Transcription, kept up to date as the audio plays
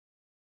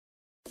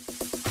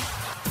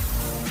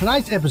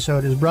Tonight's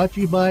episode is brought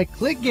to you by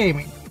Click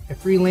Gaming, a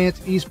freelance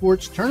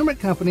esports tournament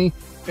company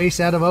based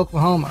out of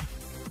Oklahoma.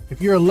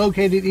 If you're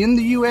located in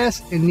the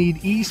U.S. and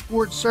need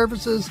esports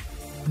services,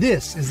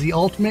 this is the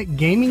ultimate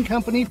gaming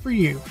company for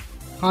you.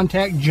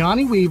 Contact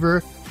Johnny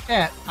Weaver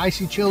at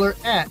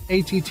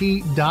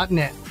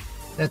icychiller@att.net.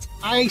 That's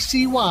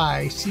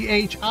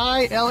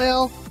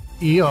ICYCHILLER.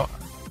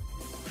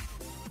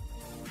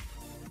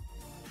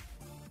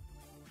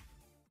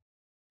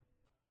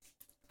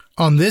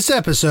 On this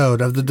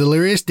episode of the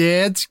Delirious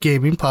Dads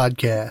Gaming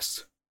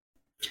Podcast,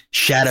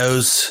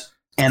 Shadows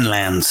and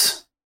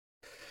Lands.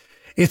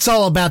 It's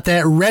all about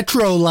that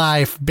retro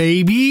life,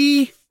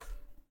 baby.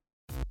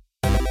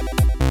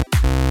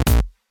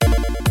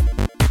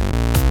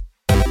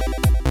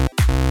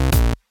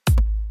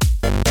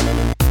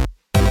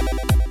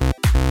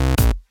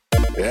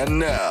 And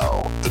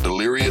now, the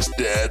Delirious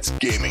Dads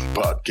Gaming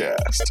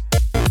Podcast.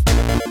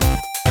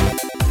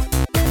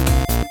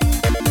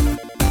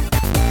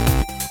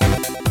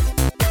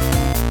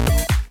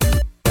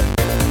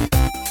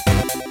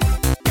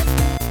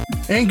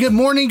 And good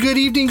morning, good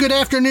evening, good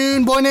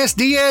afternoon, buenos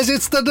dias.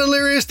 It's the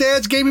Delirious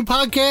Dads Gaming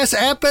Podcast,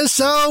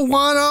 episode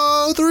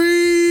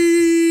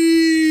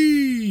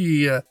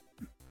 103.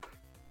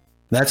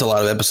 That's a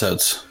lot of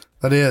episodes.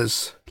 That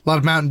is. A lot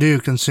of Mountain Dew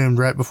consumed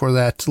right before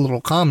that little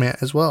comment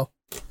as well.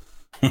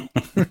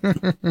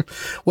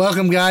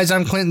 Welcome, guys.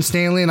 I'm Clinton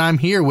Stanley, and I'm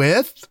here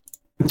with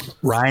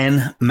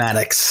Ryan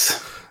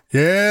Maddox.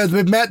 Yeah,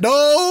 the big Matt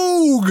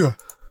Dog.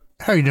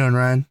 How are you doing,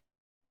 Ryan?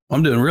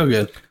 I'm doing real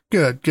good.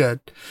 Good.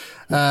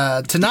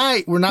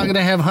 Tonight, we're not going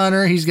to have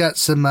Hunter. He's got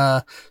some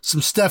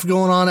stuff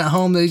going on at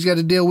home that he's got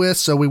to deal with,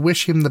 so we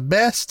wish him the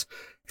best,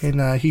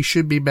 and he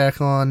should be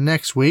back on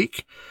next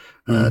week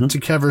to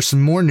cover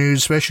some more news,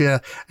 especially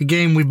a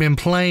game we've been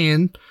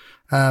playing.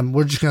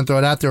 We're just going to throw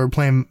it out there. We're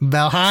playing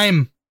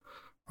Valheim.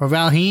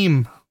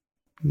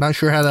 Not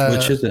sure how to...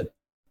 Which is it?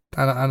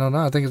 I don't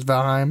know. I think it's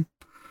Valheim.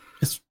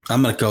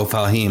 I'm going to go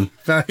Valheim,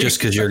 just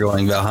because you're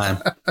going Valheim.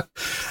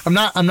 I'm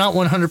not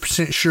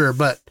 100% sure,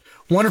 but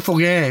wonderful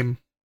game.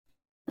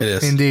 It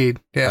is. Indeed.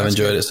 Yeah, I've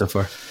enjoyed it so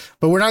far.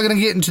 But we're not going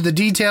to get into the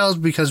details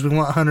because we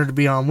want Hunter to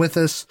be on with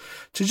us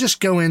to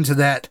just go into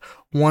that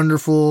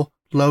wonderful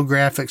low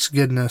graphics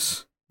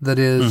goodness that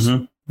is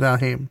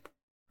Valheim.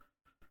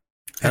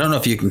 I don't know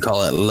if you can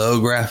call it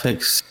low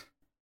graphics.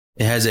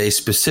 It has a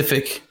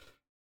specific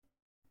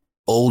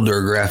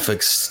older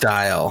graphics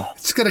style.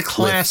 It's got a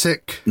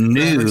classic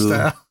new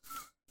style.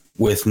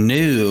 With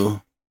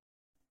new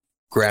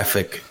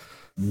graphic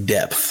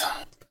depth.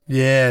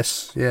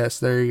 Yes,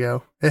 there you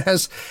go. It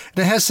has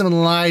some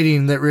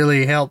lighting that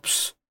really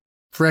helps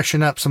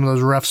freshen up some of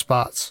those rough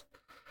spots.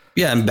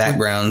 Yeah, and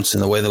backgrounds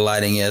and the way the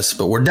lighting is,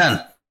 but we're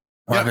done.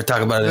 We're not going to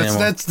talk about it anymore.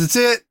 That's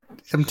it.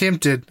 I'm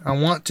tempted. I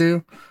want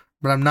to,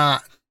 but I'm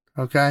not.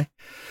 Okay?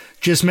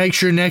 Just make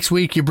sure next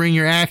week you bring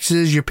your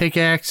axes, your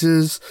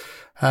pickaxes,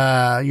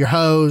 your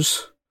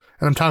hose.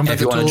 And I'm talking about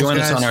the tools, if you want to join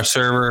guys. us on our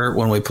server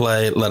when we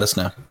play, let us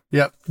know.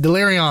 Yep.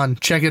 Delirion,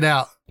 check it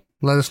out.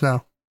 Let us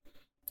know.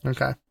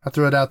 Okay. I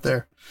threw it out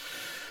there.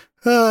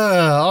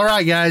 All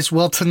right, guys.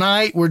 Well,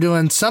 tonight we're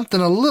doing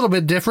something a little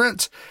bit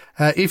different.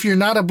 If you're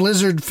not a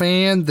Blizzard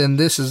fan, then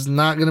this is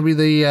not going to be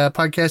the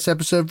podcast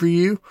episode for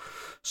you.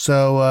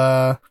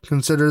 So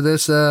consider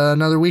this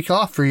another week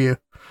off for you.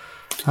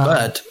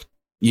 But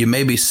you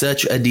may be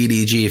such a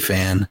DDG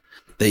fan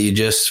that you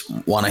just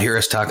want to hear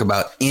us talk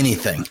about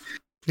anything.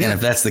 Yeah. And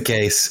if that's the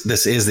case,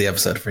 this is the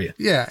episode for you.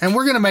 Yeah, and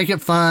we're going to make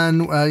it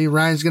fun.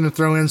 Ryan's going to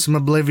throw in some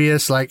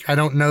oblivious, like, I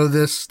don't know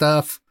this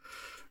stuff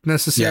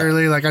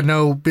necessarily. Yeah. Like, I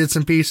know bits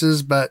and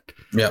pieces, but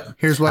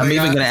here's what I'm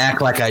even going to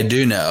act like I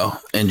do know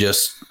and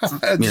just,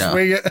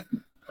 wing it.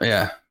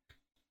 Yeah.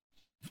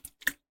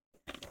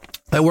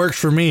 That works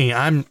for me.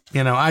 I've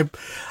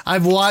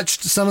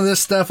watched some of this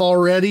stuff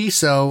already,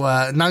 so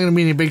not going to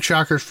be any big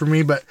shockers for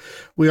me, but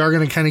we are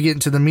going to kind of get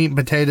into the meat and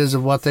potatoes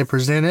of what they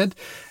presented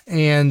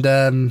and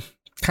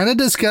kind of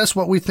discuss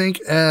what we think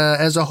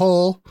as a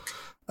whole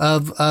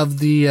of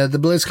the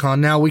BlizzCon.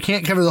 Now, we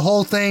can't cover the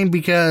whole thing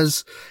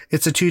because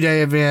it's a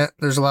 2-day event.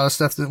 There's a lot of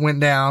stuff that went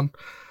down,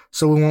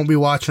 so we won't be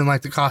watching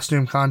like the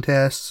costume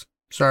contests.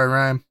 Sorry,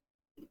 Ryan.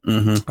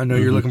 I know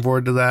you're looking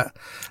forward to that.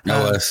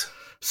 I was.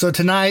 So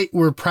tonight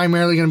we're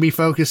primarily going to be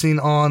focusing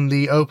on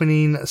the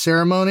opening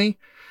ceremony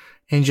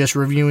and just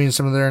reviewing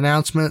some of their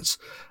announcements.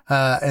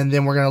 And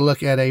then we're going to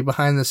look at a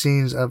behind the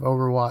scenes of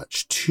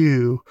Overwatch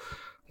 2,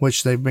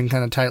 which they've been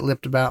kind of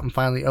tight-lipped about and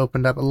finally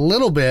opened up a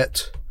little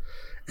bit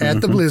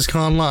at the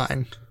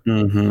Blizzconline.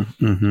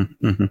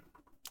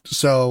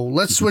 So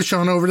let's switch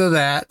on over to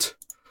that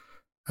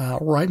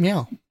right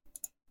now.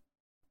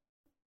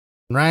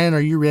 Ryan, are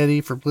you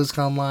ready for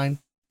Blizzconline?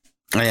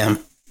 I am.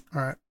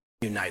 All right.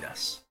 Unite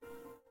us.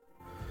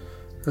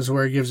 This is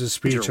where he gives a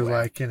speech of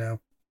like,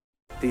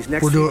 These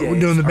next we're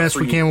doing the best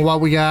we can with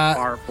what we got.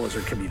 Our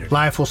Blizzard community.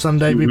 Life will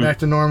someday be back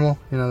to normal.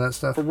 That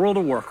stuff. For World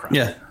of Warcraft.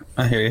 Yeah,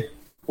 I hear you.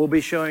 We'll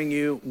be showing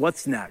you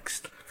what's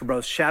next for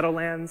both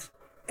Shadowlands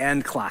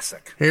and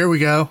Classic. Here we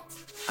go.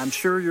 I'm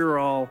sure you're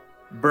all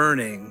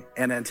burning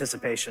in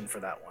anticipation for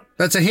that one.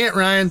 That's a hint,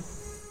 Ryan.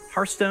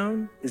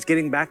 Hearthstone is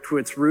getting back to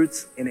its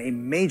roots in a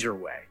major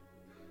way.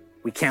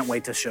 We can't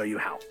wait to show you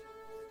how.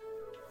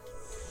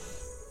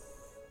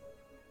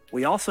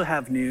 We also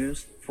have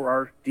news for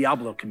our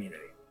Diablo community.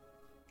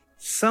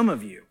 Some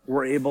of you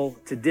were able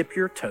to dip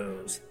your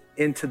toes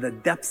into the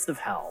depths of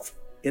hell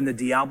in the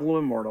Diablo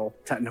Immortal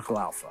Technical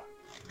Alpha.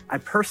 I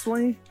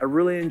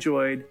really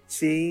enjoyed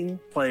seeing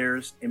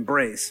players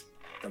embrace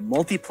the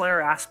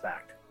multiplayer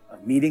aspect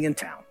of meeting in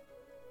town.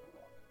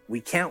 We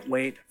can't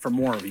wait for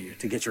more of you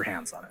to get your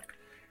hands on it.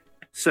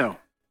 So,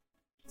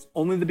 it's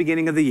only the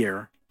beginning of the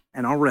year,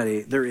 and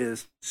already there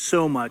is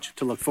so much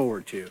to look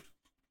forward to,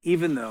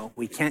 even though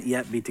we can't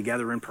yet be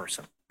together in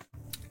person.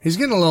 He's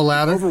getting a little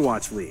louder.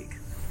 Overwatch League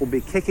will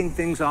be kicking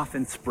things off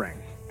in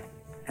spring,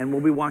 and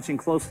we'll be watching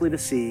closely to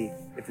see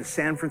if the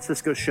San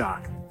Francisco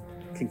Shock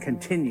can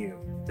continue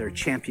their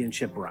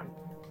championship run.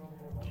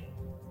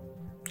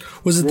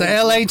 Was it the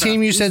LA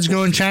team you said's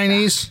going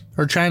Chinese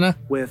or China?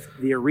 With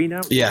the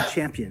Arena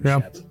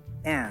Championship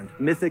and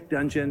Mythic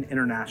Dungeon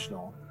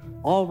International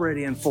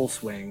already in full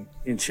swing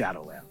in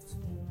Shadowlands.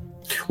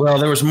 Well,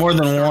 there was more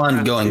than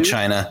one going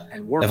China,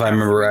 if I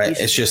remember right.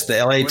 It's just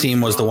the LA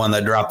team was the one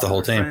that dropped the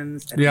whole team.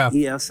 Yeah.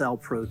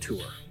 ESL Pro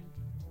Tour.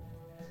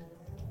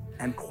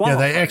 And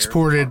they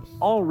exported.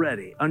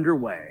 Already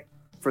underway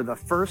for the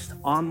first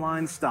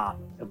online stop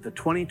of the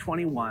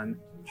 2021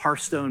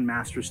 Hearthstone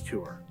Masters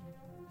Tour,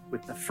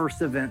 with the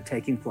first event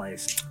taking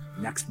place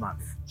next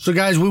month. So,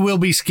 guys, we will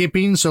be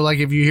skipping. So, like,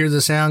 if you hear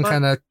the sound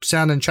kind of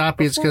sounding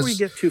choppy, it's because we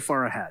get too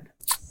far ahead.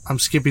 I'm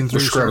skipping through.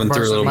 Scrubbing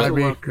through a little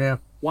bit. Yeah.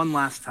 One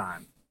last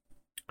time.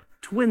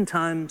 Twin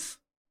times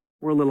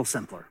were a little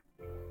simpler.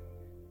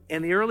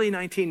 In the early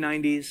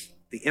 1990s,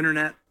 the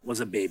internet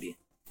was a baby.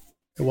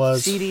 It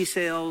was. CD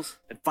sales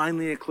had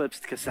finally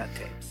eclipsed cassette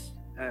tapes.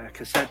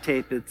 Cassette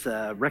tape, it's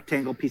a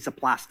rectangle piece of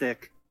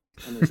plastic,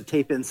 and there's a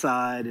tape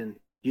inside, and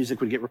music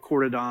would get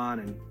recorded on,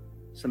 and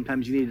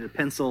sometimes you needed a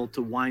pencil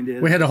to wind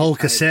it. We had a whole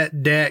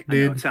cassette deck,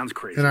 dude. I know, it sounds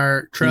crazy. In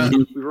our truck.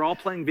 We were all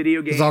playing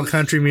video games. It was all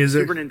country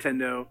music. Super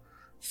Nintendo,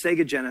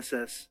 Sega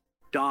Genesis,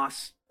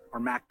 DOS, or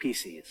Mac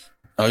PCs.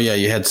 Oh, yeah,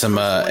 you had some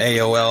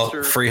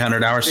AOL free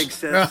 100 hours.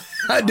 Dude,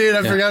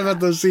 I forgot about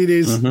those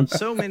CDs. Mm-hmm.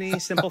 So many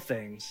simple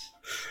things.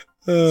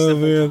 Oh,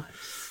 man.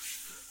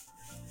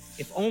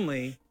 If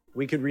only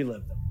we could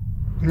relive them.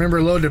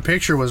 Remember, load the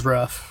picture was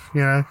rough.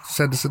 You know, just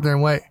had to sit there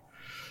and wait.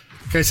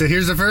 Okay, so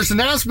here's the first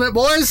announcement,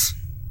 boys.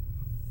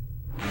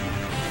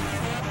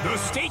 The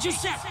stage is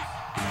set.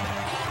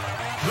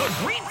 The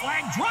green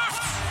flag drops.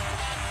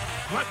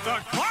 Let the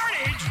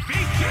carnage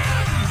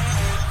begin.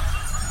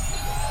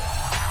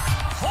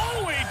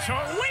 Holy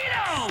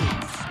Toledo!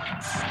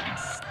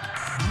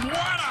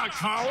 What a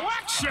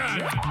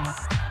collection!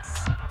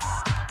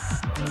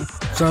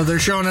 So they're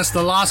showing us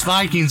the Lost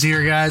Vikings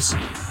here, guys.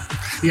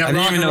 You got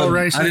Rock and Roll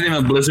Racing. I didn't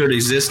even know Blizzard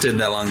existed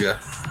that long ago.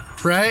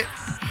 Right?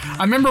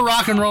 I remember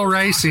Rock and Roll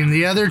Racing.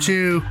 The other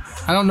two,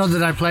 I don't know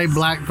that I played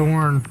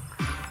Blackthorn.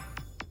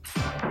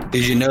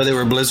 Did you know they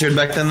were Blizzard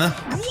back then, though?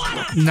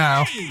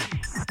 No.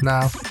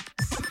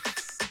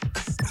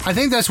 I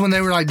think that's when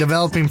they were like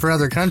developing for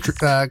other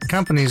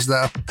companies,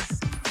 though.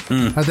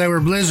 They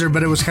were Blizzard,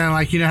 but it was kind of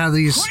like, you know how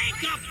these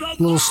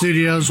little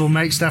studios will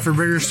make stuff for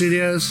bigger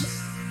studios?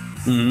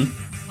 Unbelievable!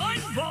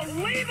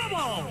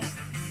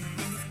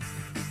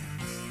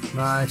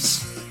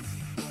 Nice.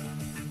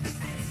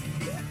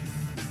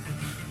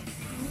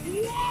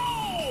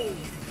 Whoa!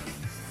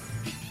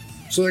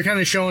 So they're kind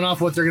of showing off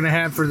what they're going to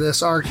have for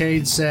this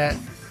arcade set.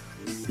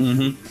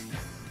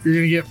 You're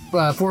going to get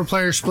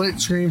 4-player split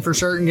screen for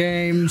certain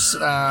games.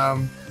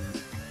 The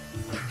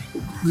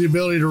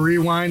ability to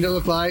rewind, it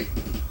looked like.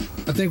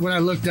 I think when I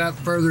looked up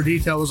further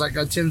detail, it was like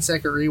a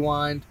 10-second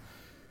rewind.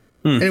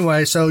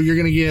 Anyway, so you're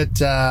going to get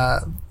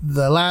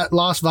the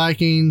Lost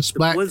Vikings,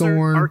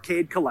 Blackthorn,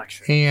 Arcade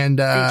Collection, and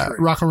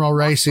Rock and Roll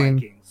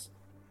Racing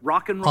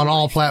on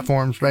all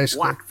platforms,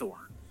 basically. Blackthorn.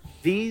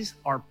 These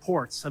are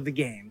ports of the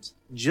games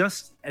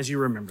just as you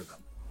remember them,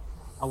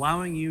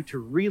 allowing you to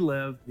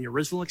relive the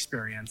original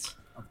experience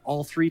of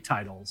all 3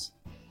 titles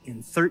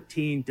in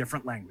 13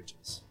 different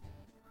languages,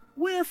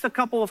 with a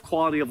couple of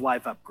quality of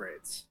life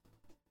upgrades.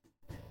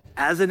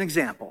 As an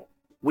example,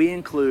 we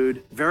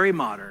include very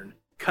modern,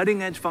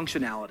 cutting-edge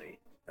functionality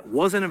that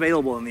wasn't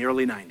available in the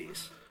early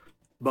 90s,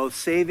 both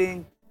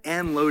saving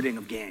and loading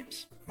of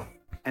games.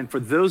 And for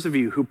those of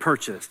you who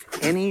purchased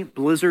any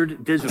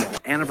Blizzard Digital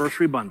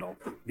Anniversary Bundle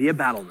via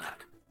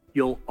Battle.net,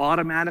 you'll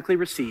automatically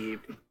receive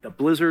the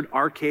Blizzard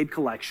Arcade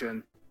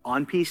Collection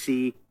on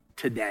PC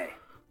today.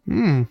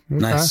 Okay.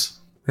 Nice.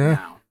 Yeah.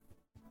 Now,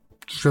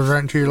 just goes right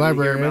into your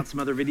library. Hear about some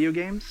other video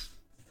games?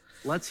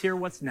 Let's hear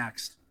what's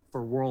next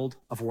for World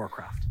of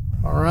Warcraft.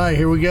 All right,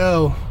 here we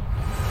go.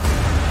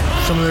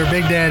 Some of their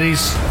big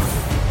daddies.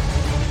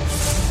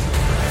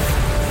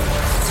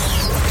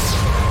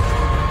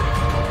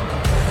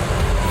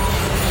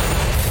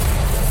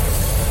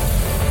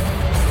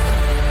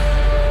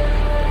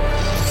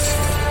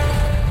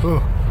 Oh,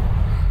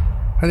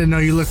 I didn't know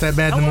you looked that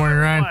bad in the morning,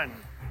 Ryan.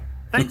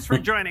 Thanks for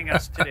joining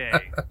us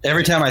today.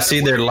 Every time I see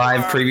their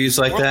live previews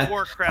like that,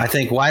 I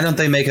think, why don't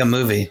they make a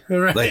movie?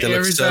 Right, Like, they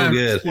look so time.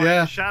 good.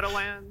 Yeah.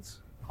 Shadowlands,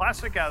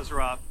 Classic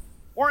Azeroth,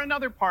 or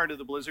another part of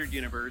the Blizzard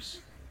universe,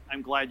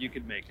 I'm glad you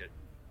could make it.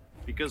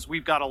 Because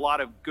we've got a lot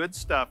of good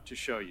stuff to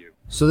show you.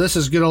 So this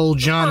is good old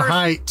John First,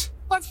 Haidt.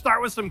 Let's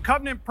start with some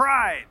Covenant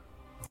Pride.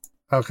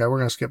 Okay, we're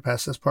gonna skip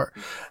past this part.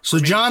 So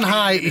John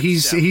Haidt,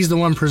 he's the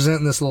one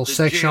presenting this little The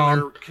section,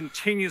 jailer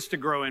continues to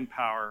grow in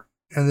power.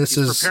 and this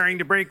He's is preparing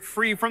to break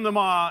free from the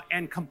Maw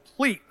and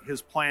complete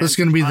his plan. this is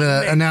gonna be the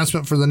unmake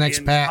announcement for the next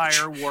the patch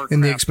entire Warcraft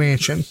in the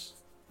expansion.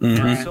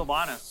 universe. And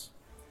Sylvanas,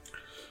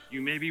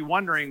 you may be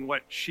wondering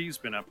what she's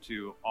been up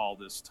to all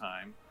this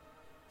time.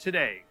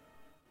 Today,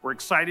 we're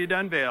excited to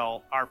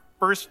unveil our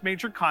first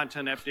major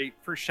content update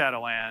for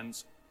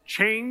Shadowlands,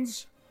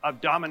 Chains of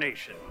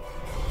Domination.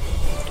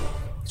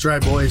 That's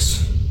right,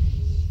 boys.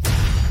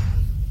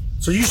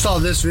 So you saw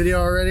this video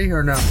already,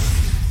 or no?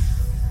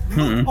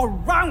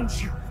 Around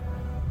you!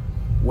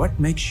 What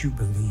makes you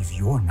believe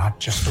you're not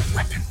just a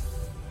weapon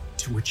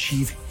to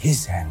achieve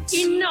his ends?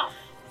 Enough!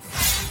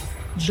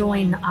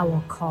 Join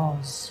our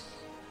cause,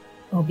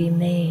 or be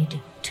made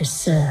to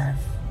serve.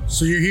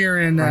 So you're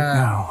hearing, Right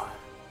now,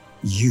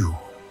 you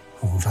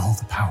hold all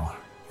the power.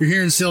 you're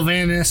hearing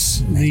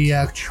Sylvanas, Make the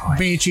your choice.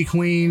 Banshee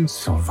Queen,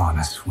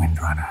 Sylvanas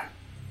Windrunner.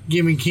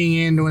 giving King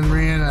Anduin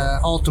Wrynn an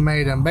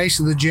ultimatum.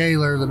 Basically, the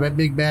jailer, the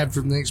big bad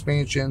from the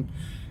expansion,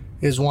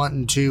 is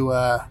wanting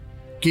to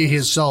get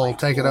his soul,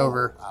 take it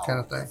over, kind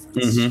of thing.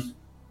 Mm-hmm.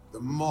 The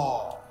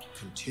Maw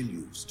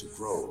continues to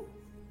grow.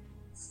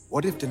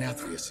 What if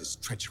Denathrius'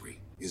 treachery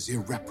is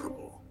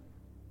irreparable?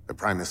 The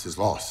Primus is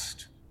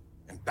lost,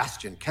 and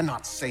Bastion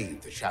cannot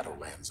save the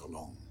Shadowlands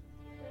alone.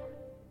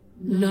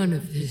 None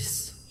of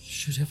this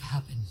should have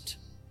happened.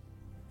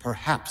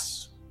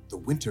 Perhaps the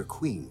Winter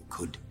Queen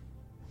could.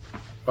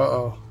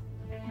 Uh-oh.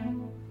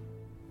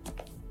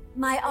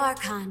 My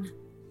Archon,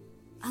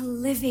 a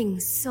living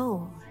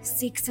soul,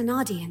 seeks an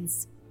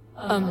audience.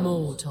 A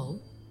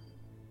mortal?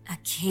 A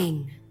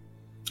king.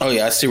 Oh,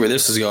 yeah, I see where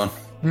this is going.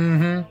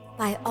 Mm-hmm.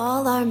 By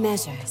all our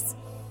measures,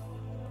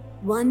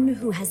 one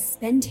who has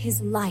spent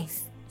his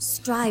life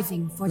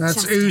striving for That's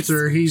justice.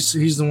 Uther.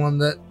 He's the one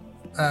that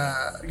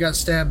got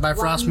stabbed by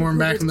One Frostmourne who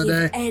back would in the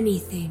give day.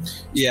 Anything.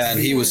 Yeah, and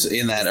he was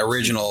in that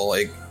original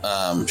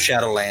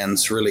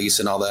Shadowlands release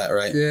and all that,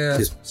 right? Yeah.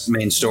 His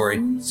main story.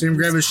 See him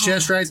grab his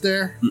chest right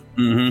there?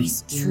 Mm-hmm.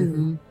 Is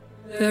true.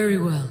 Very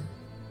well.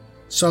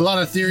 So a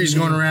lot of theories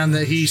going around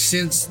that he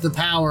sensed the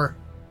power,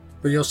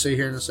 but you'll see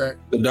here in a sec.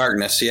 The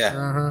darkness, yeah.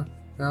 Uh-huh.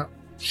 Yeah.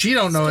 She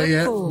don't know it Step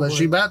yet, forward. but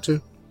she about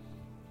to.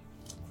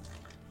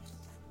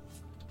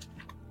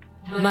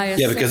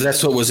 Yeah, because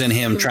that's what was in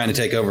him trying to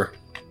take over.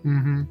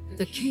 Mm-hmm.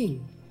 The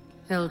king,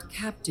 held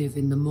captive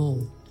in the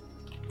mall.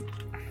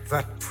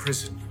 That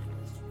prison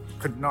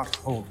could not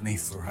hold me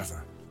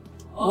forever.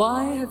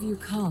 Why have you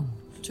come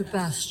to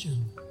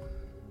Bastion?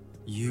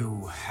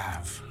 You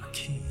have a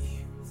key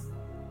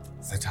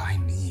that I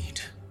need.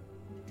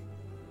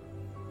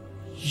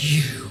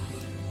 You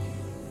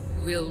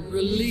will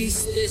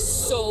release this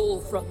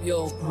soul from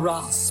your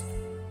grasp.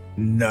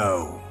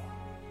 No.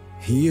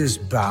 He is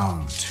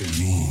bound to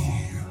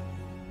me,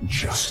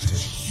 just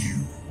as you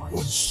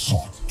Was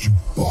sought to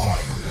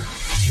bind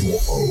your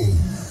own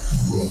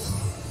brother.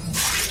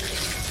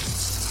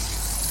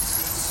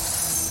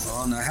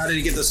 Oh, now how did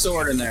he get the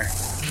sword in there?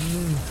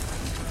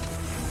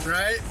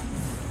 Right?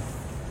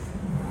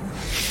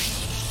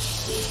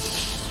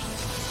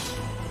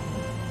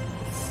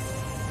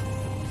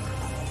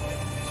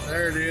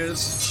 There it is.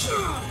 So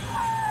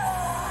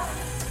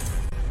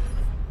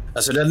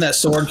doesn't that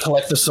sword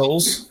collect the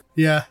souls?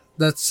 Yeah,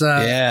 that's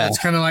It's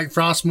kind of like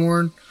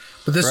Frostmourne,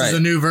 but this is Right. a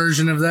new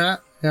version of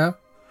that. Yeah,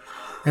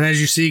 and as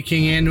you see,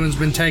 King Anduin's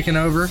been taken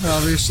over.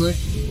 Obviously,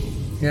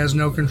 he has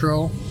no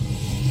control.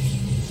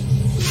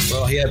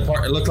 Well, he had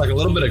it looked like a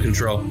little bit of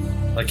control.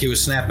 Like he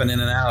was snapping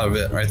in and out of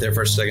it right there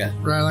for a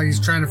second. Right, like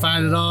he's trying to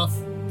fight it off.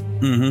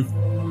 Mm-hmm.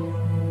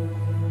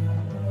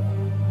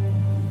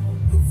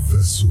 The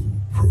vessel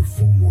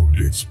performed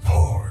its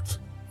part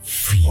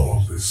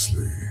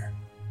flawlessly.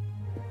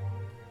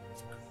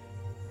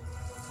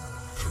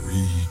 3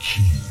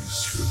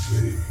 keys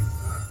remain.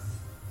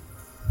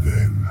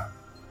 Then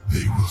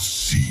they will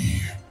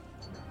see.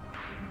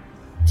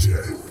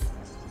 Death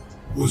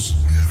was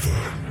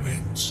never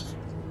meant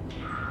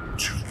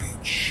to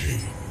be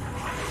changed.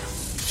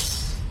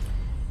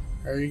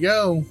 There you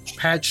go.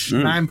 Patch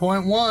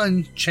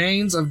 9.1,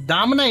 Chains of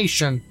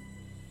Domination.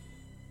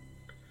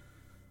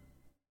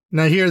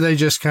 Now here they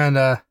just kind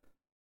of,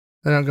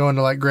 they don't go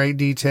into like great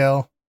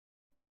detail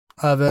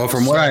of it. Well,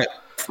 from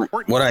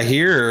what I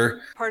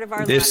hear,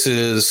 this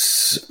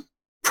is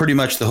pretty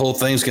much the whole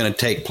thing's going to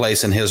take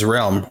place in his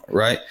realm,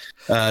 right?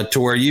 To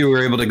where you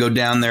were able to go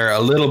down there a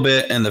little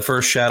bit in the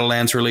first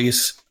Shadowlands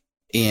release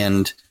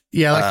and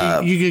yeah,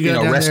 like you could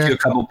go down rescue there. a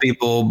couple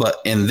people, but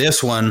in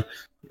this one,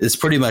 it's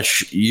pretty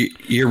much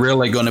you're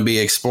really going to be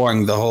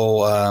exploring the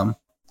whole. I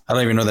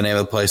don't even know the name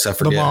of the place. I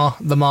forget.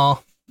 The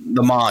mall.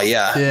 The mall,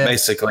 yeah.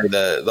 Basically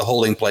the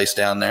holding place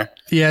down there.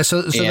 Yeah,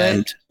 so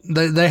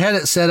they had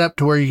it set up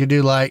to where you could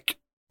do like,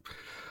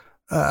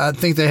 I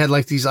think they had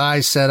like these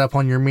eyes set up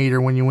on your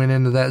meter when you went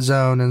into that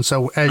zone. And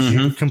so as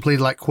you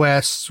completed like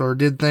quests or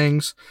did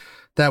things,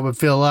 that would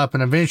fill up,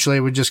 and eventually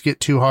it would just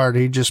get too hard.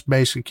 He'd just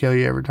basically kill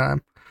you every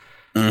time.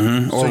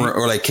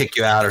 Or like kick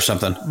you out or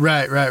something.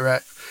 Right.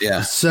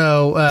 Yeah.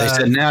 So they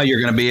said now you're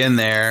going to be in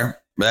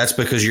there, but that's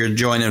because you're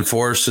joining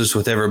forces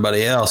with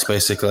everybody else,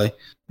 basically.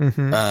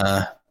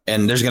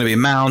 And there's going to be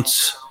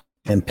mounts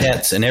and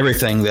pets and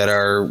everything that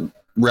are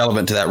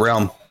relevant to that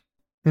realm.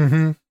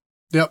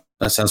 Yep.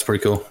 That sounds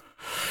pretty cool.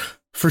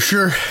 For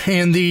sure.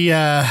 And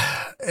the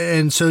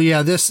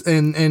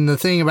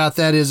thing about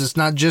that is it's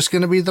not just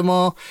going to be the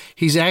mall.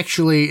 He's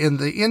actually, in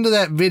the end of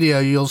that video,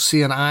 you'll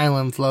see an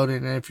island floating.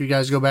 And if you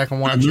guys go back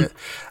and watch it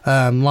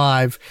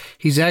live,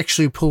 he's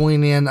actually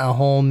pulling in a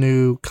whole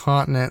new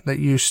continent that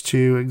used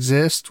to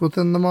exist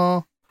within the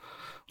mall.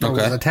 Or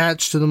was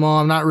attached to the mall.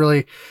 I'm not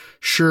really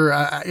sure.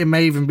 It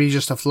may even be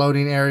just a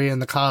floating area in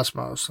the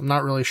cosmos. I'm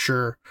not really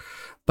sure.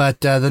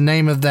 But the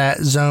name of that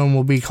zone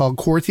will be called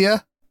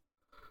Korthia.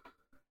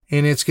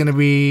 And it's going to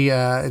be,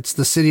 it's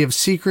the City of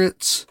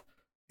Secrets,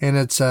 and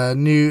it's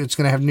going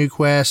to have new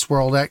quests,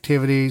 world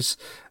activities,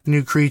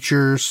 new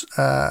creatures,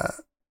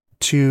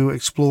 to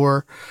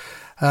explore.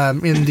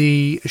 In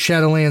the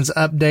Shadowlands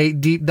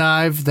update deep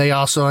dive, they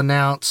also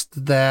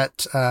announced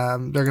that,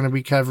 they're going to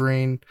be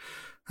covering,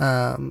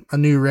 a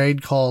new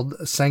raid called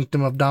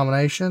Sanctum of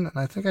Domination. And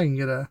I think I can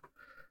get a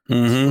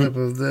clip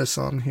of this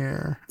on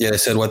here. Yeah. They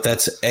said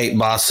that's 8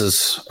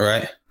 bosses,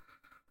 right?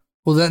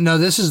 Well,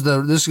 this is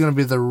going to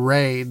be the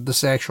raid,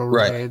 this actual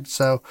raid.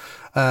 So,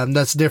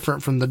 that's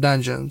different from the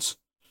dungeons.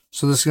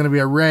 So this is going to be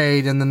a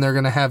raid, and then they're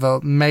going to have a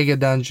mega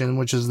dungeon,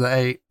 which is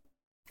the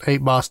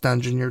 8 boss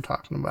dungeon you're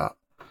talking about.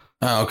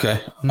 Oh,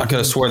 okay. I could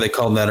have swore they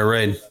called that a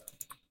raid.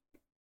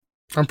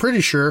 I'm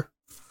pretty sure.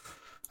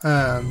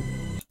 Yeah,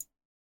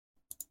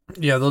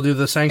 they'll do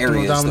the Sanctum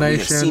of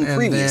Domination, and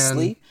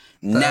previously,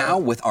 now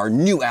with our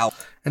new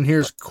and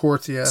here's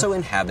Korthia. So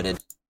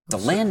inhabited the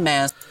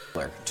landmass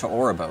to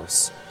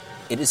Oribos.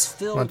 It is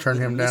filled I'll turn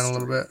him down a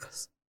little bit.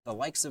 The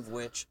likes of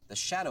which the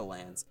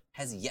Shadowlands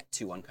has yet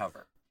to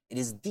uncover. It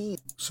is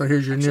so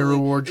here's your new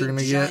rewards you're going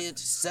to get. Giant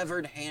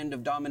severed hand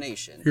of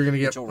domination. You're going to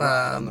get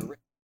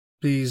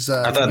these.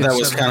 I thought that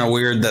was kind of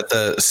weird that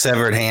the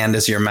severed hand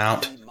is your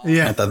mount.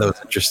 Yeah, I thought that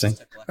was interesting.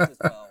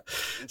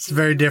 It's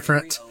very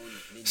different.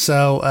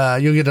 So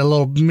you'll get a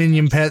little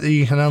minion pet that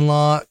you can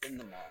unlock.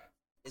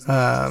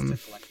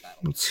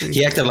 Let's see.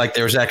 He acted like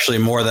there was actually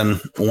more than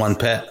one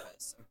pet.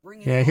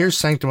 Yeah, here's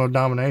Sanctum of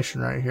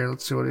Domination right here.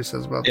 Let's see what he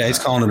says about that. Yeah, he's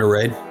calling it a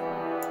raid.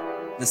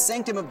 The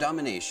Sanctum of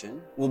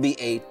Domination will be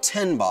a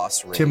 10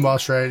 boss raid. 10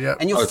 boss raid, yep.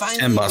 And you'll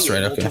finally be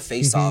able to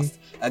face off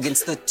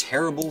against the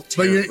terrible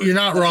But you're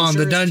not wrong.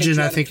 The dungeon,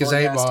 I think, is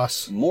 8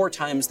 boss. More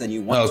times than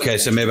you want. Okay,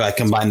 so maybe I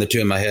combined the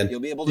two in my head.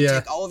 You'll be able to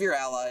take all of your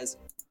allies,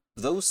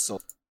 those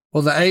souls.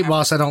 Well, the 8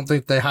 boss, I don't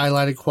think they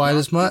highlighted quite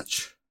as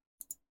much.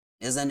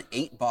 Is an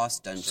 8 boss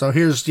dungeon. So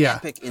here's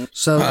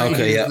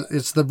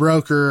it's the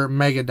broker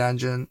mega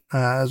dungeon,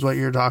 is what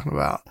you're talking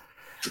about,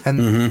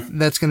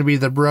 and that's going to be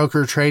the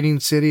broker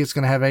trading city. It's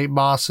going to have 8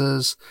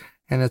 bosses,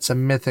 and it's a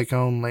mythic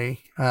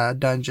only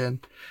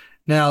dungeon.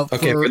 Now,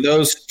 for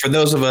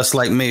those of us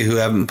like me who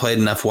haven't played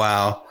enough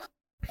WoW,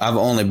 I've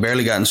only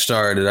barely gotten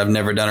started. I've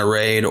never done a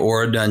raid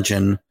or a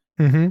dungeon.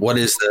 What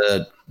is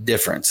the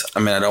difference? I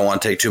mean, I don't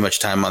want to take too much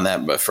time on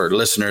that, but for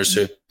listeners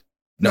who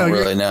don't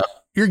really know.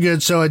 You're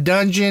good. So a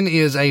dungeon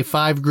is a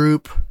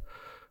 5-group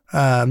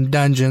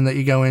dungeon that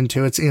you go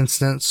into. It's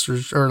instance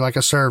or like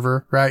a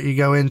server, right? You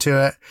go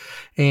into it,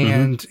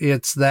 and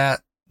it's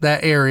that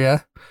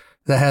area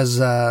that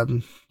has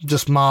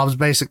just mobs,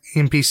 basic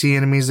NPC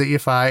enemies that you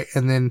fight,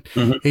 and then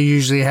it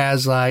usually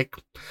has like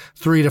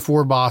 3 to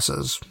 4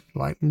 bosses,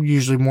 like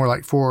usually more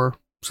like 4.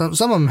 Some of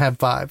them have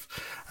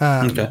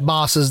 5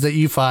 bosses that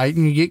you fight,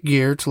 and you get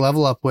gear to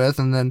level up with,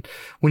 and then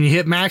when you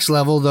hit max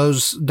level,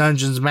 those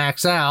dungeons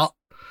max out.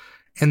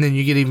 And then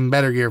you get even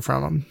better gear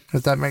from them,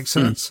 if that makes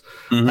sense.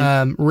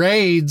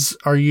 Raids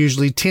are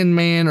usually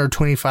 10-man or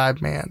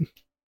 25-man.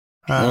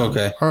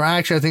 Or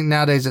actually, I think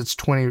nowadays it's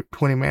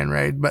 20-man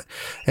raid. But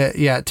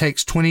it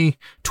takes 20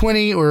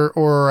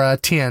 or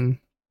 10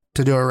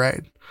 to do a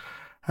raid.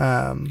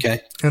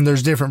 And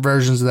there's different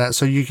versions of that.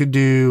 So you could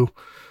do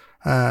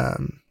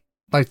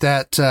like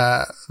that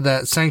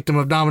Sanctum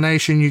of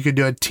Domination. You could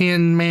do a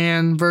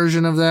 10-man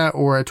version of that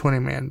or a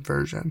 20-man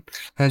version.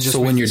 And just so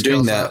when you're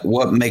doing that,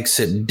 what makes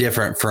it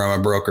different from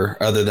a broker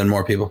other than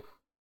more people?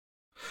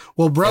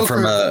 Well,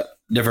 broker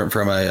different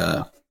from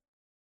a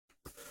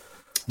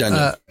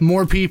dungeon.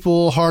 More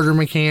people, harder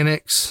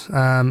mechanics.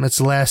 It's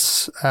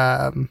less.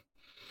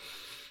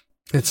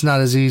 It's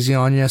not as easy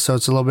on you, so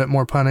it's a little bit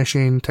more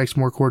punishing. Takes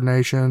more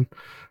coordination.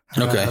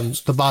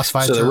 The boss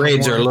fights. So the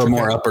raids are a little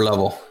more upper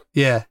level.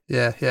 Yeah.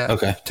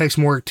 Okay. Takes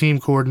more team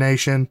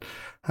coordination.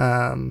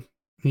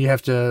 You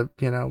have to,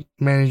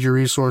 manage your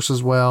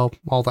resources well,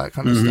 all that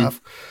kind of stuff.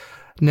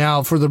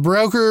 Now, for the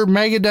broker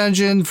mega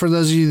dungeon, for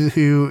those of you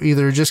who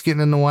either are just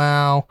getting into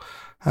WoW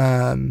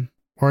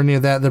or any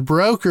of that, the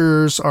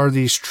brokers are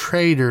these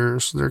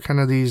traders. They're kind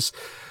of these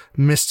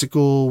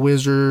mystical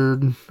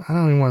wizard. I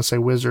don't even want to say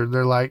wizard.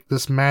 They're like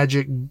this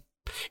magic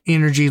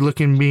energy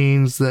looking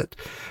beings that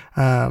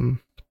aren't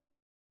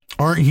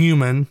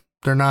human.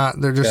 They're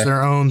not. They're just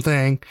their own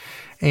thing.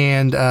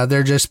 And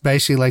they're just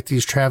basically like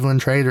these traveling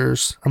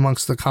traders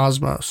amongst the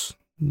cosmos.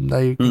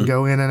 They can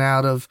go in and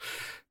out of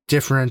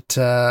different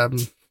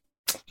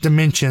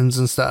dimensions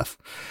and stuff.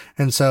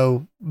 And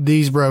so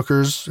these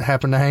brokers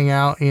happen to hang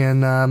out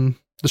in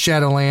the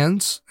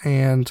Shadowlands,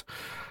 and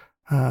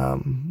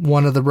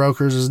one of the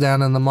brokers is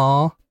down in the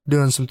mall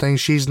doing some things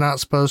she's not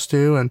supposed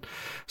to. And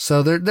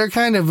so they're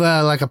kind of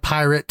like a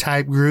pirate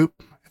type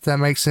group, if that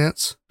makes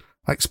sense.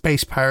 Like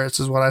space pirates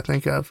is what I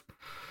think of.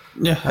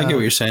 Yeah, I get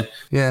what you're saying.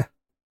 Yeah.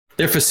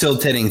 They're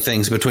facilitating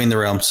things between the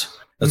realms.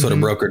 That's what a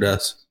broker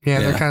does. Yeah,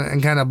 they're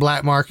kind of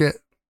black market,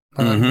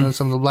 some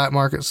of the black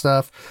market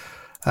stuff.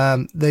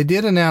 They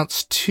did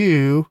announce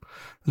too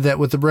that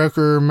with the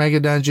broker mega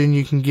dungeon,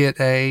 you can get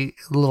a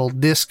little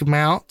disc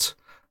mount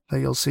that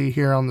you'll see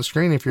here on the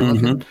screen if you're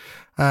looking.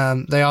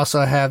 They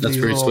also have these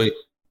little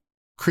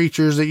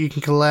creatures that you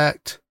can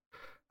collect,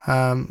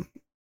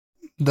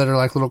 that are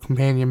like little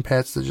companion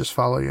pets that just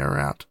follow you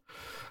around.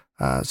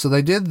 So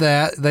they did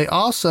that. They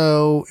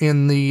also,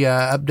 in the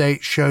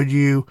update, showed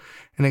you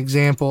an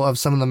example of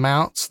some of the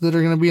mounts that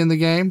are going to be in the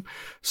game.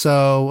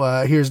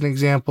 So here's an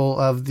example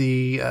of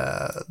the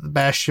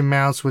Bastion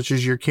mounts, which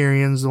is your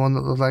Kyrians, the one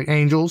that looks like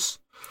angels.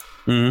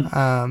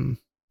 That's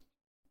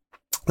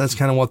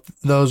kind of what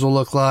those will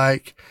look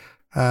like.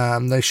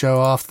 They show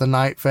off the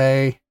Night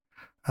Fae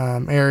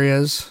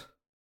areas.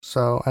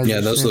 So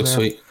those look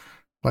sweet.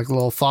 Like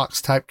little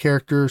fox type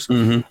characters.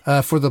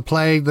 For the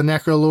Plague, the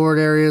Necrolord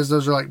areas,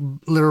 those are like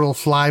literal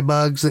fly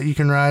bugs that you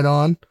can ride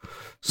on.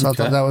 So I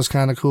thought that was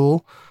kind of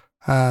cool.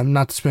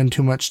 Not to spend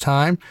too much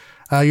time.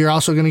 You're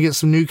also going to get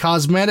some new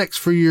cosmetics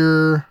for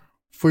your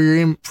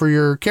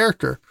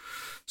character.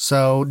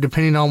 So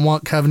depending on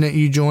what covenant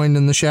you joined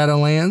in the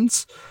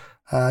Shadowlands,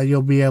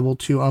 you'll be able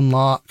to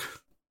unlock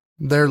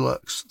their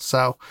looks.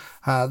 So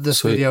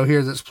this video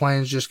here that's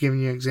playing is just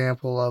giving you an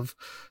example of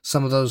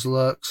some of those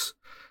looks.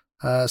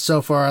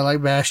 So far, I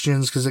like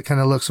Bastions because it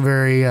kind of looks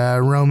very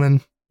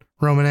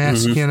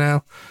Roman-esque, you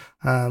know.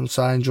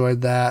 So I enjoyed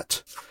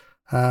that.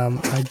 I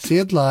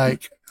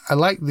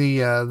like the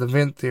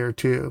Venthyr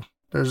too.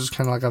 There's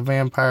kind of like a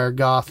vampire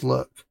goth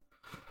look.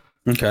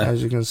 Okay.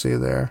 As you can see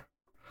there.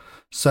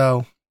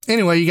 So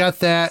anyway, you got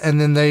that, and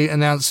then they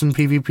announced some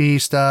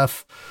PvP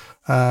stuff,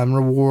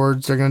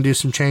 rewards. They're going to do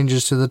some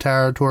changes to the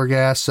Tower of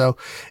Torghast. So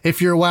if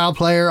you're a WoW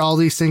player, all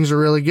these things are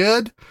really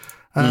good.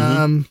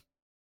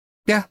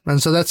 Yeah,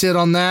 and so that's it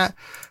on that.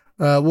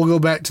 We'll go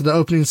back to the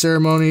opening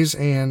ceremonies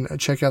and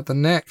check out the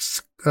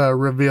next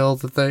reveal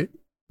that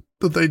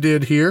they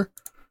did here.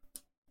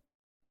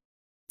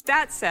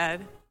 That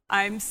said,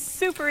 I'm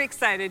super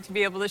excited to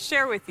be able to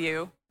share with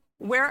you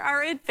where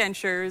our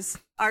adventures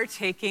are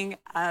taking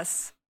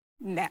us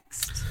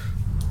next.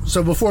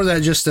 So before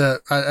that, just I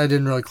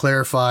didn't really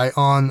clarify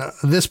on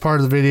this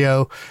part of the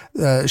video.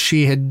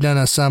 She had done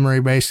a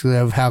summary basically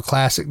of how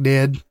Classic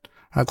did.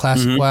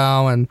 Classic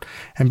WoW and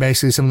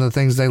basically some of the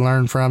things they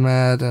learned from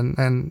it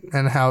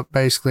and how it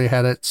basically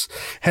has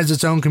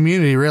its own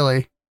community.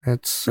 Really,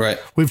 it's right.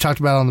 We've talked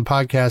about on the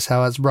podcast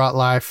how it's brought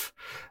life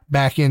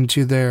back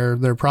into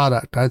their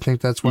product. I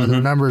think that's why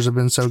their numbers have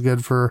been so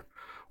good for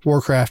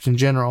Warcraft in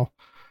general,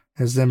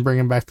 is them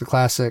bringing back the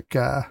classic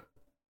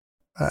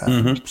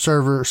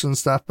servers and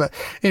stuff. But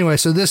anyway,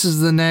 so this is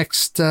the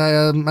next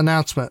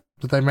announcement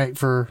that they make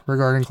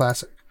regarding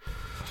Classic.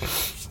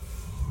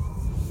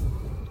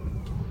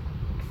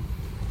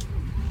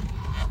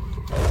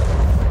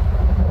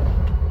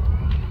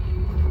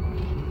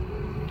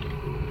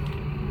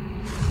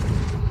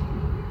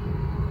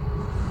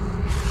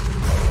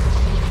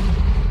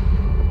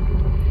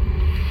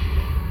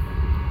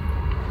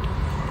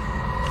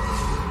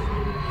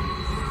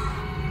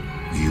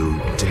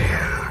 You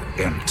dare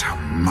enter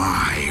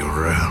my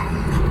realm.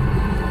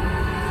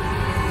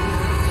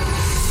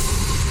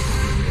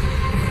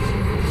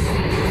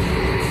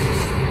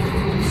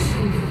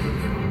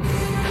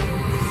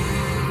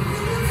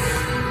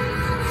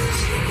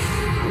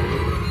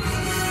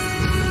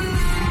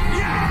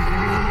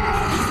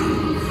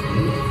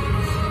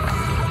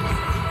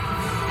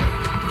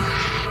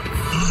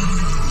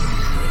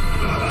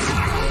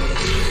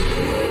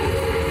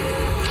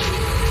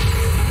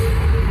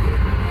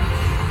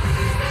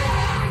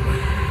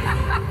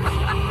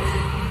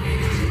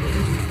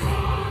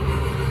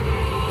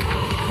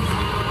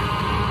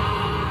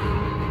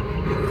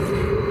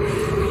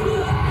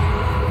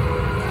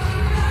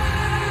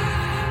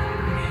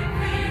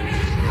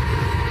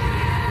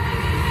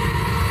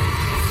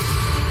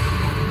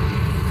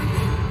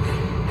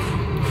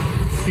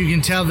 You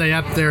can tell they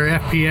upped their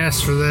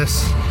FPS for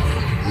this.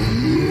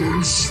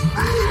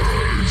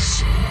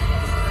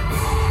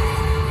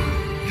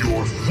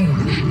 Your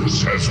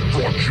foolishness has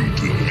brought you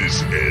to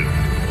this end.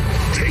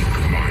 Take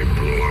my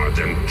blood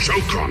then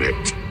choke on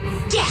it.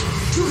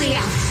 Death to the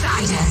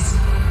outsiders!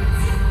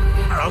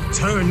 I'll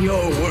turn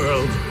your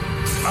world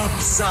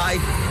upside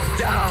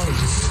down.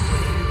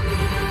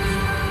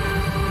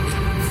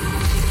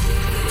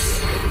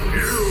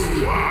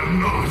 You are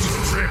not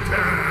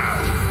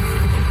prepared.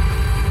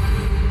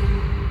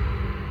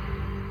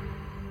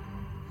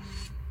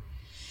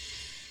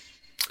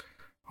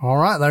 All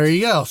right, there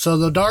you go. So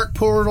the Dark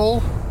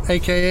Portal,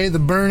 aka the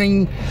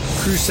Burning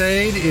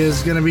Crusade,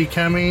 is going to be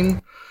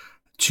coming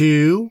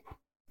to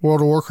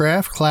World of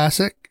Warcraft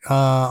Classic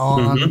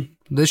on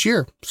this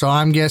year. So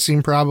I'm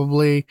guessing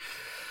probably,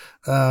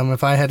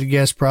 if I had to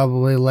guess,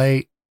 probably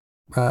late,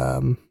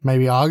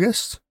 maybe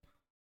August.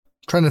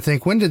 I'm trying to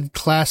think, when did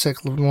Classic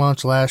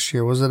launch last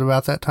year? Was it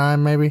about that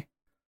time, maybe?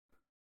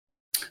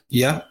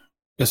 Yeah,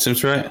 that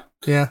seems right.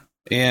 Yeah.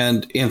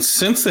 And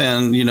since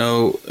then,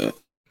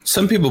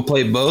 some people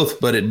play both,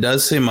 but it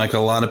does seem like a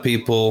lot of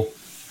people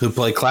who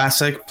play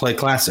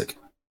Classic.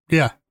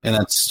 Yeah. And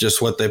that's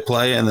just what they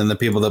play. And then the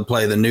people that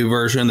play the new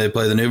version, they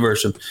play the new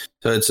version.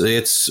 So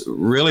it's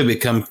really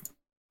become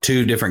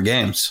two different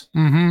games.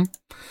 Mm-hmm.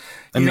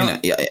 I mean,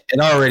 it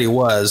already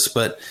was,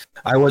 but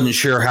I wasn't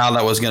sure how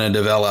that was going to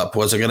develop.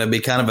 Was it going to be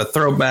kind of a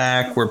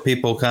throwback where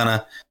people kind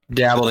of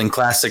dabbled in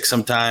Classic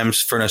sometimes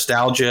for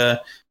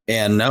nostalgia?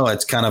 And no,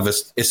 it's kind of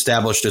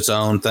established its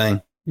own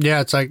thing.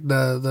 Yeah, it's like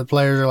the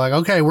players are like,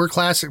 okay, we're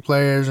Classic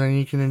players, and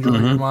you can enjoy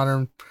the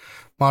modern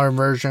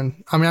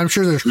version. I mean, I'm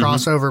sure there's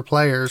crossover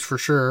players for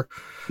sure.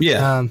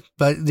 Yeah.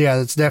 But yeah,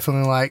 it's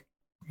definitely like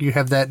you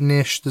have that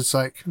niche that's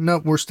like,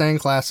 nope, we're staying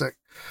Classic.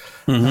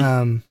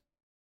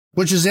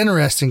 Which is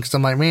interesting because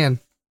I'm like, man,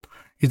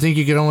 you think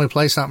you could only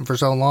play something for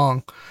so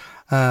long.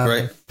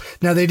 Right.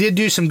 Now they did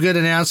do some good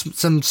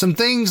announcements, some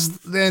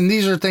things, and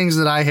these are things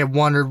that I have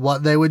wondered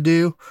what they would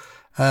do.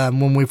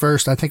 When we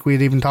first, I think we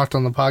had even talked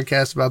on the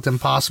podcast about them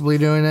possibly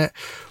doing it,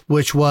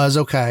 which was,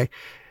 okay,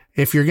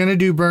 if you're going to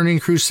do Burning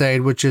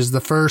Crusade, which is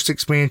the first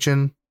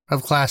expansion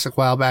of Classic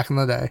WoW back in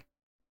the day,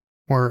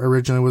 or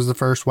originally was the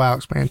first WoW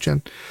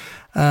expansion,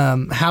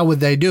 how would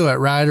they do it,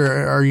 right?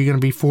 Or are you going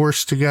to be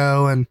forced to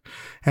go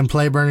and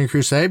play Burning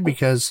Crusade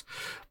because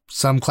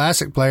some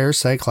Classic players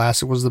say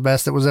Classic was the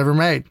best that was ever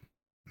made?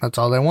 That's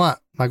all they want,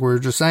 like we were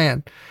just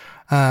saying.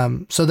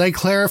 So they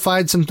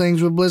clarified some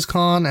things with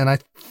BlizzCon, and I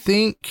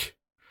think,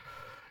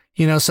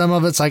 some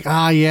of it's like,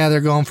 yeah,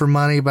 they're going for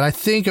money, but I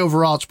think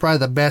overall it's probably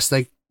the best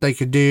they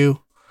could do,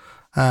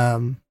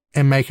 and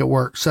make it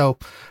work. So,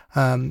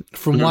 from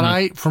what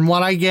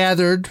I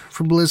gathered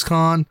from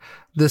BlizzCon,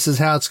 this is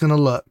how it's going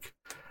to look.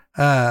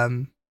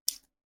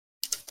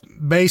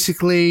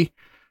 Basically,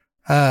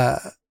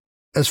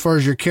 as far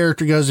as your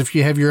character goes, if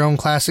you have your own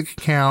Classic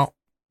account,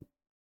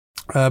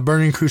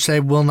 Burning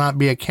Crusade will not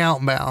be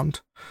account bound.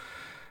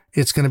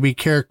 It's going to be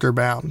character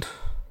bound,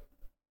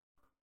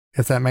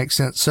 if that makes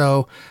sense.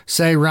 So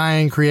say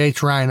Ryan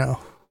creates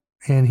Rhino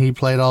and he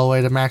played all the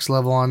way to max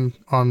level on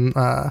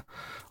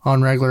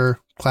regular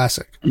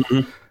Classic.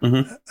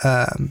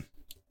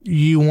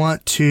 You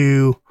want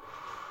to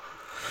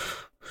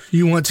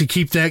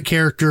keep that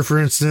character, for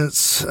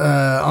instance,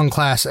 on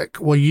Classic.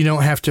 Well, you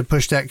don't have to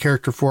push that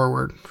character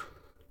forward.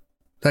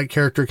 That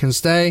character can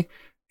stay,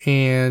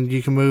 and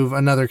you can move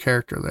another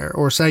character there.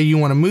 Or say you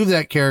want to move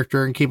that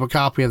character and keep a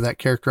copy of that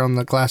character on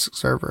the Classic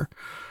server.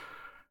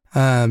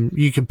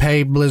 You can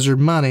pay Blizzard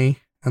money,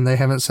 and they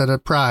haven't set a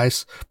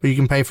price, but you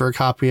can pay for a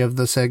copy of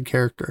the said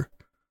character.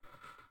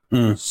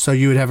 So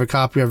you would have a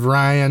copy of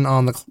Ryan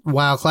on the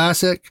WoW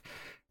Classic,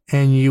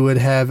 and you would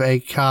have a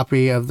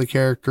copy of the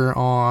character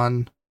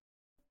on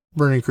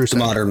Burning Crusade.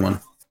 The modern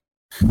one.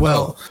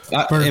 Well,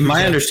 in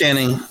my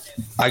understanding,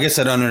 I guess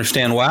I don't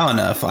understand WoW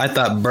enough. I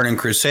thought Burning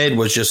Crusade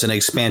was just an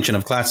expansion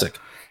of Classic.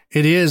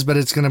 It is, but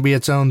it's going to be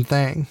its own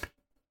thing.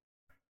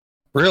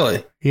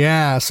 Really?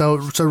 Yeah. So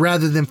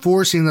rather than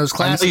forcing those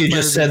Classic, I know you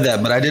just said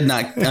that, but I did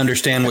not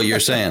understand what you're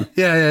saying.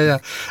 Yeah.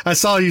 I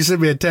saw you sent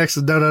me a text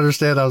and don't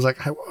understand. I was like,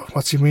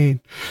 what's you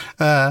mean?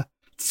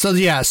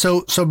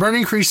 So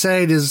Burning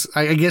Crusade is,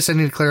 I guess I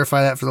need to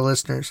clarify that for the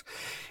listeners.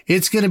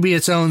 It's going to be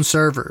its own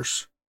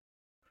servers.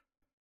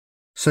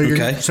 So you're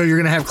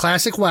going to have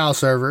Classic WoW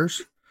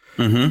servers.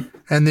 And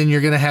then you're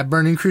going to have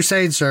Burning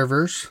Crusade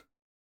servers.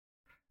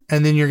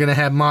 And then you're going to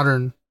have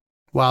modern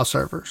WoW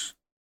servers.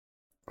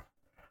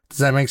 Does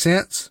that make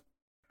sense?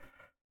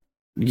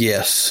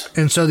 Yes.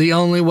 And so the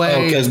only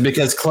way...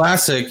 because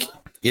Classic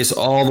is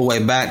all the way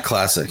back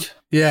Classic.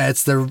 Yeah,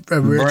 it's the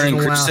original Burning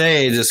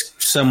Crusade is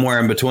somewhere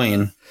in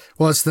between.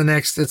 Well, it's the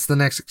next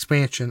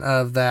expansion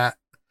of that.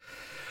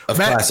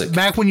 Classic.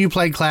 Back when you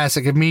played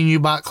Classic, and me and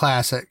you bought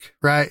Classic,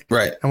 right?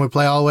 Right. And we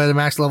play all the way to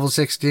max level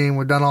 16.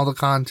 We've done all the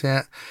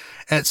content.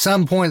 At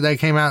some point, they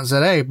came out and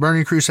said, hey,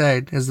 Burning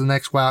Crusade is the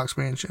next WoW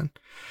expansion.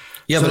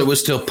 Yeah, but it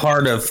was still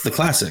part of the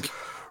Classic.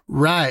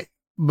 Right.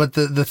 But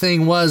the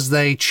thing was,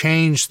 they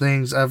changed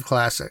things of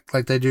Classic.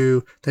 Like they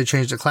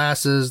changed the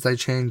classes, they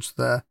changed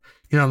the,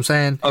 you know what I'm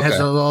saying? Okay. It has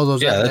all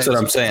those yeah, that's what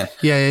I'm saying.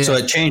 Yeah. So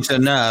it changed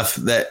enough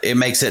that it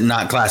makes it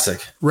not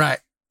Classic. Right.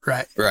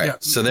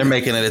 Yep. So they're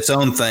making it its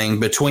own thing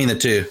between the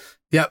two.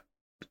 Yep.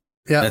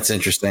 That's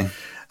interesting.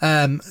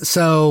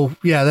 So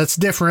yeah, that's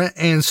different.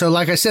 And so,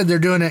 like I said, they're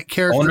doing it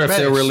character. I wonder if based.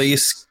 they'll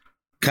release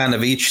kind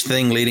of each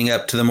thing leading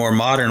up to the more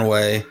modern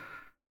way.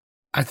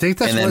 I think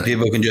that's, and then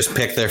people can just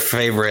pick their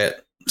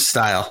favorite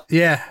style.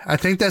 Yeah, I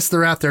think that's the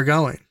route they're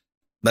going.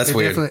 That's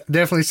weird.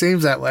 Definitely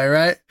seems that way,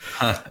 right?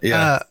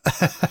 Yeah.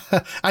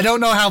 I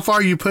don't know how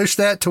far you push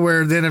that to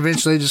where then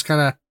eventually just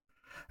kind of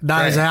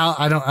dies out.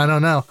 I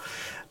don't know,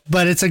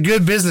 but it's a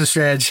good business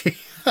strategy.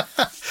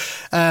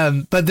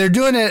 But they're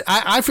doing it.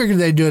 I figured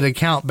they'd do it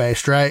account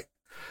based, right?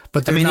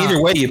 But I mean,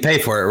 either way, you pay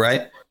for it,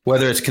 right?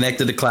 Whether it's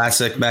connected to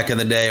Classic back in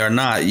the day or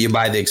not, you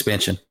buy the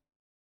expansion.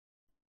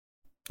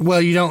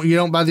 Well, you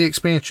don't buy the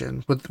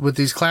expansion with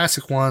these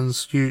Classic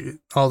ones.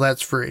 All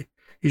that's free.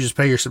 You just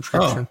pay your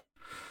subscription.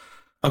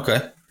 Oh.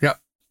 Okay. Yep.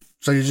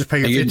 So you just pay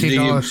your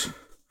 $15.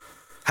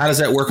 How does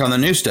that work on the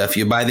new stuff?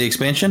 You buy the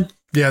expansion?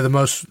 Yeah, the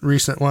most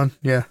recent one.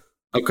 Yeah.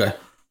 Okay.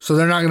 So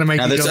they're not going to make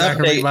you go back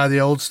and buy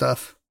the old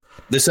stuff.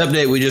 This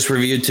update we just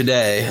reviewed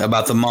today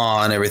about the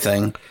Maw and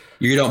everything,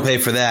 you don't pay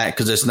for that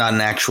because it's not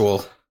an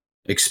actual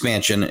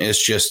expansion.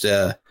 It's just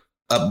a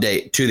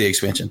update to the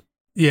expansion.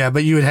 Yeah,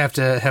 but you would have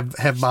to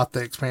have bought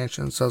the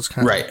expansion. So it's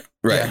kind of right.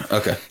 Yeah.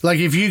 Okay. Like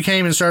if you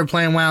came and started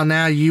playing WoW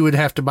now, you would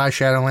have to buy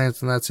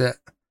Shadowlands and that's it.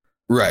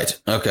 Right.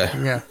 Okay.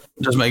 Yeah.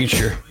 Just making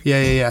sure.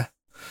 Yeah.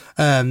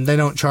 They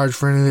don't charge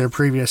for any of their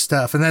previous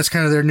stuff, and that's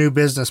kind of their new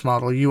business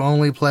model. You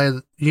only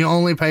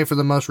pay for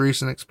the most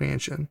recent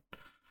expansion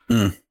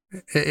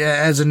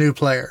as a new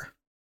player.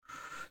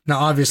 Now,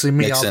 obviously,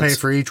 I'll pay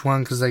for each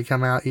one because they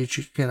come out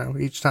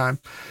each time.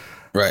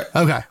 Right.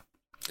 Okay.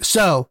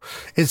 So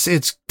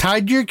it's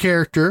tied to your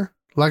character,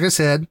 like I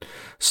said.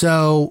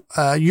 So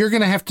you're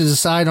going to have to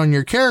decide on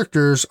your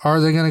characters. Are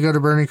they going to go to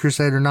Burning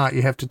Crusade or not?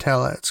 You have to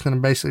tell it. It's going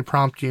to basically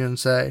prompt you and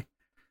say,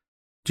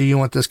 do you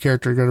want this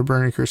character to go to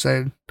Burning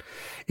Crusade?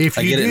 If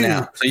I get it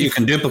now. So you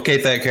can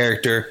duplicate that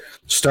character,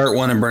 start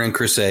one in Burning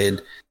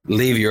Crusade,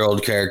 leave your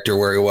old character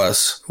where he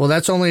was. Well,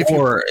 that's only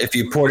if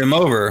you port him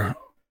over.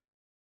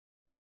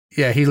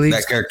 Yeah, he leaves.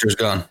 That character's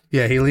gone.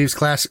 Yeah, he leaves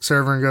Classic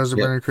server and goes to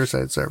Burning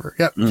Crusade server.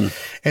 Yep.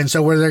 And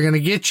so where they're going to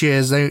get you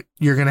is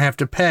you're going to have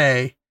to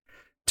pay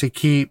to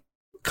keep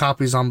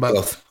copies on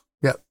both.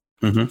 Yep.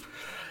 Mm-hmm.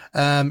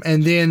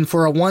 And then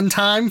for a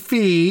one-time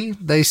fee,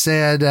 they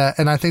said,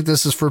 and I think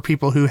this is for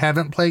people who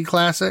haven't played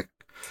Classic.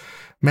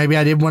 Maybe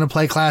I did want to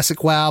play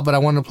Classic WoW, but I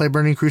wanted to play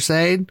Burning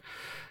Crusade.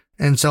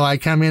 And so I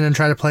come in and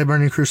try to play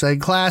Burning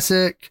Crusade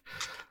Classic.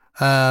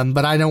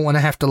 But I don't want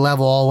to have to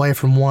level all the way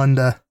from 1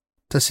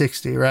 to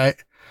 60, right?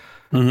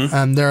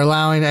 Mm-hmm. They're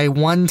allowing a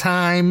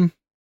one-time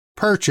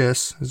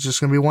purchase. It's just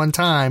going to be one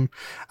time,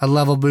 a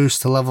level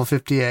boost to level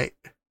 58.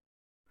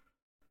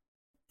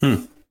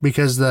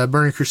 Because the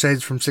Burning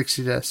Crusade's from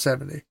 60 to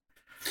 70.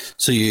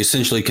 So you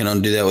essentially can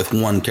undo that with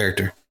one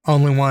character.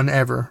 Only one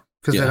ever,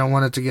 because they don't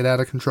want it to get out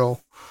of control.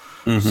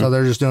 Mm-hmm. So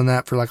they're just doing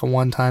that for like a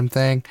one-time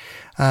thing.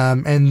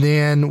 And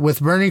then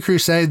with Burning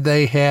Crusade,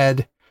 they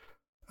had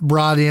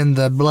brought in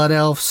the Blood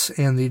Elves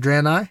and the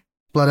Draenei.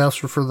 Blood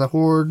Elves were for the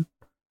Horde.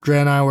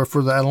 Draenei were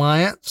for the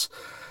Alliance.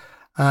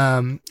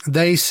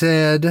 They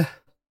said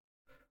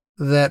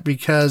that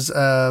because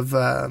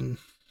the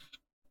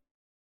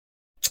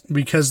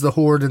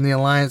Horde and the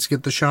Alliance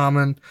get the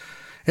Shaman,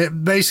 it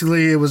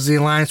was the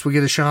Alliance would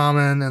get a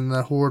Shaman and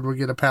the Horde would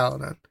get a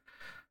Paladin.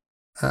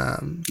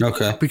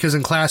 Okay. Because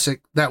in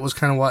Classic, that was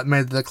kind of what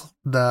made the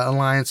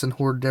Alliance and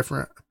Horde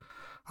different.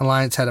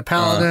 Alliance had a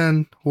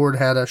Paladin, Horde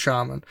had a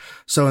Shaman.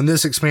 So in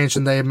this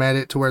expansion, they made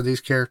it to where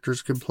these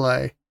characters could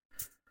play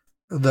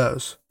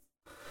those.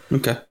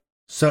 Okay.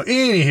 So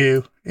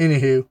anywho,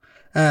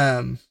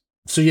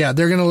 so yeah,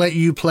 they're going to let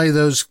you play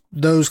those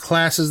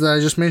classes that I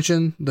just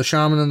mentioned, the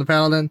Shaman and the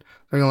Paladin.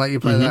 They're going to let you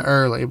play that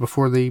early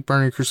before the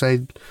Burning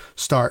Crusade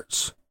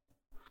starts.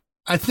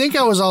 I think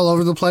I was all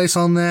over the place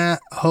on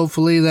that.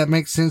 Hopefully that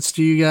makes sense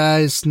to you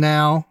guys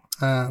now.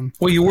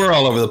 Well, you were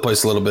all over the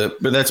place a little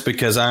bit, but that's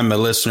because I'm a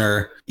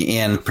listener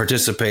and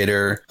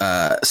participator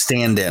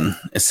stand-in,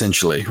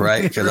 essentially,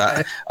 right? Because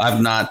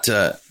I've not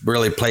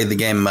really played the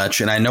game much,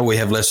 and I know we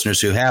have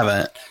listeners who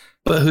haven't,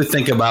 but who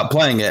think about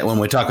playing it when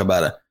we talk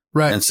about it.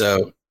 Right. And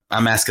so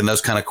I'm asking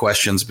those kind of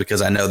questions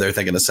because I know they're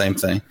thinking the same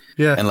thing.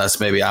 Yeah.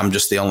 Unless maybe I'm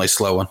just the only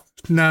slow one.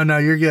 No,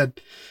 you're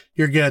good.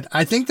 You're good.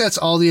 I think that's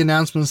all the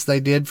announcements they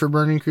did for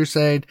Burning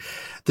Crusade.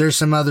 There's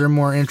some other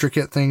more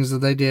intricate things that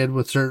they did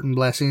with certain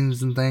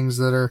blessings and things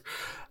that are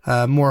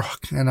more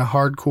in a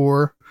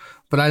hardcore.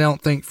 But I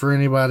don't think for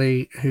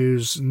anybody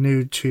who's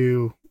new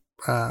to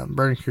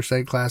Burning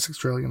Crusade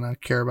Classic's really going to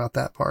care about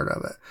that part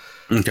of it.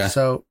 Okay.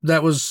 So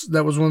that was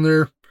one of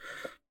their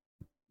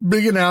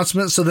big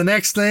announcements. So the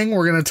next thing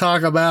we're going to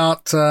talk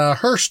about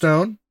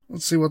Hearthstone.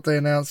 Let's see what they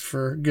announced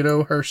for good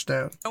old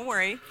Hearthstone. Don't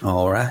worry.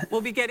 All right.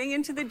 We'll be getting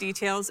into the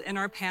details in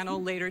our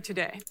panel later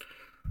today.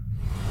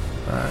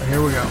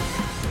 Here we go.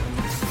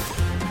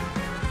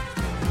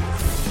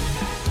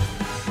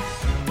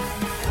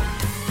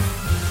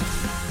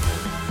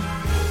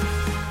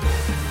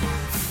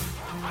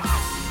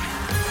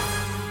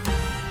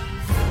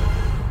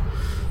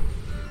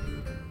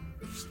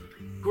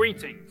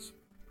 Greetings.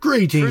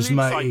 Greetings, Truly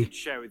matey. excited to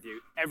share with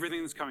you everything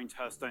that's coming to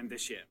Hearthstone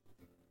this year.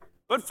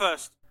 But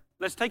first,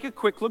 let's take a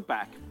quick look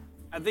back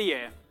at the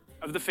year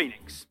of the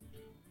Phoenix.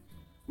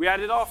 We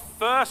added our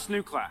first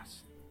new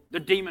class, the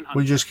Demon Hunter.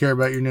 We just care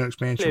about your new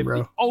expansion,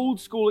 bro. The old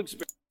school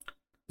experience.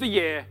 The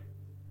year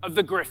of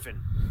the Griffin.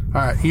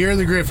 All right, Year of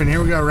the Griffin. Here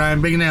we go,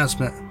 Ryan. Big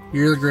announcement.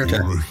 Year of the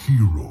Griffin. You're a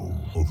hero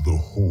of the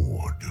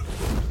Horde.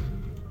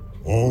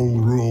 All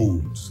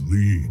roads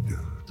lead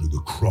to the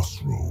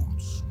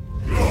crossroads.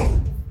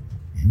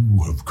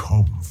 You have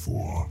come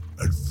for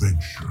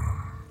adventure.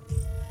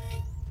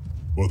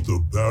 But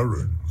the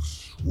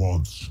Barons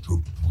wants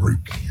to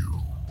break you.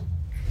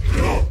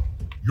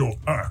 Your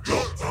axe.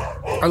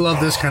 I love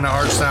this kind of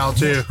art style,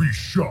 too. Be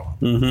sharp.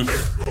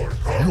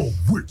 Your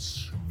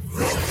wits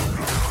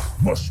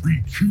must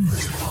be keen.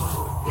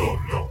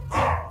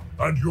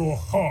 And your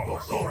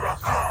heart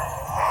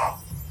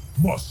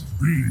must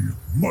be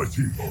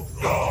mighty.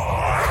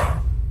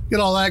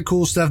 Get all that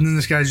cool stuff, and then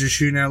this guy's just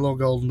shooting out little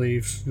golden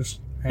leaves, just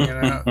hanging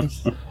out.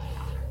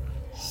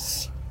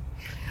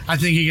 I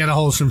think he got a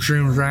hold of some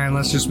shrooms, Ryan.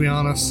 Let's just be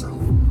honest.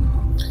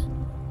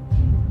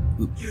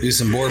 Do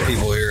some bored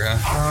people here,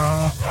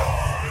 huh?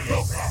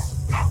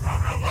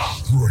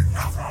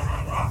 Strength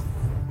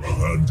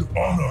and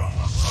honor.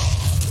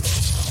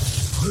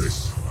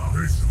 This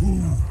is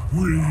who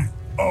we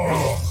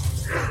are.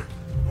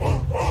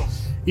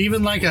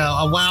 Even like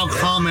a WoW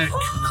comic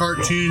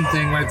cartoon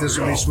thing like this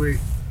would be sweet.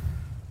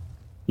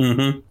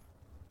 Mm-hmm.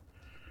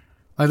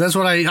 Like that's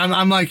what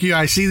I'm like you.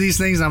 I see these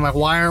things and I'm like,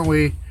 why aren't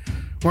we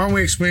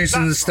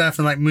experiencing this stuff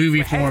in like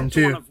movie form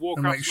too?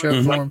 And like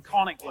show form.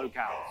 Iconic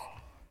locales,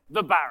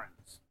 the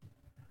Barons.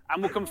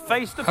 And we'll come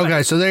face to face.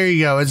 Okay, so there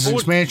you go. It's an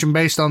expansion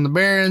based on the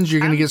Barons.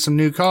 You're gonna get some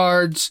new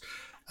cards.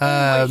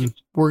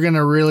 We're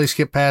gonna really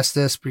skip past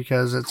this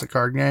because it's a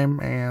card game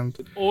and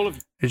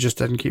it just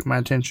doesn't keep my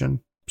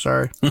attention.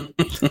 Sorry.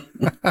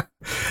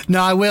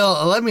 No, I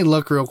will. Let me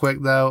look real quick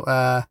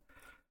though.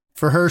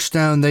 For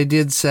Hearthstone, they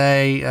did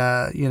say,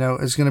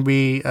 it's going to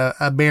be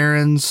a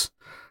Barons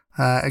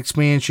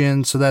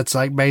expansion. So that's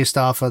like based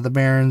off of the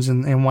Barons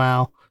in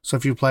WoW. So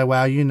if you play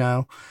WoW, you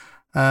know.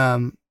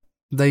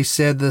 They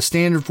said the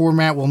standard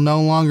format will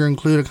no longer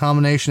include a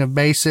combination of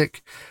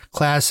basic,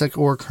 classic,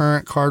 or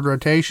current card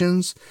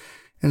rotations.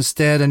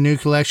 Instead, a new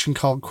collection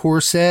called Core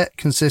Set,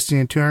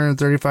 consisting of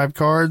 235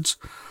 cards,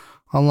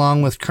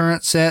 along with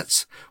current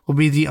sets, will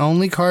be the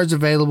only cards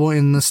available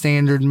in the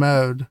standard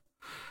mode.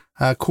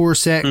 Core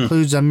Set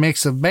includes a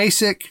mix of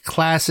basic,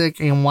 classic,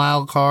 and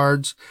wild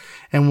cards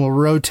and will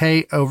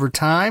rotate over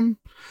time.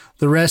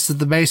 The rest of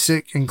the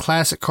basic and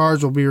classic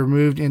cards will be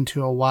removed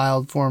into a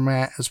wild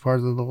format as part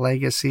of the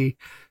legacy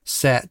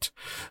set.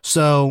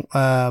 So,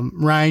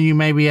 Ryan, you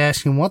may be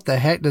asking, what the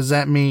heck does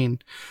that mean?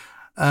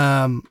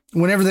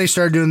 Whenever they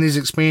started doing these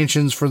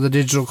expansions for the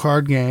digital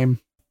card game,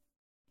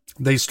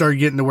 they started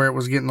getting to where it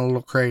was getting a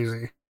little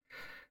crazy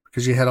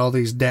because you had all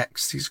these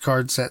decks, these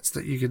card sets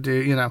that you could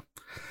do,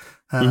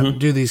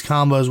 do these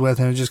combos with,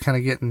 and it was just kind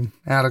of getting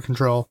out of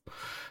control.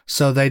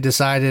 So they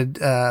decided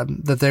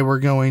that they were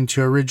going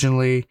to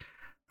originally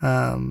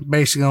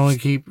basically only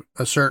keep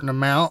a certain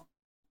amount.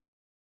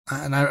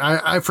 And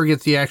I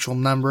forget the actual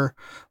number,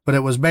 but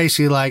it was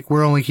basically like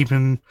we're only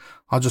keeping,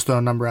 I'll just throw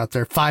a number out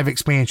there, 5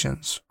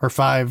 expansions or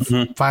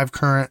five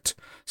current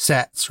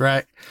sets,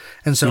 right?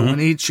 And so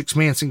when each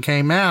expansion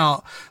came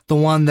out, the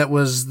one that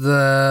was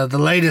the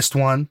latest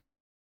one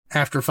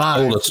after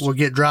 5 will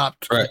get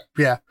dropped. Right.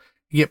 Yeah.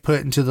 Get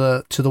put into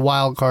the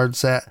wild card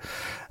set.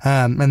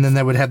 And then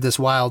they would have this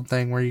wild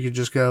thing where you could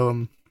just go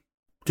and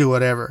do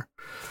whatever.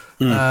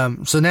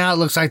 So now it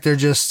looks like they're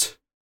just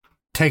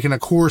taking a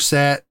core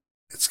set.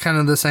 It's kind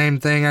of the same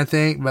thing, I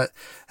think, but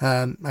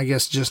I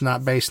guess just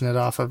not basing it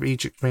off of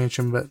each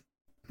expansion, but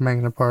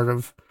making it part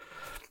of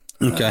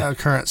a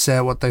current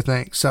set, what they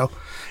think. So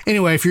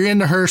anyway, if you're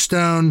into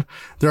Hearthstone,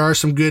 there are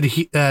some good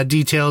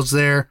details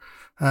there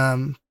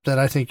that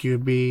I think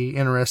you'd be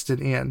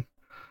interested in.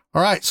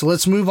 All right, so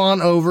let's move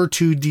on over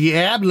to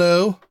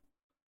Diablo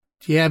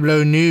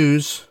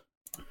news.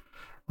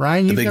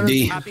 Ryan,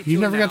 you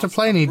never got to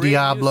play any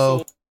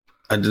Diablo.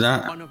 I did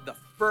not. One of the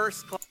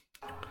first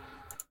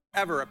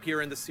ever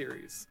appear in the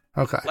series.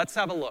 Okay. Let's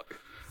have a look.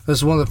 This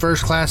is one of the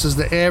first classes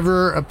to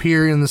ever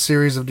appear in the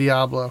series of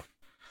Diablo.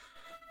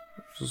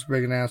 This is a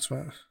big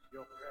announcement.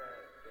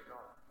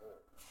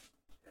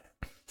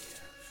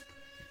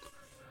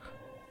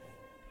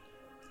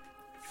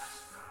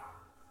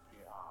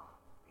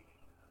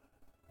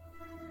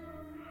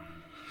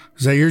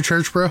 Is that your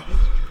church, bro?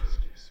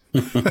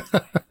 But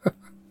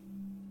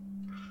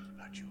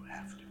you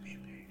have to be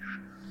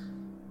patient.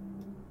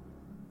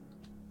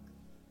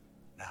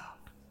 Now,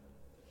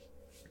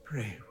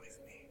 pray with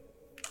me.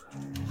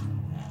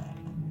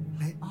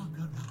 May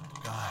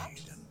Akarat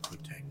guide and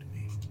protect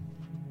me.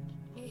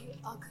 May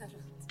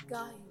Akarat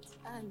guide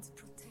and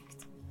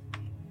protect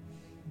me.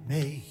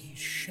 May he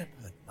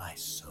shepherd my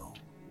soul.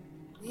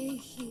 May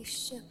he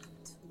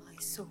shepherd my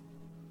soul.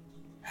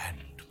 And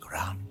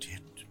grant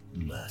it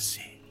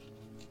mercy.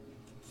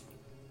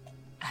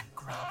 And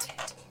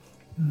granted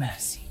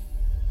mercy.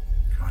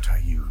 What are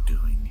you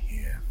doing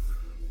here?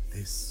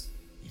 This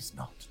is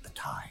not the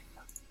time.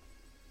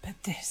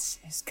 But this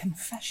is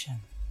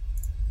confession.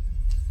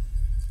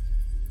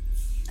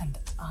 And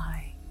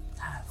I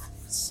have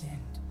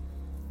sinned.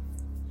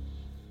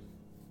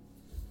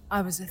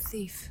 I was a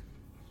thief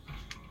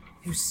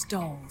who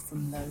stole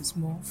from those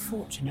more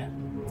fortunate.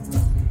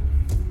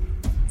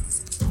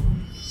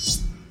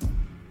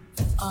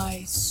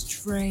 I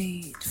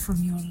strayed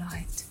from your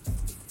light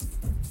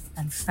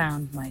and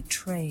found my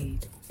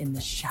trade in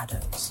the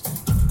shadows.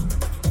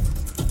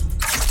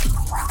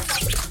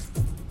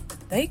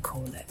 They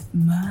call it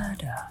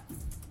murder.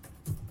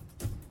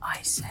 I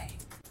say,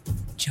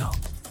 job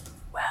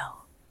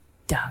well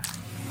done.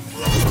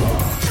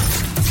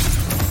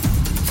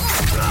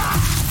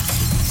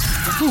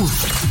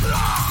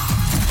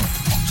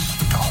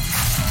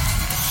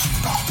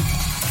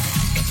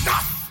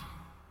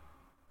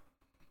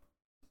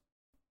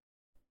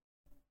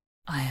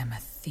 I am a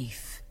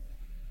thief,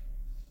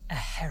 a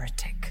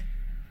heretic,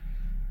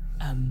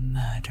 a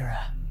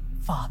murderer,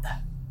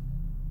 Father.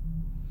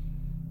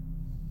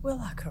 Will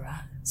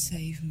Akira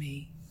save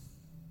me?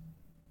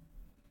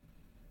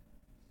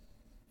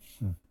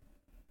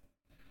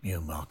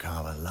 You mock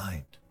our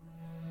light.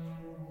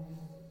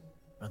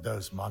 But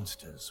those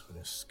monsters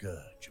were a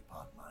scourge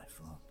upon my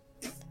front.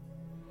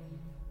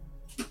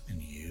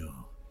 And you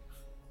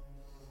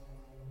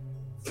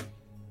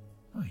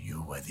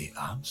were the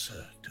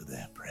answer to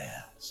their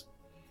prayers.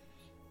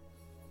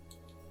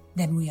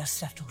 Then we are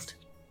settled.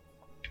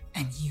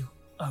 And you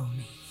owe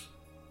me.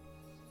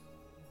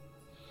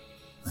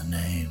 The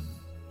name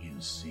you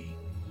seek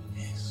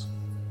is...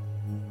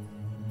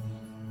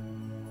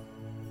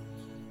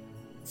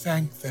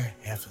 Thank the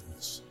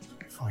heavens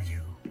for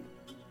you.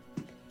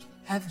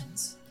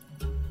 Heavens?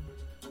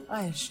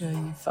 I assure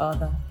you,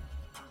 Father,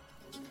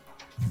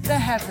 the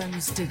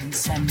heavens didn't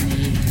send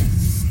me.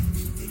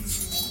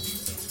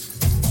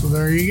 So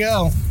there you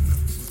go.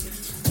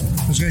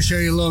 I'm just going to show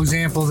you a little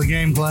example of the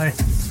gameplay.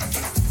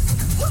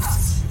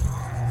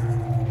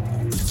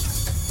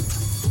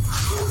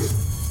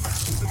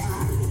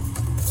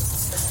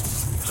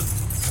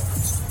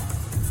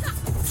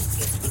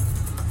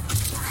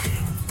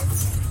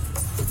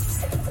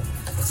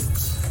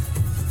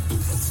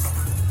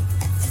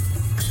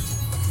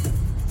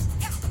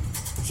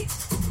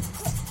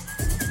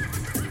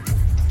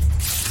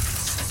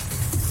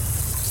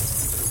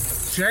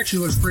 She actually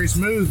looks pretty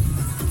smooth.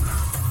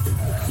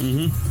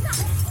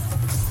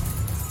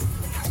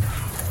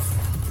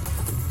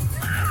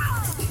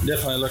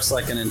 Definitely looks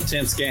like an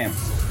intense game.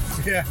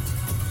 Yeah.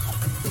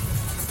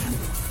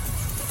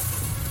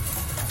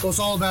 So it's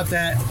all about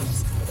that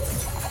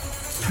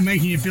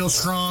making you feel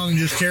strong and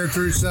just tear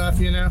through stuff,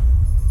 you know?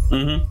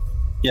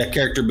 Yeah,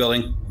 character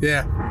building.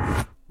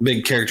 Yeah.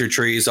 Big character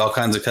trees, all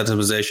kinds of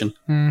customization.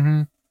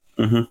 I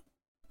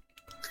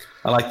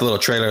like the little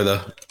trailer,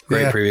 though.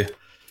 Great preview.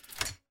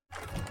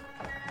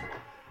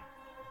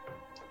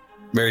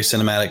 Very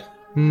cinematic.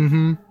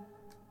 Again,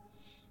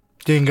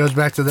 goes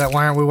back to that,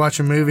 why aren't we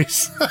watching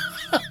movies?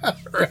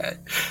 Right.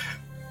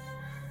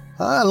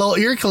 A little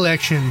ear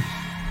collection.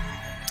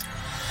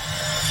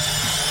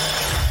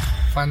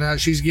 Find out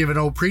she's giving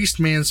old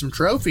priest man some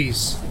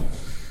trophies.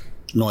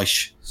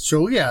 Nice.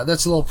 So yeah,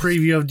 that's a little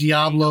preview of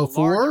Diablo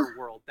 4.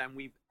 World than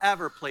we've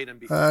ever played in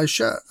before. I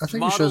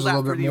think it shows a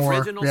little bit more.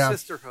 Original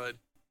Sisterhood,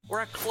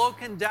 or a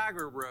cloak and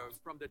dagger rogue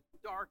from the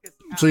darkest.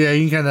 So yeah,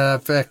 you can kind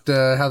of affect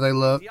how they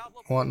look,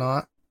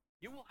 whatnot.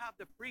 You will have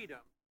the freedom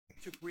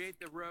to create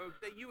the rogue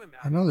that you imagine.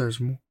 I know there's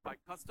more. By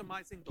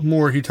customizing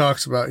More he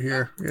talks about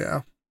here.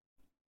 Yeah.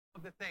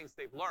 Of the things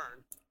they've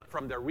learned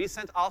from their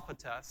recent alpha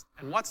test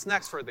and what's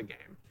next for the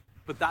game.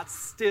 But that's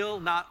still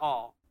not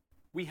all.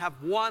 We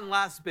have one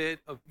last bit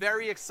of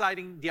very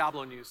exciting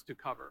Diablo news to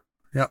cover.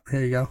 Yep,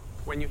 here you go.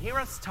 When you hear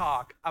us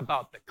talk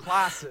about the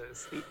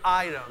classes, the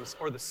items,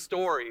 or the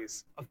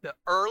stories of the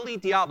early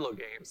Diablo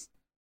games,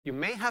 you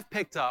may have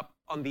picked up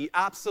on the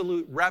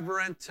absolute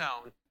reverent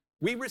tone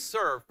we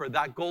reserve for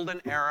that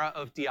golden era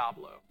of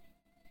Diablo.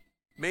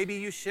 Maybe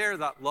you share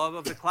that love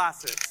of the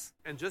classics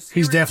and just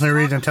He's definitely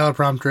reading a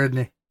teleprompter,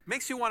 isn't he?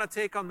 makes you want to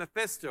take on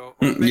Mephisto.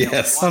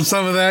 Yes. On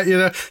some of that, you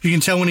know, you can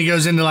tell when he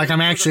goes into like,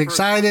 I'm actually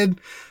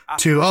excited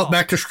to,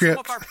 back to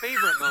script. Some of our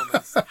favorite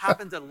moments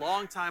happened a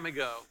long time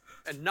ago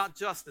and not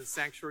just in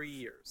Sanctuary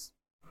years.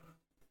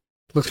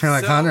 Looks kind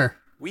of like Hunter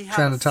we have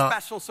trying a to talk.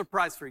 special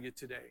surprise for you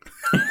today.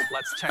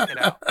 Let's check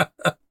it out.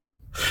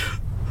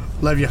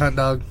 Love you, Hunt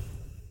Dog.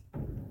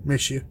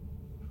 Miss you.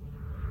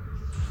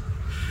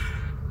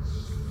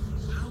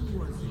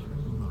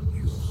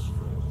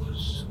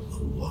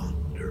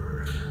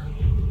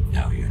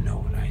 Now you know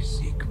what I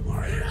seek,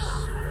 Marius.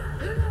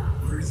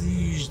 Were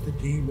these the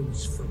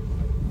demons from...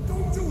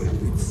 Don't do it!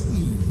 It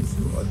seems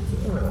you're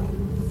the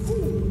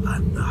fool.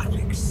 I'm not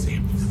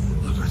exempt.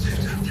 Look at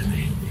that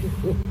underneath.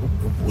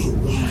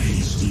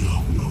 Arise,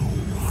 Diablo,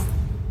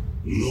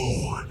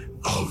 Lord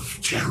of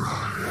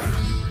Terror.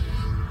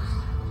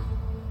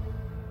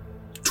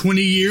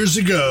 20 years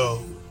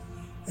ago,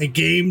 a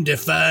game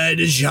defied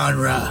a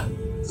genre.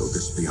 Though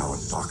this be our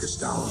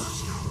darkest hour,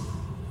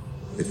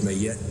 It may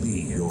yet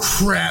be your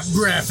crap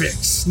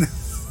graphics.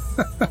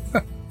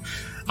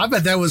 I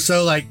bet that was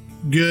so like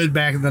good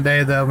back in the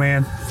day, though,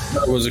 man.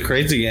 It was a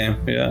crazy game.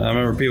 Yeah, I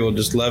remember people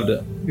just loved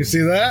it. You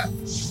see that?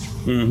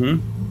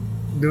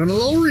 Mm-hmm. Doing a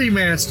little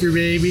remaster,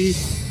 baby.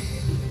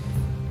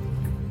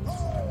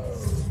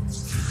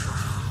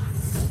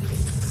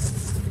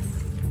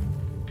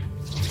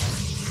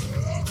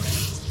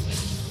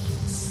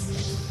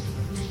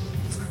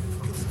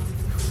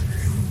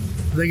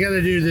 They got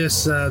to do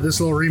this this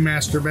little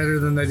remaster better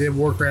than they did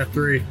Warcraft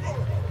 3.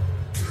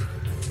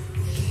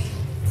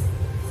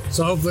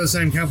 So hopefully the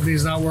same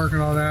company's not working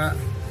on that.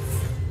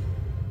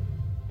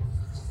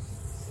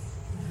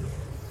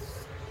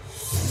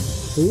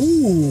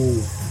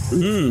 Ooh.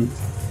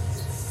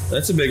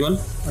 That's a big one.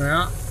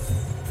 Yeah.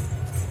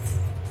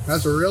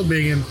 That's a real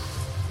big one.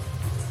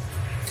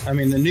 I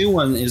mean, the new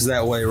one is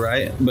that way,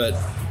 right? But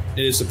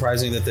it is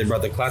surprising that they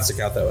brought the classic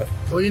out that way.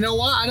 Well, you know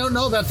what? I don't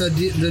know about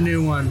the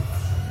new one.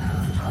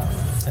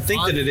 I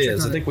think that it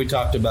is. I think we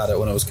talked about it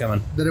when it was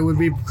coming. That it would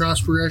be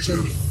cross progression?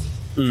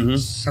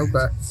 Mm-hmm.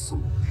 Okay.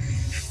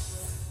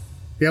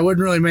 Yeah, it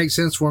wouldn't really make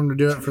sense for them to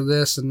do it for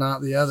this and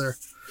not the other.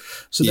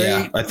 So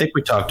yeah, I think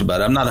we talked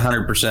about it. I'm not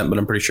 100%, but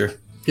I'm pretty sure.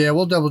 Yeah,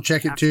 we'll double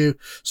check it too.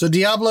 So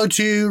Diablo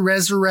 2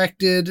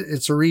 Resurrected.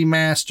 It's a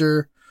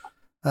remaster.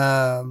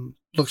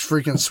 Looks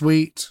freaking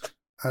sweet.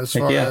 As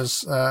far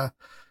as now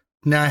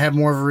I have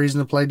more of a reason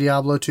to play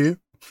Diablo 2.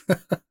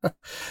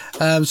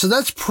 So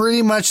that's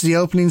pretty much the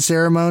opening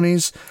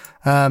ceremonies.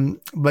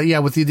 But yeah,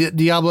 with the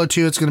Diablo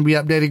 2, it's going to be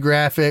updated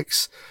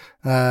graphics.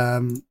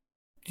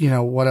 You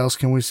know, what else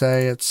can we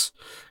say? It's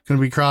going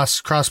to be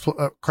cross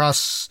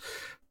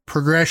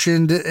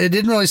progression. It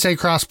didn't really say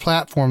cross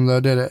platform though,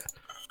 did it?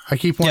 I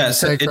keep wanting to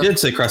say it did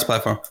say cross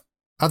platform.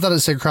 I thought it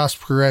said cross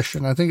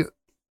progression. I don't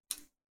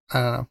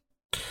know.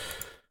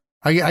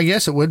 I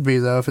guess it would be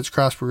though if it's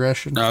cross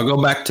progression. No, I'll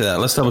go back to that.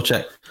 Let's double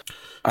check.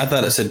 I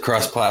thought it said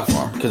cross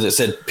platform because it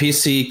said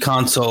PC,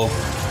 console,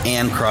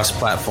 and cross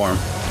platform.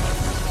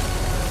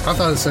 I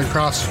thought it said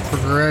cross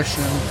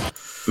progression.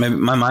 Maybe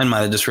my mind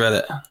might have just read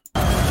it.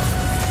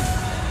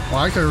 Well,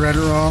 I could have read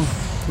it wrong.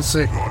 Let's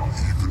see. Not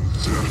even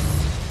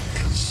death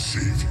can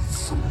save you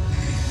from me.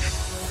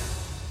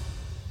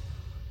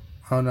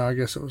 Oh no, I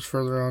guess it was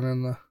further on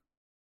in the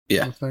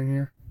thing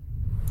here.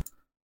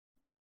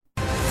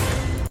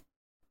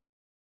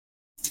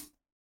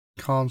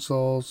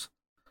 Consoles.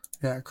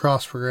 Yeah,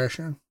 cross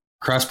progression.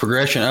 Cross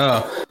progression.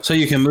 Oh, so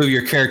you can move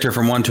your character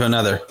from one to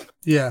another.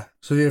 Yeah.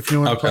 So if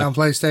you want to play on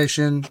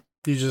PlayStation,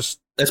 you just...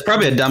 That's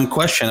probably a dumb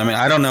question. I mean,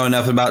 I don't know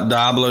enough about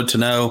Diablo to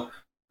know.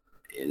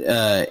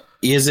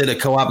 Is it a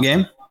co-op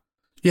game?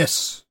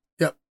 Yes.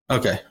 Yep.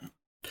 Okay.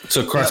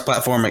 So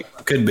cross-platform it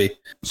could be.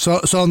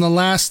 So on the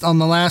last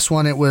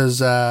one, it was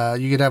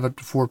you could have up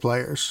to 4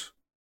 players.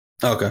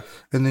 Okay.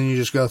 And then you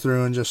just go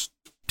through and just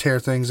tear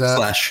things up.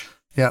 Slash.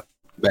 Yep.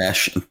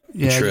 Bash.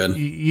 Yeah. Shred.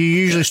 You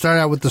usually start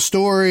out with the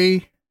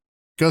story.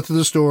 Go through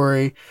the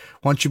story.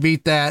 Once you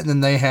beat that,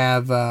 then they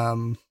have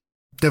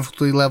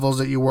difficulty levels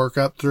that you work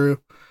up through,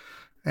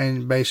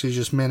 and basically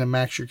just min and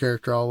max your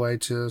character all the way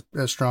to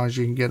as strong as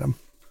you can get them.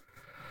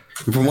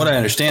 From what I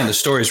understand, the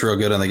story's real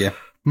good on the game.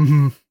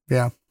 Mm-hmm.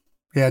 Yeah.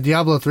 Yeah,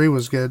 Diablo 3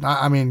 was good.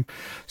 I mean,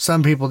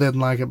 some people didn't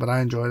like it, but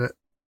I enjoyed it.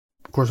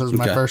 Of course, it was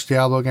my first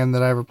Diablo game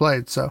that I ever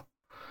played, so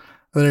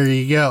there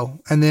you go.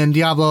 And then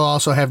Diablo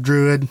also have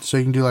Druid, so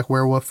you can do like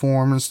werewolf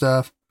form and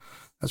stuff.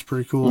 That's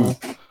pretty cool.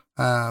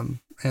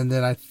 And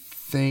then I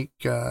think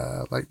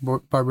like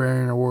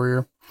Barbarian or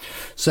Warrior.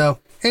 So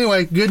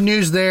anyway, good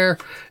news there.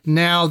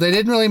 Now, they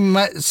didn't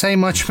really say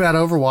much about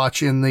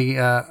Overwatch in the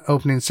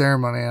opening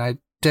ceremony, and I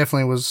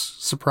definitely was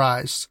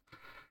surprised.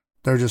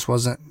 There just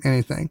wasn't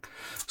anything.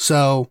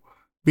 So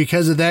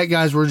because of that,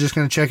 guys, we're just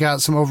going to check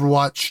out some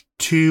Overwatch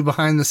 2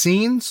 behind the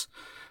scenes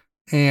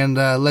and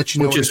let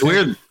you know. Which is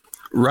weird,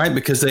 right?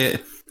 Because they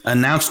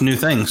announced new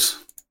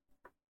things.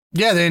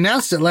 Yeah, they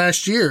announced it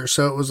last year,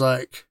 so it was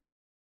like,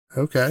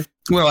 okay.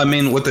 Well, I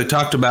mean, what they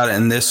talked about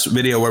in this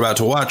video we're about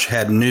to watch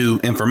had new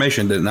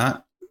information, did it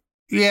not?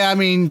 Yeah, I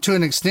mean, to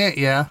an extent,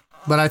 yeah.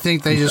 But I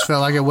think they just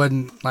felt like it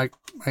wasn't like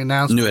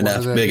announced. New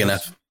enough, big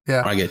enough.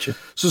 Yeah. I get you.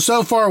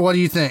 So far, what do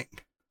you think?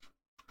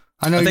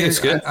 I think it's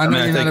good. I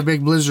know you're not a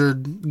big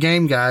Blizzard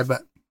game guy,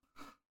 but.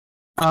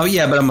 Oh,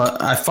 yeah, but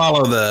I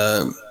follow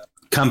the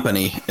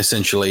company,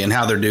 essentially, and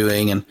how they're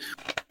doing. And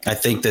I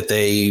think that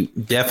they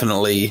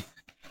definitely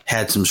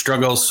had some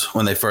struggles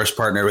when they first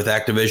partnered with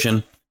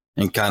Activision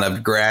and kind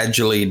of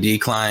gradually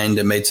declined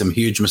and made some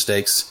huge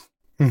mistakes.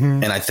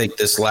 Mm-hmm. And I think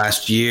this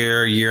last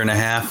year and a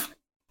half,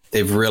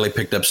 they've really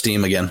picked up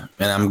steam again.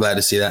 And I'm glad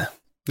to see that.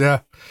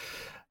 Yeah.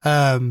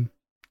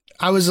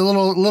 I was a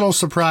little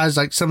surprised,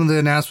 like some of the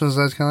announcements.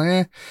 I was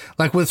kind of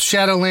like with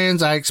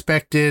Shadowlands, I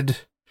expected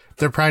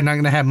they're probably not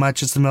going to have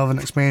much. It's the middle of an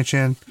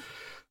expansion.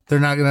 They're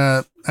not going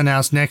to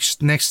announce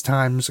next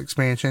time's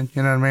expansion.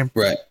 You know what I mean?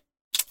 Right.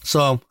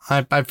 So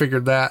I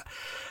figured that.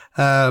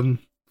 The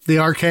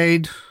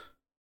arcade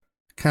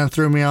kind of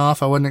threw me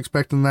off. I wasn't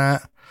expecting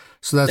that.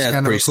 So that's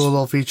kind of a cool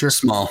little feature.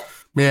 Small.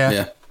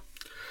 Yeah.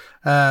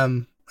 Yeah.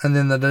 And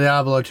then the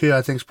Diablo 2,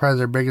 I think, is probably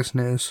their biggest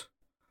news.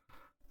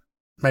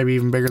 Maybe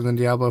even bigger than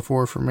Diablo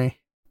 4 for me.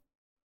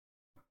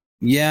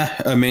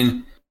 Yeah, I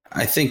mean,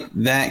 I think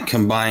that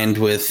combined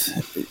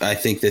with, I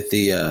think that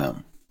the,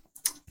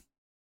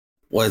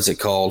 what is it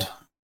called?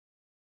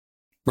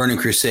 Burning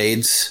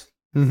Crusades.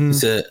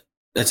 Mm-hmm.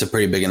 That's a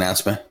pretty big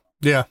announcement.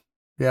 Yeah.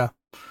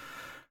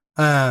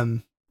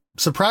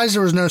 Surprised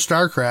there was no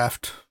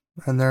StarCraft,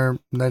 and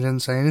they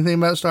didn't say anything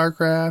about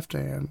StarCraft,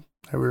 and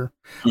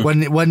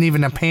wasn't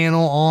even a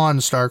panel on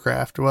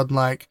StarCraft. It wasn't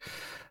like,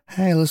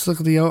 hey, let's look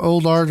at the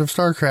old art of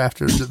StarCraft.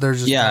 There's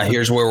just nothing.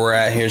 Here's where we're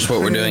at. Here's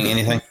what we're doing.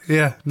 Anything?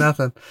 Yeah,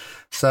 nothing.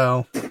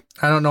 So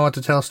I don't know what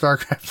to tell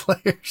StarCraft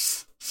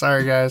players.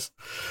 Sorry, guys.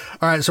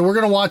 All right, so we're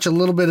gonna watch a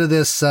little bit of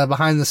this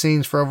behind the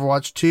scenes for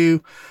Overwatch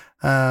 2,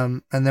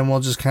 and then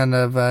we'll just kind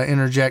of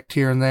interject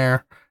here and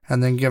there,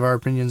 and then give our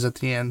opinions at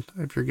the end,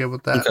 if you're good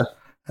with that. Okay.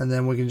 And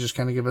then we can just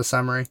kind of give a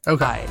summary.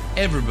 Okay. Hi,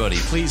 everybody,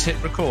 please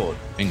hit record.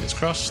 Fingers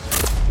crossed.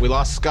 We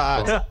lost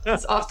Scott.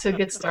 It's off to a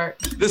good start.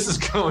 This is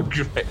going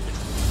great.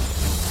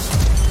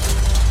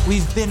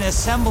 We've been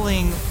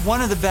assembling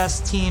one of the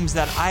best teams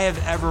that I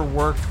have ever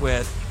worked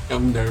with.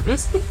 I'm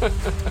nervous.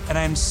 And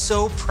I'm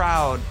so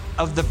proud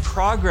of the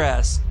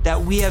progress that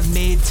we have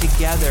made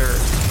together.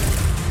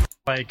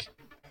 Like,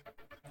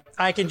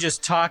 I can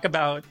just talk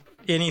about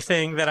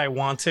anything that I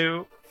want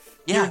to.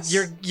 Yes.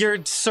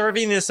 You're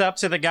serving this up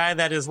to the guy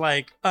that is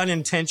like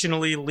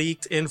unintentionally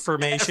leaked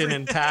information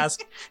in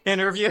past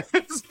interviews.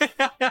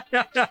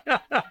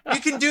 You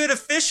can do it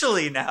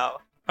officially now.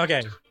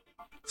 Okay.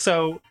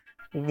 So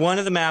one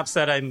of the maps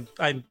that I'm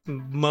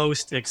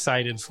most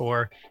excited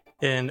for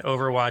in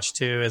Overwatch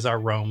 2 is our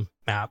Rome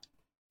map.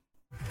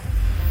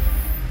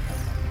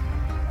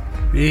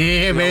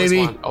 Yeah, baby. We always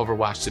want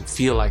Overwatch to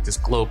feel like this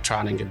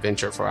globe-trotting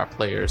adventure for our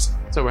players.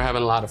 So we're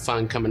having a lot of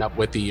fun coming up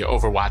with the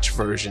Overwatch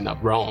version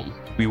of Rome.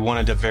 We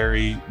wanted a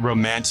very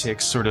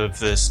romantic, sort of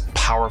this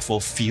powerful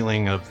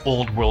feeling of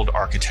old world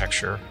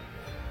architecture.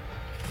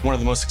 One of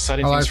the most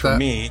exciting things for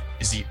me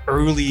is the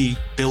early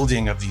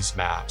building of these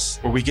maps,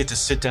 where we get to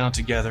sit down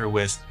together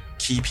with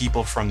key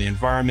people from the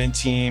environment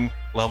team,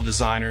 level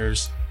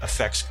designers,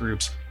 effects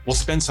groups. We'll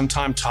spend some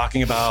time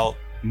talking about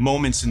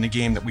moments in the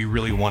game that we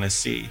really want to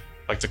see,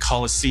 like the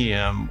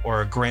Colosseum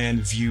or a grand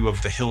view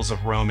of the hills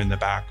of Rome in the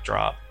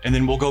backdrop. And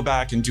then we'll go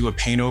back and do a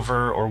paint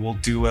over, or we'll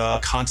do a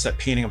concept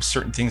painting of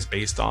certain things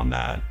based on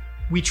that.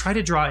 We try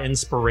to draw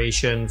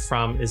inspiration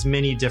from as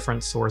many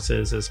different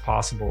sources as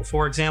possible.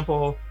 For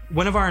example,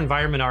 one of our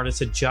environment artists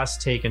had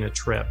just taken a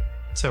trip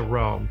to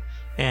Rome,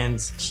 and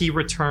he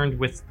returned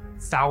with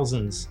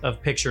thousands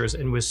of pictures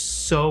and was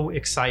so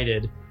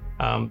excited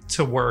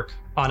to work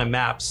on a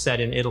map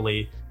set in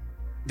Italy.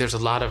 There's a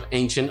lot of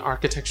ancient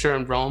architecture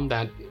in Rome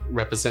that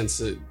represents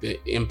the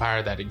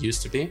empire that it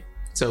used to be.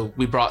 So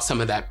we brought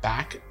some of that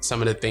back.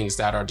 Some of the things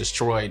that are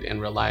destroyed in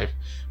real life,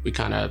 we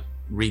kind of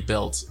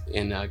rebuilt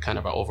in a kind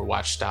of an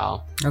Overwatch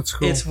style. That's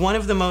cool. It's one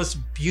of the most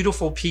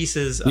beautiful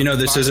pieces of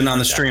this isn't on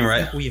the stream,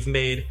 right? We've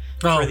made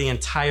for the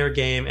entire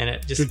game, and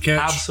it just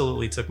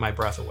absolutely took my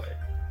breath away.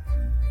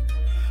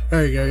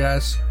 There you go,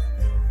 guys.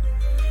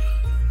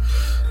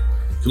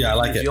 Yeah, I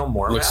like it.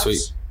 Looks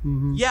sweet.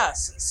 Mm-hmm.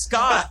 Yes,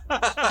 Scott.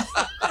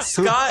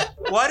 Scott,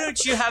 why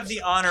don't you have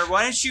the honor?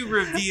 Why don't you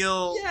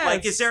reveal,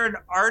 like, is there an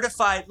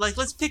artified, like,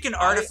 let's pick an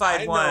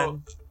artified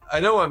one. I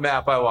know what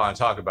map I want to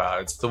talk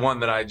about. It's the one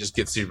that I just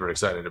get super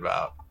excited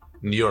about.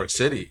 New York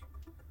City.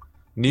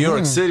 New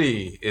York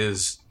City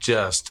is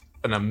just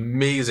an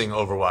amazing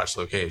Overwatch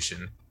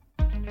location.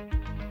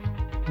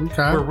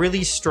 Okay. We're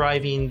really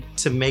striving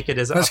to make it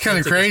as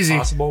authentic as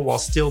possible while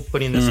still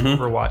putting this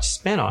Overwatch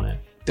spin on it.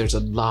 There's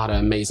a lot of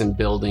amazing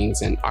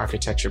buildings and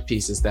architecture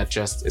pieces that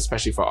just,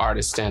 especially for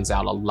artists, stands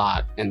out a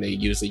lot. And they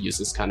usually use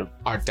this kind of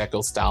Art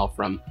Deco style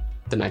from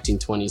the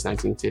 1920s,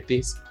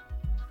 1950s.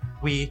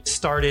 We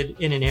started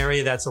in an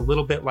area that's a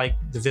little bit like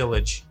the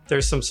Village.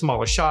 There's some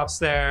smaller shops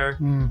there.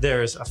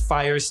 There's a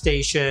fire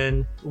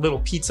station, little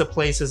pizza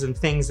places, and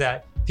things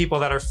that people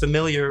that are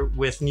familiar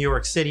with New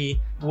York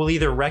City will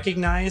either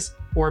recognize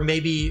or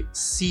maybe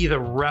see the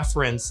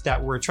reference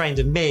that we're trying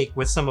to make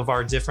with some of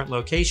our different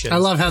locations. I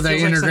love how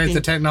they integrate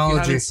the technology. You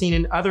haven't seen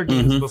in other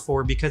games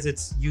before because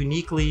it's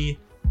uniquely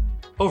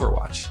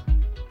Overwatch.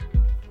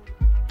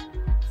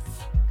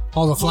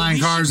 All the flying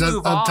cars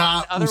up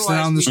top and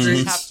on the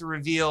streets. We have to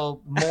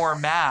reveal more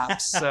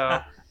maps.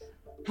 So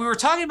we were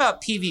talking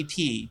about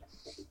PvP,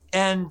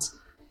 and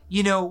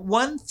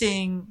one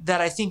thing that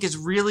I think is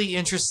really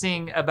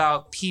interesting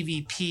about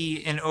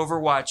PvP in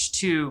Overwatch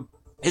 2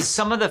 is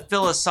some of the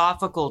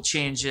philosophical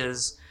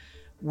changes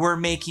we're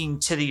making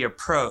to the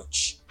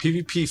approach.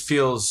 PvP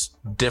feels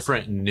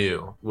different and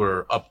new.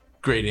 We're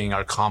upgrading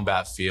our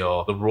combat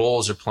feel. The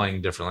roles are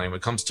playing differently. When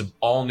it comes to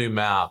all new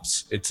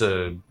maps, it's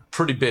a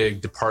pretty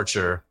big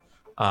departure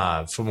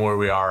from where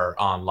we are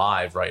on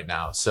live right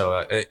now.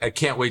 So I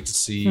can't wait to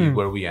see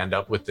where we end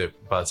up with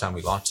it by the time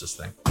we launch this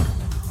thing.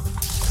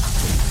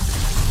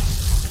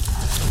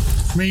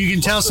 I mean, you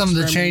can tell some of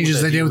the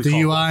changes they did with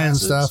the UI and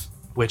stuff.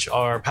 which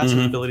are passive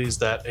abilities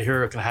that a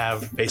hero can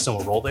have based on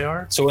what role they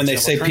are. So when they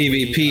say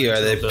PvP,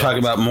 are they talking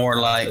about more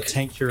like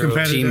tank hero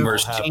team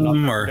versus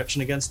team, or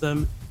protection against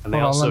them, and they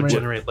also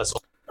generate less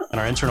in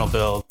our internal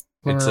build.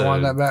 Let me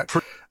rewind that back.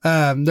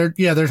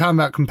 They're talking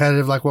about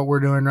competitive, like what we're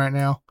doing right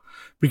now,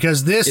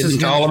 because this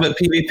isn't all of it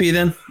PvP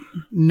then.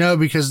 No,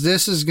 because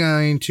this is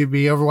going to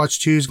be Overwatch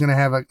 2 is going to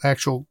have an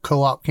actual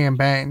co-op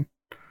campaign.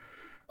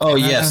 Oh,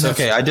 yes.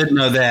 Okay. I didn't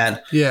know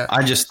that. Yeah.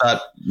 I just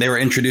thought they were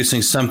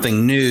introducing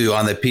something new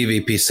on the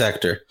PvP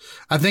sector.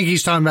 I think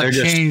he's talking about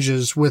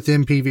changes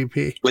within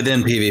PvP.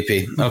 Within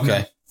PvP.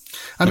 Okay.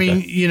 I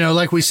mean, you know,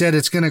 like we said,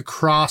 it's going to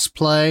cross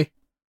play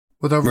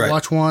with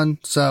Overwatch 1.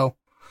 So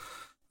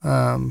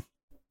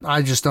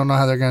I just don't know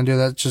how they're going to do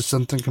that. It's just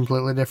something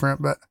completely different.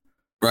 But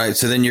right.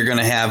 So then you're going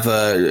to have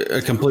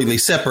a completely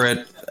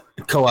separate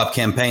co-op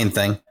campaign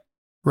thing.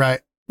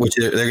 Right. Which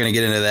they're going to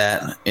get into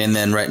that. And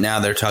then right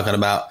now they're talking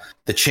about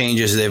the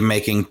changes they're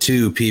making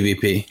to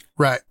PvP.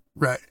 Right.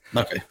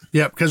 Okay.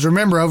 Yep. Because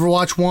remember,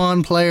 Overwatch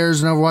 1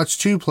 players and Overwatch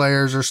 2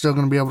 players are still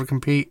going to be able to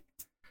compete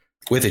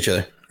with each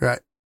other. Right.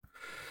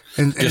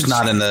 And just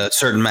not in the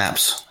certain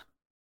maps.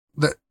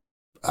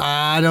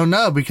 I don't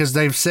know, because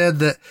they've said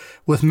that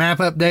with map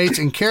updates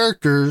and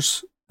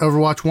characters,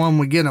 Overwatch 1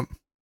 would get them.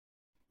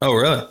 Oh,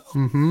 really?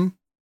 Mm-hmm.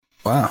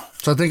 Wow.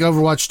 So I think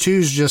Overwatch 2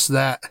 is just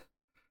that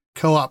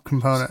co-op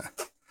component.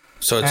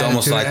 So it's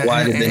almost like,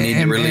 why did they need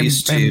to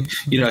release two?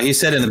 You know, he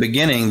said in the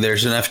beginning,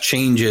 there's enough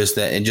changes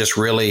that it just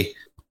really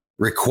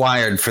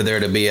required for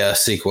there to be a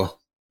sequel.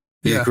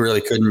 You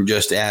really couldn't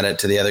just add it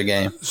to the other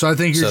game. So I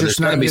think you're just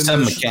not going to be some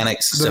those,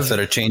 mechanics stuff that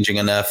are changing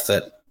enough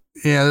that.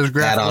 Yeah, there's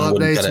graphical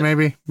updates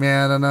maybe.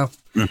 Yeah, I don't know.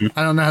 Mm-hmm.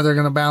 I don't know how they're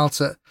going to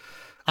balance it.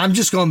 I'm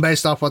just going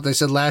based off what they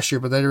said last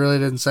year, but they really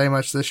didn't say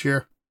much this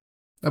year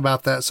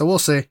about that. So we'll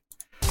see.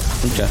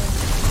 Okay.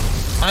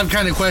 I've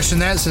kind of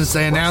questioned that since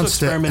they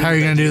announced it. How are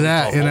you going to do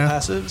that? You know,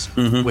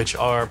 passives, which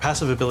are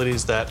passive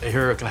abilities that a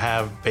hero can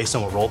have based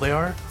on what role they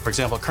are. For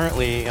example,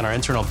 currently in our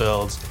internal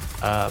builds,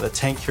 the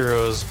tank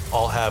heroes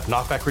all have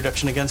knockback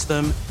reduction against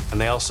them, and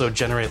they also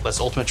generate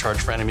less ultimate charge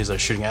for enemies that are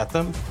shooting at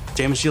them.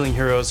 Damage dealing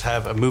heroes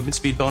have a movement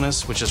speed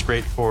bonus, which is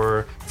great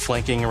for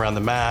flanking around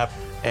the map.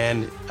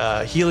 And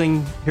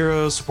healing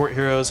heroes, support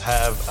heroes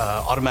have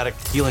automatic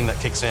healing that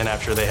kicks in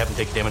after they haven't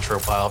taken damage for a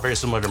while, very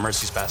similar to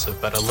Mercy's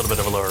passive, but a little bit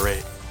of a lower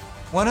rate.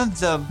 One of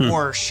the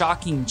more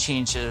shocking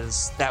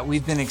changes that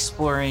we've been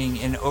exploring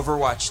in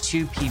Overwatch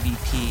 2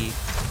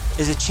 PvP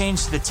is a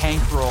change to the tank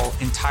role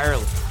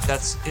entirely.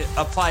 That's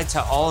applied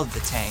to all of the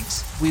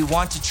tanks. We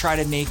want to try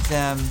to make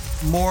them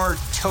more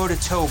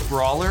toe-to-toe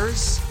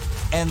brawlers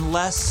and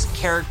less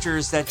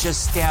characters that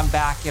just stand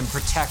back and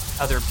protect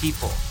other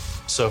people.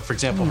 So, for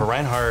example, for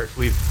Reinhardt,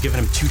 we've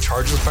given him 2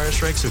 charges of Fire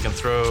Strikes, so he can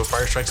throw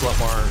Fire Strikes a lot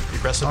more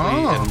aggressively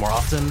and more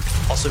often.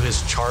 Also,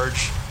 his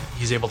charge,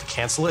 he's able to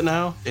cancel it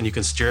now, and you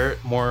can steer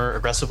it more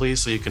aggressively,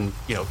 so you can,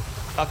 you know,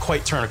 not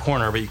quite turn a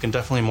corner, but you can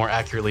definitely more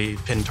accurately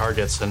pin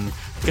targets. And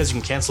because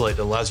you can cancel it, it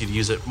allows you to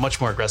use it much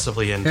more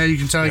aggressively. And you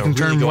can tell you can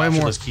really turn go way after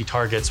more those key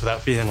targets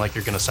without feeling like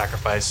you're going to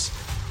sacrifice,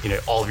 you know,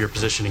 all of your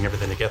positioning,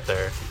 everything to get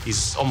there.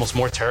 He's almost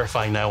more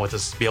terrifying now with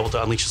this, be able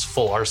to unleash his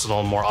full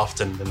arsenal more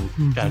often than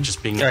kind of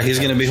just being. Yeah, he's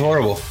going to be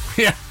horrible.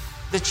 Yeah.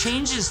 The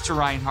changes to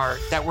Reinhardt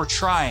that we're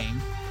trying,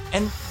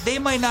 and they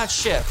might not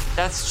ship,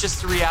 that's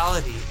just the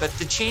reality, but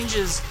the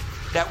changes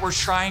that we're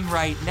trying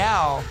right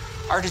now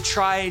are to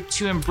try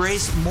to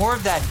embrace more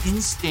of that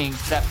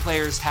instinct that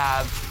players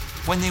have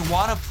when they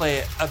want to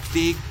play a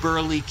big,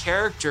 burly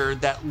character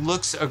that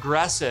looks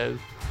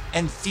aggressive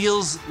and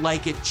feels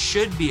like it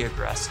should be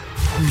aggressive.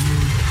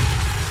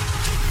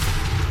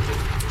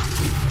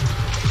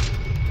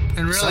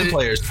 And really, some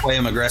players play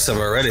him aggressive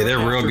already. They're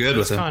real good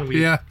with him.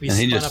 We and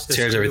he just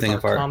tears everything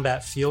apart.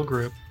 Combat field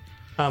group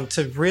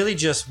to really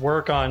just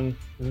work on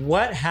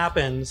what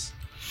happens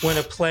when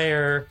a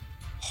player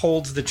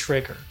holds the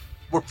trigger.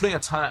 We're putting a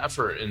ton of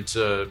effort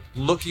into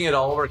looking at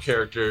all of our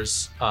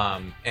characters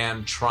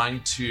and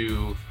trying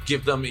to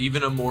give them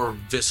even a more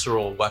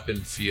visceral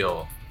weapon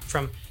feel.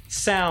 From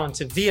sound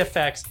to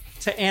VFX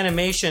to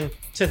animation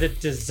to the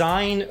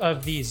design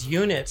of these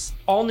units,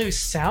 all new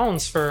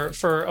sounds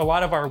for a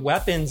lot of our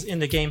weapons in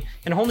the game,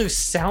 and a whole new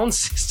sound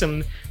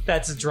system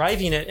that's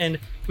driving it. And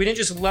we didn't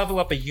just level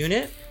up a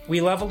unit, we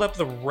leveled up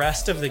the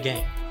rest of the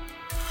game.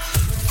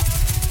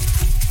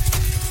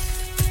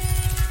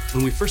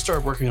 When we first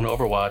started working on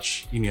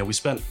Overwatch, you know, we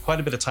spent quite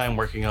a bit of time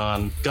working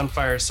on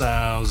gunfire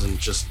sounds and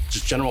just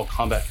general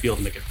combat feel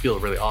to make it feel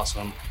really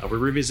awesome. We're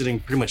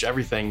revisiting pretty much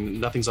everything.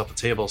 Nothing's off the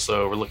table.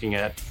 So we're looking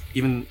at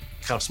even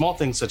kind of small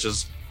things such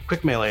as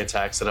quick melee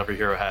attacks that every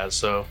hero has.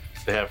 So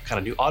they have kind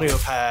of new audio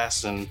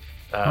pass and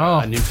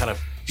a new kind of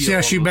feel. See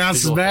how she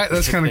bounces back?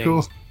 That's kind of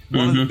cool.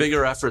 One of the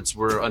bigger efforts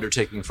we're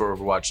undertaking for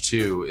Overwatch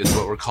 2 is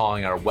what we're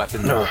calling our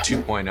Weapon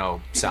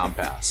 2.0 Sound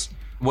Pass.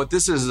 What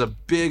this is a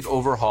big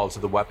overhaul to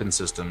the weapon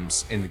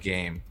systems in the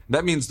game.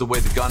 That means the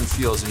way the gun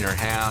feels in your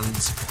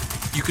hands.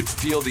 You could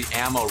feel the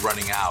ammo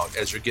running out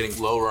as you're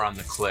getting lower on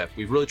the clip.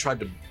 We've really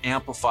tried to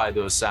amplify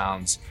those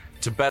sounds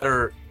to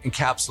better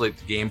encapsulate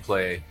the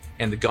gameplay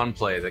and the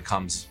gunplay that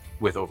comes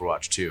with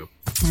Overwatch 2.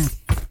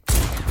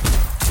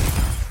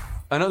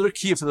 Another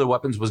key for the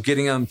weapons was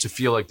getting them to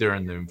feel like they're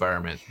in the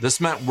environment. This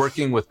meant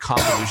working with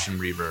convolution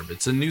reverb.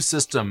 It's a new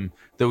system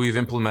that we've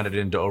implemented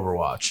into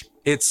Overwatch.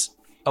 It's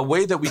a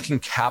way that we can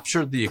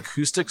capture the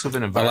acoustics of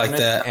an environment. I like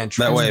that. And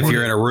That way, if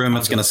you're in a room,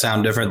 it's going to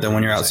sound different than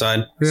when you're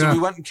outside. Yeah. So we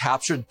went and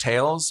captured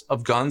tales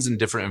of guns in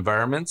different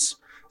environments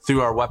through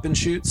our weapon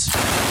shoots.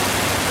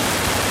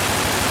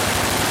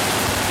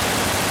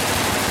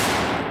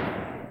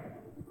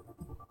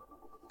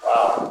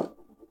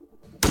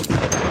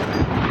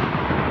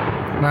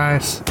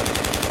 Nice.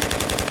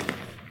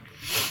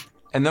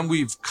 And then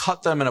we've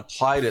cut them and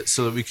applied it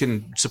so that we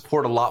can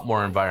support a lot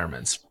more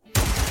environments.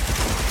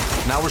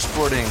 Now we're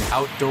supporting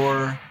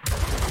outdoor,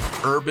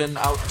 urban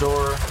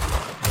outdoor,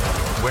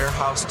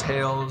 warehouse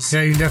tales.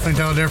 Yeah, you can definitely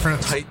tell the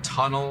difference. Tight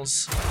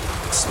tunnels,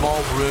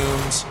 small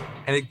rooms,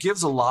 and it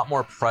gives a lot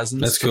more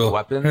presence to the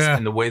weapons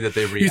and the way that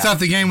they react. You thought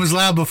the game was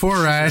loud before,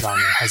 right?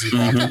 Has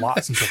evolved a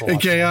lot since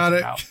Overwatch.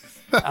 Chaotic.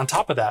 On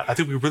top of that, I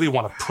think we really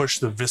want to push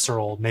the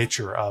visceral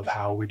nature of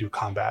how we do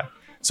combat.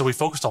 So we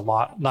focused a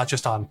lot, not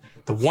just on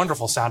the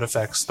wonderful sound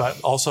effects, but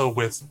also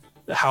with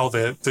how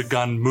the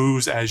gun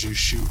moves as you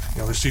shoot.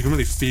 So you can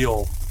really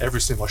feel every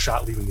single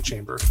shot leaving the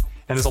chamber.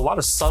 And there's a lot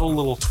of subtle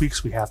little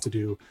tweaks we have to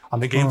do on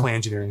the gameplay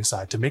engineering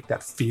side to make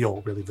that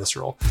feel really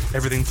visceral.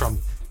 Everything from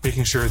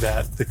making sure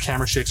that the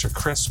camera shakes are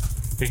crisp,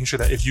 making sure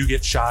that if you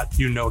get shot,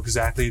 you know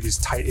exactly these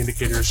tight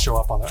indicators show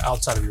up on the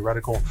outside of your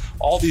reticle.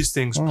 All these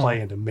things play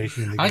into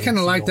making the game I kind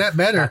of like that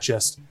better. Not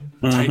just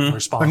tight and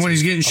responsive. Like when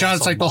he's getting shot,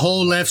 it's like the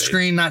whole left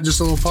screen, not just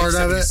a little part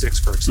of it. 676,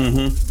 for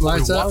example. What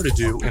Lights we up. wanted to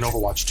do in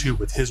Overwatch 2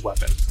 with his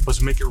weapon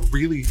was make it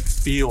really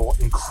feel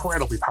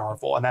incredibly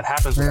powerful. And that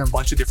happens with a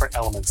bunch of different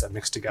elements that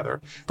mix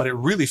together. But it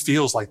really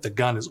feels like the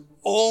gun is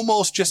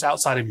almost just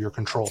outside of your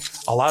control.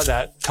 A lot of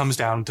that comes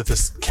down to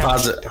this camera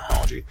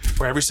technology,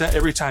 where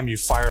every time you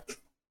fire.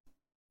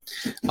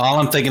 All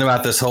I'm thinking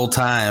about this whole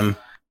time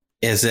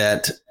is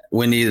that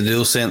we need a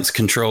DualSense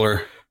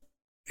controller.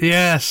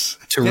 Yes.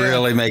 To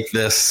really make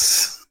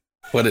this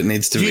what it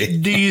needs to be.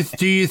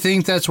 Do you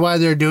think that's why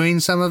they're doing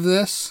some of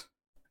this?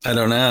 I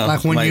don't know.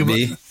 Like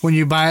when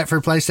you buy it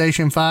for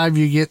PlayStation 5,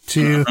 you get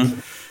to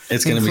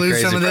it's going to be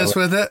crazy some of this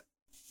with it.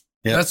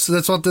 Yeah.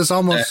 That's what this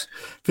almost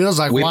feels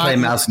like. We play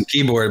mouse and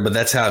keyboard, but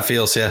that's how it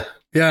feels. Yeah.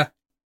 Yeah.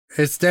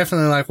 It's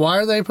definitely like, why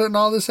are they putting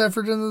all this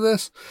effort into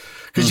this?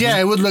 Because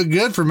it would look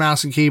good for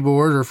mouse and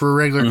keyboard or for a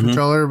regular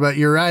controller, but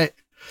you're right.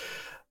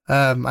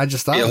 I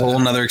just thought a whole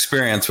nother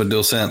experience with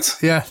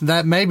DualSense. Yeah,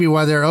 that may be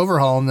why they're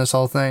overhauling this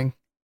whole thing.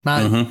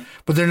 But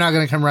they're not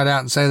going to come right out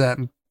and say that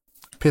and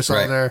piss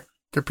all their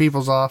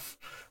peoples off,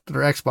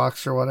 their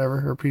Xbox or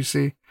whatever or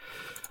PC.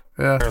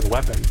 Yeah. The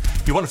weapon,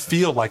 you want to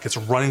feel like it's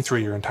running through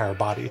your entire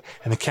body,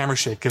 and the camera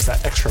shake gives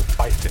that extra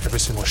bite to every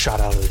single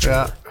shot out of the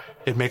chamber.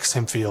 It makes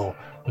him feel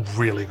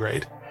really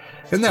great.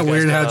 Isn't that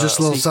weird how just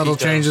little subtle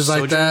changes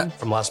like that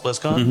from last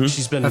BlizzCon?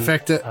 She's been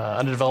affect it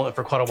under development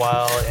for quite a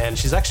while, and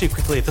she's actually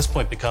quickly at this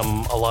point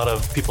become a lot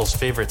of people's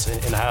favorites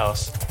in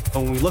house.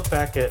 When we look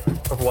back at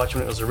Overwatch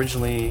when it was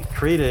originally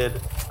created,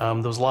 there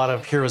was a lot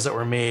of heroes that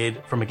were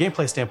made from a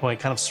gameplay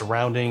standpoint, kind of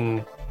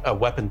surrounding a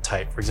weapon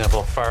type. For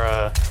example,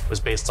 Pharah was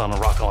based on a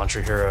rocket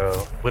launcher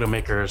hero.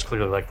 Widowmaker is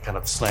clearly like kind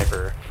of the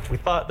sniper. We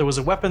thought there was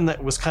a weapon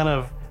that was kind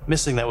of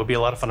missing that would be a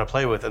lot of fun to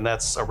play with, and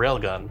that's a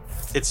railgun.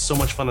 It's so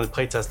much fun in the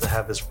playtest to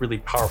have this really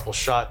powerful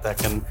shot that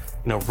can,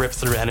 rip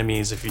through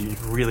enemies if you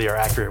really are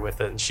accurate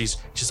with it. And she's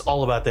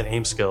all about that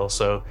aim skill.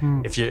 So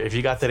if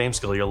you got that aim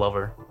skill, you'll love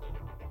her.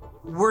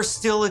 We're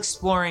still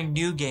exploring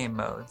new game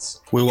modes.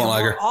 We won't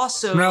like her. We're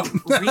also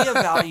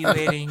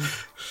reevaluating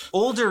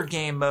older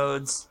game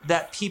modes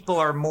that people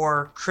are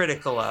more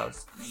critical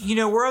of.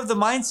 We're of the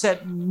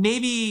mindset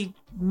maybe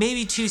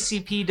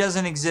 2CP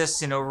doesn't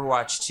exist in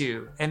Overwatch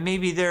 2, and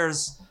maybe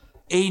there's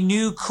a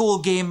new cool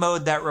game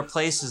mode that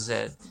replaces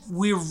it.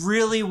 We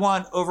really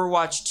want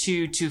Overwatch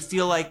 2 to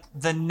feel like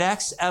the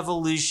next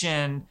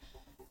evolution,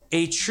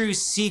 a true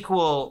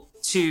sequel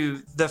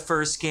to the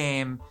first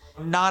game.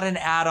 Not an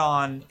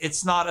add-on.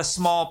 It's not a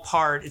small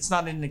part. It's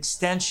not an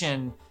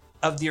extension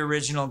of the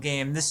original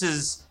game. This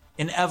is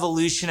an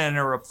evolution and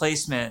a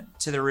replacement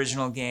to the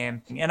original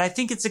game. And I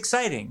think it's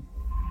exciting.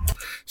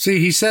 See,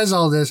 he says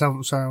all this.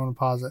 I'm sorry, I want to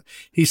pause it.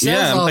 He says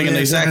all this. I'm thinking the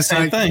exact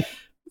same thing.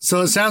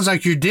 So it sounds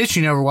like you're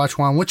ditching Overwatch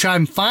 1, which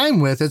I'm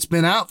fine with. It's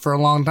been out for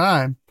a long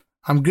time.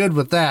 I'm good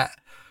with that.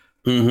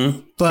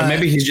 But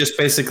maybe he's just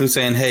basically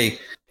saying, hey,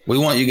 we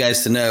want you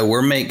guys to know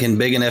we're making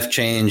big enough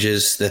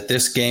changes that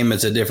this game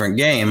is a different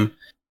game.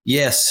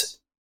 Yes,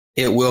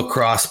 it will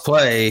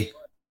cross-play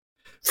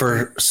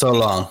for so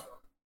long.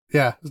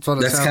 Yeah,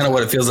 that's kind of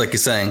what it feels like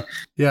he's saying.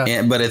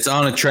 Yeah. But it's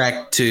on a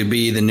track to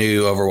be the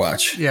new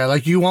Overwatch. Yeah,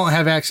 like you won't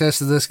have access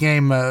to this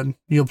game mode.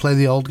 You'll play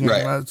the old game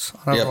modes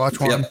on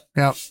Overwatch 1.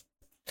 Yep.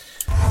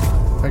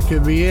 That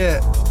could be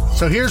it.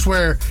 So here's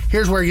where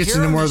it gets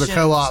into more of the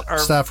co-op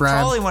stuff,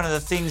 Ryan. Probably one of the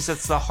things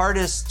that's the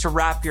hardest to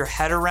wrap your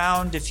head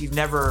around if you've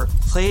never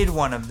played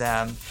one of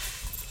them.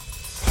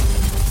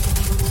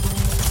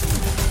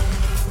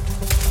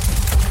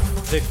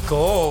 The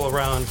goal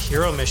around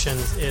hero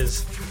missions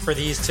is for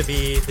these to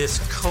be this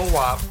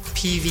co-op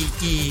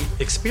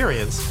PvE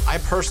experience. I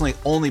personally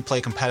only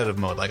play competitive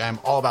mode. Like, I'm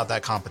all about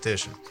that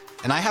competition.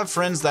 And I have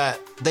friends that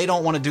they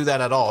don't want to do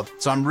that at all.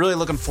 So I'm really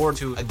looking forward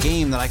to a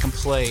game that I can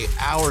play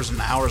hours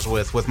and hours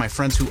with my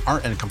friends who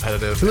aren't in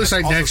competitive. It looks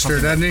like Dexter,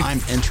 doesn't he?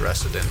 I'm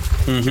interested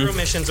in. Hero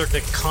missions are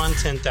the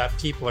content that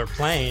people are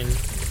playing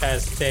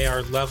as they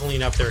are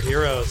leveling up their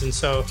heroes. And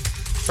so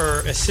for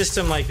a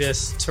system like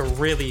this to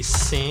really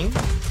sing,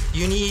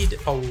 you need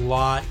a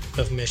lot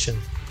of mission.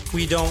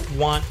 We don't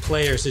want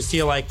players to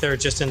feel like they're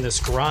just in this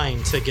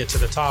grind to get to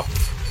the top.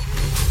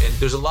 And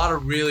there's a lot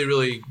of really,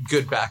 really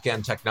good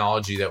back-end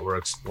technology that we're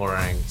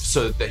exploring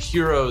so that the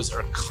heroes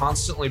are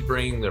constantly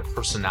bringing their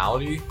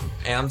personality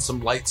and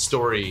some light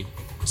story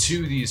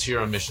to these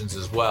hero missions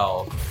as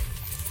well.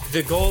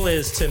 The goal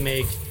is to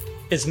make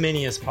as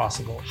many as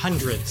possible,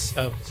 hundreds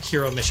of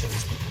hero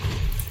missions.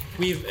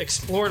 We've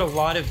explored a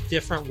lot of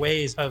different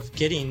ways of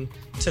getting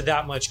to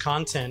that much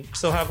content.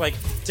 Still have like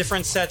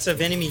different sets of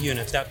enemy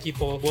units that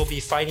people will be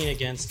fighting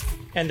against.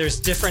 And there's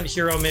different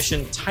hero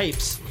mission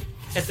types.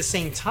 At the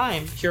same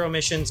time, hero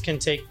missions can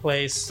take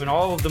place in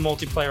all of the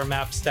multiplayer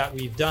maps that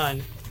we've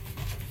done.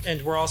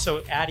 And we're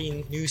also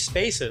adding new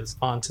spaces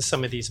onto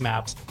some of these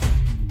maps.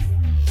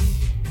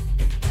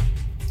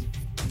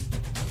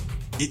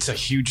 It's a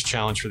huge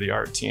challenge for the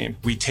art team.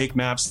 We take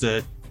maps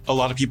that a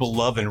lot of people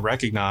love and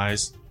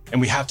recognize,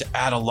 and we have to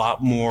add a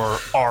lot more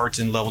art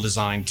and level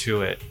design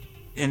to it.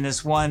 In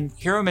this one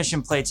hero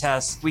mission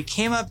playtest, we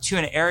came up to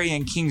an area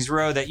in Kings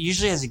Row that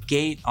usually has a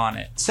gate on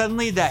it.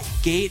 Suddenly that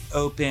gate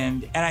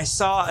opened and I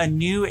saw a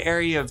new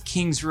area of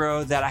Kings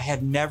Row that I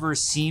had never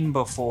seen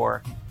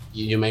before.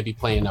 You may be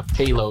playing a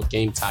payload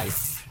game type,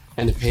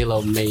 and the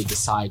payload may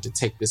decide to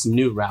take this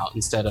new route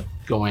instead of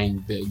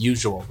going the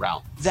usual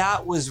route.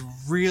 That was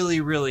really,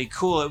 really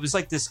cool. It was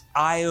like this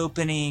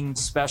eye-opening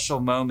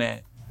special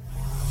moment.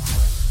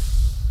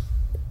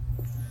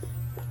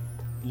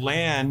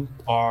 Lan,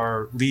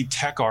 our lead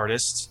tech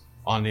artist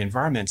on the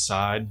environment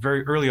side,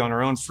 very early on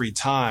her own free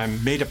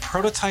time, made a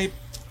prototype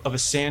of a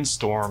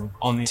sandstorm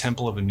on the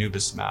Temple of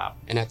Anubis map.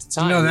 And at the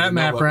time, we didn't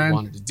know what we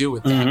wanted to do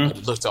with that, but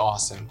it looked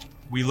awesome.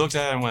 We looked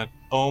at it and went,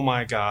 oh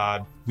my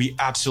God, we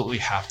absolutely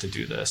have to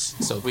do this.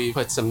 So we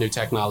put some new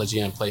technology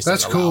in place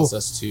That's that allows cool.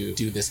 us to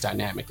do this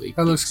dynamically.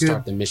 That looks You good.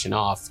 Start the mission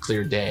off,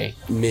 clear day.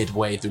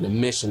 Midway through the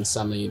mission,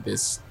 suddenly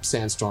this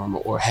sandstorm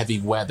or heavy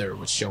weather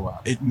would show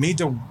up. It made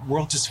the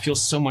world just feel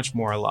so much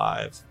more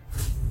alive.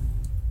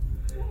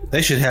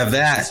 They should have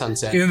that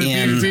Sunset in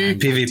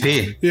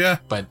PvP. Yeah.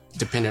 But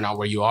depending on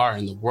where you are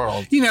in the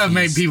world, You know, it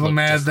made people look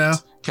mad, though.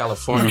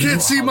 California. You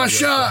can't see my Hollywood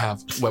shot.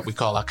 Have what we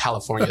call a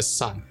California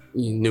sun.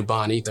 New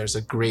Bonnie, there's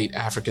a great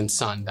African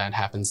sun that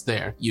happens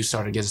there. You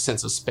start to get a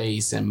sense of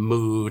space and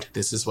mood.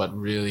 This is what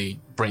really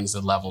brings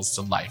the levels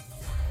to life.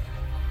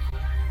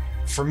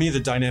 For me, the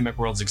dynamic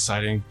world's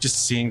exciting.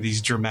 Just seeing these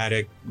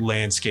dramatic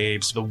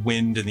landscapes, the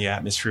wind and the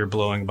atmosphere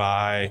blowing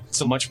by. It's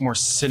a much more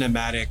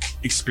cinematic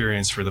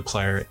experience for the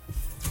player.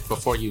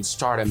 Before you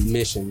start a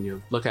mission,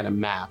 you look at a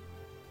map.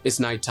 It's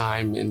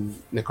nighttime in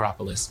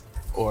Necropolis,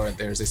 or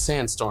there's a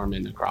sandstorm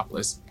in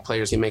Necropolis.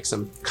 Players can make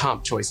some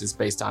comp choices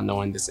based on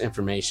knowing this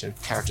information.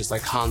 Characters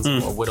like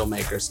Hanzo or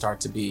Widowmaker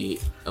start to be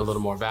a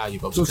little more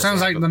valuable. So it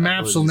sounds like the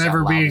maps will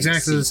never be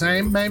exactly the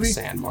same, maybe?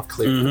 Sand more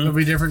clear. There'll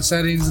be different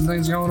settings and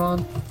things going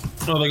on.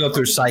 Well, they go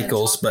through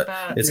cycles, but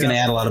it's going to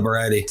add a lot of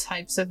variety.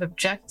 Types of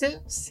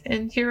objectives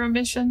in hero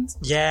missions.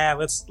 Yeah,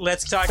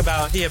 let's talk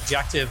about the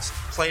objectives.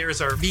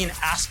 Players are being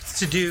asked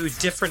to do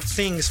different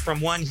things from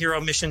one hero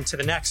mission to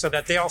the next so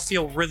that they all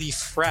feel really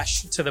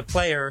fresh to the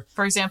player.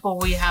 For example,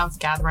 we have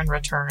Gather and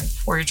Return,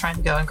 where you're trying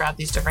to go and grab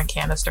these different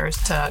canisters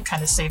to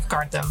kind of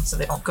safeguard them so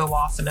they don't go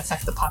off and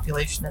affect the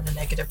population in a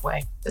negative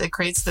way. It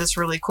creates this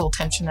really cool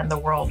tension in the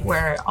world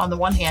where on the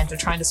one hand, you're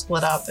trying to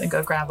split up and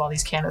go grab all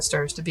these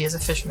canisters to be as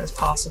efficient as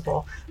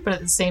possible. But at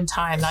the same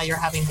time, now you're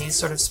having these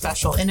sort of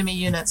special enemy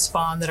units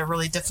spawn that are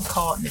really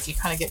difficult. And if you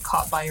kind of get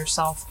caught by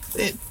yourself,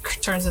 it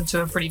turns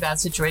into a pretty bad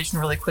situation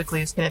really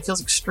quickly. And it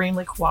feels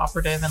extremely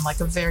cooperative and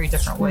like a very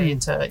different way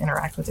to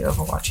interact with the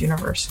Overwatch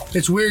universe.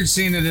 It's weird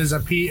seeing it as a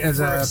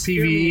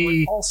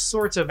PvE. All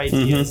sorts of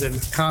ideas and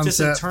concept. just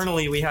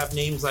internally we have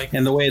names like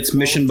And the way it's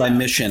mission by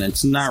mission,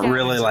 it's not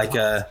really like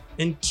a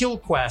Kill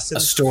Quest, a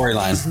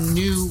storyline.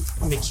 New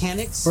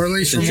mechanics, or at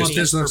least from what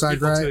this looks like,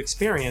 right? To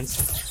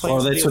experience.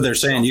 Well, that's what they're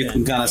saying. You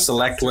can kind of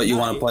select what you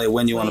want to play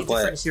when you want to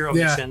play it. Hero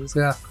missions,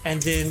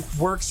 and then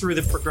work through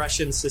the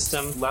progression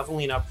system,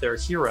 leveling up their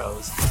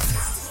heroes.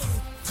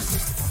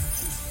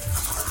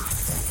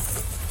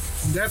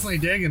 I'm definitely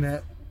digging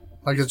it.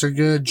 Like it's a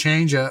good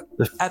change up.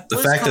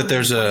 The fact that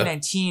there's a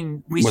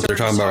what they're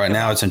talking about right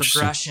now, it's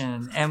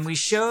interesting. And we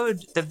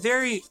showed the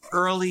very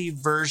early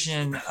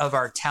version of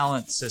our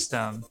talent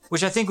system,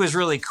 which I think was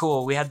really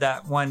cool. We had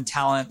that one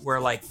talent where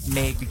like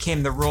Meg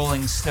became the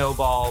rolling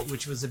snowball,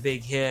 which was a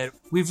big hit.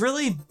 We've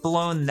really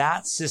blown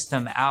that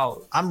system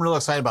out. I'm real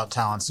excited about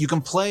talents. You can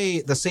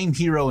play the same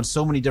hero in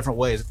so many different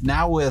ways.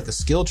 Now with the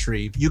skill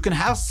tree, you can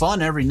have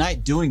fun every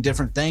night doing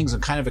different things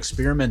and kind of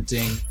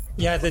experimenting.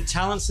 Yeah, the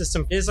talent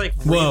system is like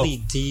really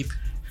deep.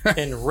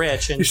 and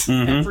rich, and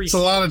Mm-hmm. every It's a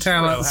lot of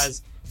hero talents.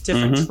 has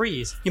different Mhm.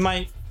 trees. You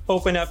might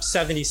open up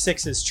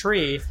 76's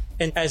tree,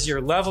 and as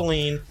you're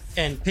leveling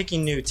and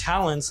picking new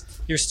talents,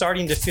 you're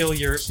starting to feel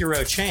your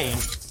hero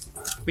change.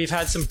 We've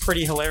had some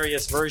pretty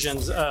hilarious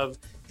versions of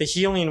the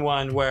healing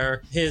one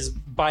where his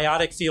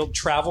biotic field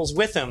travels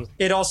with him.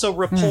 It also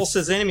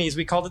repulses enemies.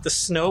 We called it the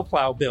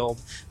snowplow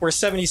build, where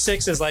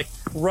 76 is like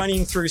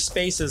running through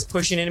spaces,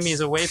 pushing enemies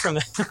away from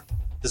them.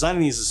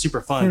 Designing these is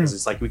super fun because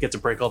it's like we get to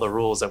break all the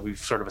rules that we've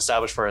sort of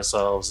established for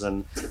ourselves,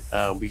 and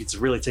we get to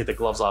really take the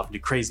gloves off and do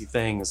crazy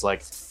things.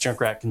 Like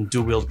Junkrat can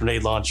dual wield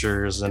grenade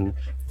launchers, and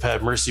we've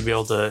had Mercy be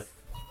able to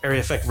area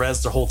effect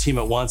res their whole team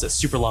at once at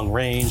super long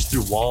range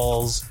through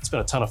walls. It's been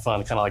a ton of fun,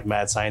 kind of like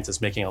mad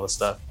scientists making all this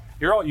stuff.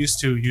 You're all used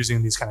to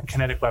using these kind of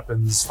kinetic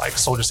weapons like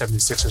Soldier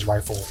 76's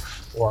rifle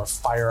or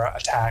fire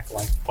attack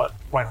like what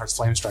Reinhardt's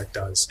Flame Strike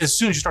does. As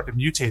soon as you start to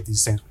mutate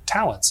these things with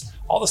talents,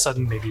 all of a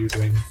sudden maybe you're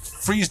doing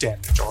freeze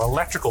damage or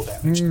electrical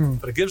damage.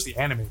 But it gives the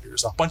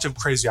animators a bunch of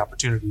crazy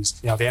opportunities.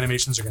 You know, the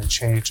animations are going to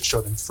change to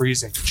show them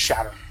freezing and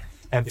shattering.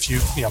 And if you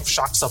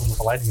shock someone with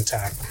a lightning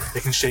attack, they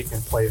can shake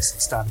in place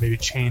and stun, maybe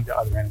chain to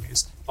other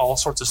enemies. All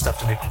sorts of stuff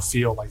to make you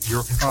feel like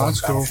you're controlling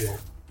the battlefield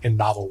in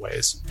novel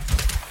ways.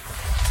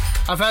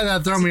 I've had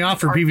that throw me off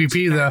for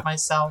PvP though.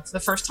 Myself, the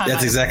first time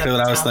That's exactly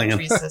what I was thinking.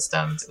 Tree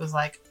systems, it was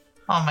like,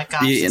 oh my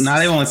gosh.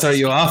 Not even want to throw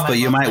you off, but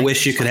you might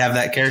wish you could have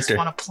that character. I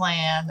want to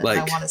plan, and Like-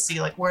 I want to see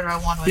like where do I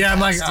want to. Yeah,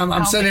 invest,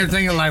 I'm sitting here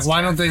thinking like,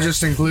 why don't they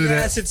just include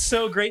Yes, it? it's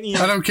so great.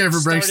 I don't care if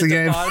it breaks the Start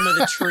at game. bottom of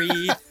the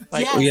tree.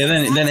 Like, Yeah,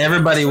 then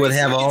everybody would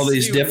have all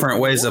these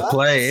different ways to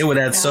play. It would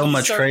add so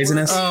much start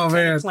craziness. Oh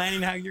man,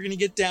 planning how you're going to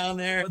get down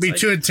there. be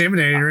too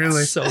intimidating,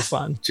 really. So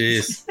fun.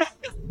 Jeez.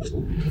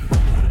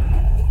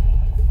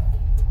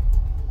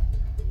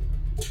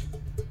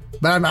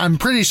 But I'm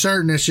pretty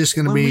certain it's just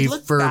going to When we be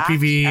look for back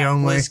PvE at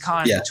only.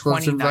 BlizzCon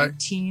Exclusive, right?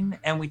 2019,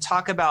 and we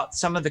talk about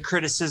some of the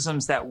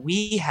criticisms that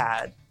we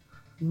had.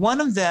 One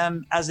of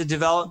them, as a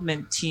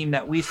development team,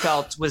 that we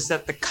felt was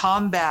that the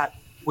combat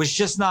was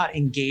just not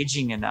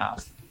engaging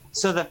enough.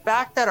 So the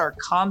fact that our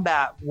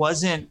combat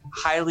wasn't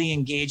highly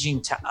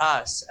engaging to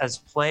us as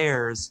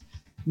players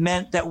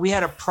meant that we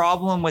had a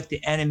problem with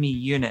the enemy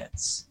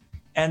units,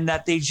 and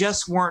that they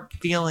just weren't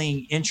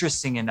feeling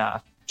interesting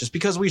enough. Just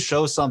because we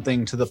show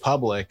something to the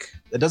public,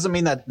 it doesn't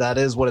mean that that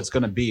is what it's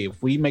going to be.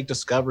 If we make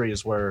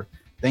discoveries where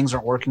things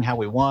aren't working how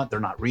we want, they're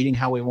not reading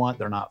how we want,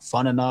 they're not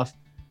fun enough,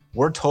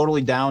 we're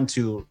totally down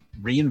to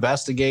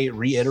reinvestigate,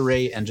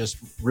 reiterate, and just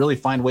really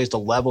find ways to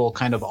level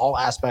kind of all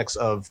aspects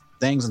of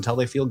things until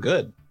they feel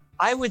good.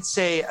 I would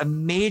say a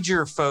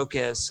major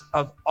focus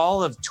of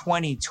all of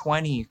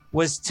 2020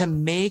 was to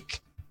make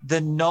the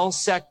null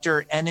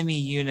sector enemy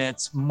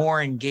units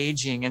more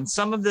engaging. And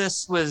some of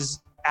this was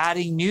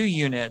adding new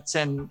units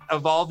and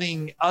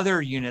evolving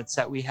other units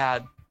that we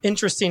had.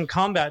 Interesting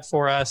combat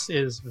for us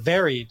is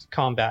varied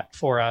combat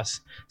for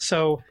us.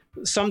 So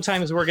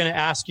sometimes we're going to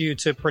ask you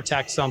to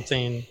protect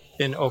something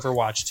in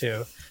Overwatch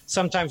 2.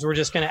 Sometimes we're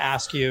just going to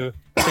ask you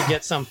to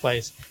get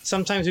someplace.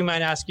 Sometimes we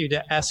might ask you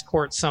to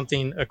escort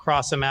something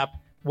across a map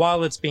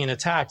while it's being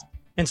attacked.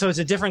 And so it's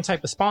a different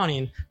type of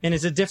spawning, and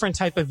it's a different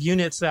type of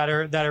units that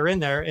are in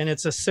there, and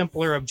it's a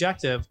simpler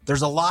objective.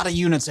 There's a lot of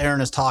units Aaron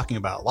is talking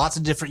about. Lots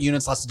of different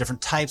units, lots of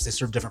different types. They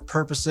serve different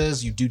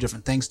purposes. You do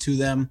different things to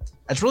them.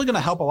 It's really going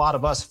to help a lot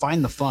of us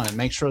find the fun and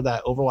make sure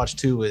that Overwatch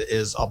 2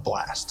 is a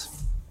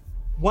blast.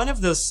 One of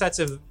those sets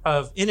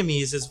of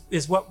enemies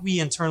is what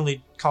we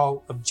internally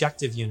call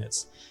objective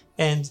units.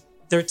 And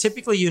they're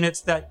typically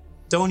units that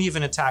don't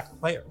even attack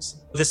players.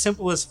 The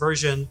simplest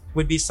version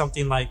would be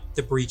something like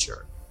the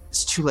Breacher.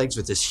 It's two legs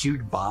with this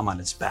huge bomb on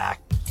its back.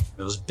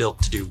 It was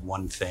built to do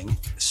one thing: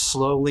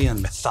 slowly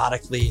and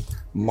methodically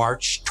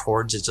march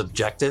towards its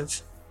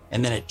objective.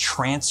 And then it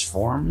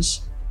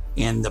transforms,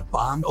 and the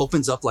bomb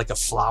opens up like a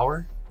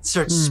flower. It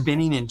starts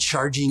spinning and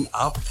charging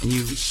up, and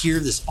you hear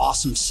this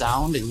awesome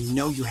sound, and you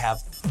know you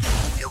have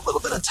a little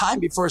bit of time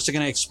before it's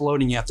going to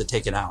explode and you have to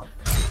take it out.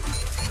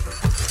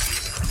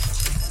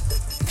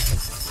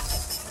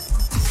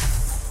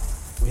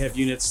 We have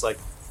units like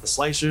the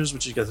slicers,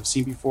 which you guys have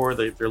seen before.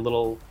 They're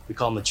little, we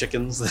call them the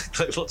chickens.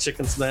 They're little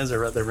chicken snares. They're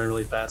running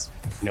really fast.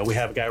 You know, we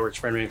have a guy we're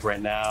experimenting with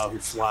right now who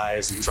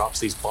flies and drops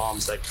these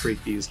bombs that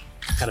create these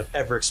kind of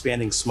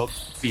ever-expanding smoke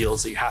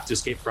fields that you have to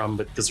escape from,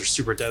 but because they're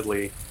super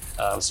deadly.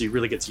 So you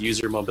really get to use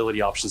your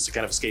mobility options to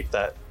kind of escape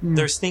that.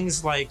 There's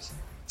things like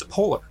the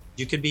Polar.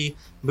 You could be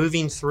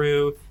moving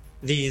through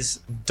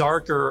these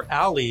darker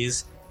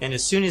alleys, and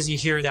as soon as you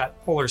hear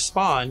that Polar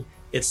spawn,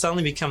 it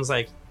suddenly becomes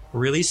like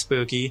really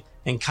spooky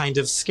and kind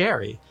of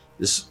scary.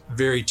 This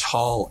very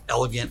tall,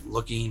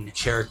 elegant-looking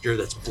character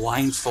that's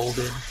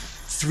blindfolded,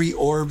 3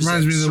 orbs that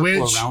Reminds me of the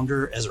circle witch. around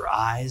her as her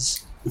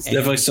eyes. It's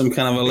definitely some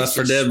kind of a Left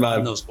 4 Dead vibe.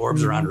 And those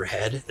orbs around her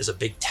head is a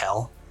big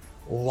tell.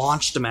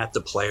 Launched them at the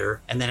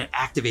player, and then it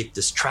activates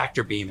this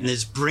tractor beam, and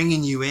it's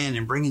bringing you in,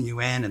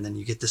 and then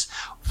you get this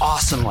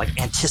awesome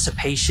like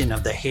anticipation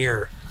of the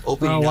hair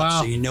opening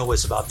up, so you know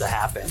what's about to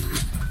happen.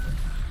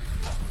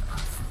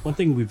 One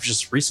thing we've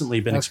just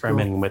recently been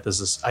experimenting with is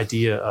this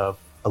idea of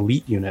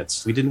elite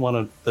units. We didn't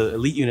want the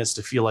elite units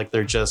to feel like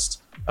they're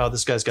just, oh,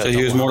 this guy's got. So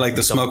he was more like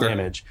the smoker.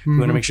 Damage. We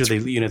want to make sure the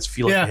elite units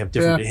feel like they have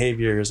different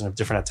behaviors and have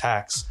different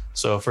attacks.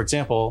 So, for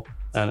example,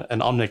 an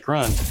Omnic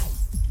Grunt,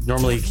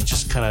 normally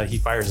he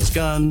fires his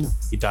gun,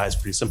 he dies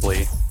pretty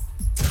simply.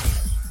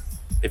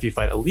 If you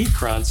fight elite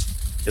grunts,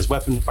 his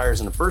weapon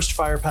fires in a burst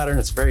fire pattern.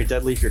 It's very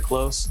deadly if you're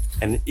close.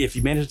 And if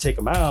you manage to take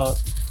them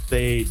out,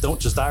 they don't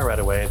just die right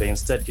away. They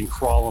instead can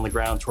crawl on the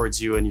ground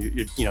towards you, and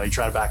you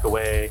try to back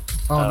away.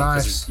 Oh,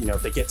 nice.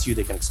 If they get to you,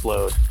 they can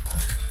explode.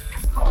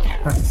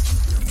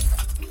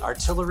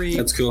 Artillery.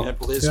 That's cool. At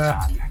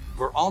BlizzCon.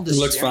 We're all it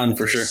looks fun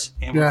for sure.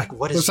 And we're like,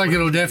 what is looks like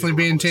it'll definitely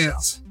be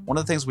intense. One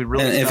of the things we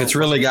really and if it's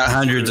really got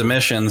hundreds of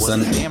missions,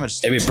 then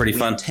it'd be pretty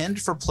fun. We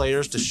intend for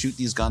players to shoot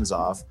these guns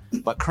off,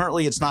 but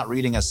currently it's not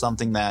reading as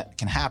something that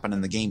can happen in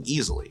the game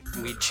easily.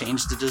 We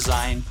change the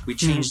design, we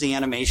change the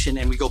animation,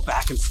 and we go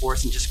back and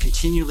forth and just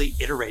continually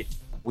iterate.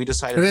 We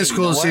decided it is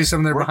cool to see some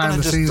of their behind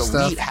the scenes stuff. We're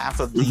going to just delete half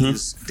of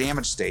these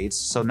damage states,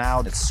 so now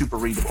it's super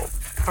readable.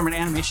 From an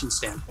animation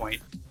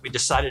standpoint, we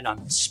decided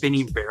on the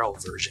spinning barrel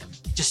version.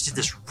 Just did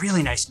this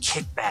really nice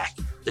kickback.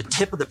 The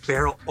tip of the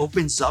barrel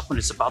opens up when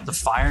it's about to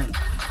fire and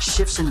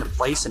shifts into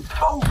place, and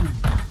boom!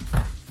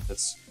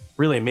 It's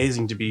really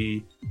amazing to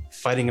be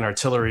fighting an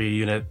artillery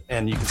unit,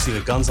 and you can see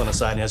the guns on the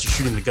side, and as you're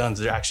shooting the guns,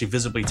 they're actually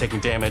visibly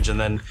taking damage, and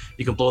then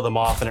you can blow them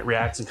off, and it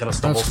reacts and kind of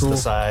stumbles to the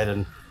side,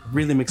 and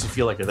really makes you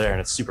feel like you're there, and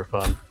it's super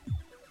fun.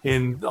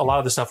 In a lot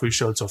of the stuff we've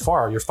showed so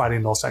far, you're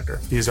fighting null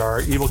sector. These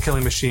are evil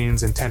killing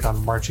machines intent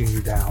on marching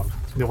you down.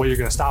 The way you're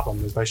going to stop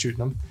them is by shooting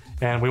them.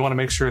 And we want to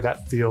make sure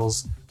that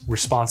feels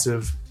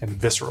responsive and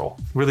visceral.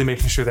 Really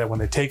making sure that when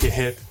they take a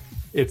hit,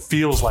 it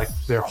feels like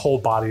their whole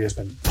body has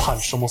been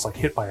punched, almost like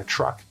hit by a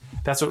truck.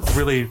 That's what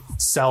really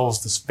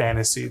sells this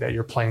fantasy that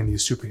you're playing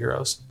these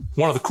superheroes.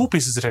 One of the cool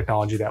pieces of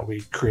technology that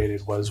we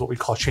created was what we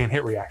call chain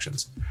hit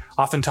reactions.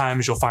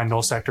 Oftentimes you'll find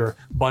null sector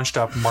bunched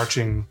up,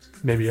 marching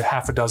maybe a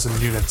half a dozen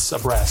units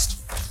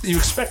abreast. You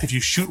expect if you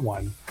shoot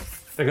one,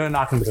 they're going to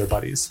knock into their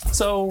buddies.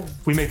 So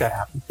we make that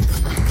happen.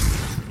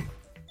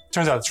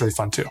 Turns out it's really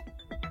fun too.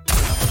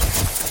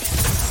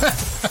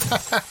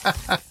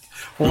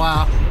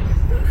 Wow.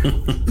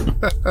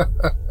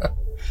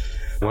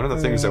 One of the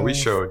things that we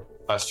showed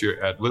last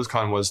year at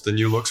BlizzCon was the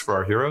new looks for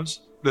our heroes.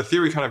 The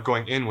theory kind of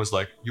going in was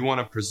like, you want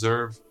to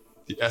preserve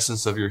the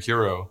essence of your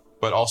hero,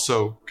 but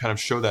also kind of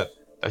show that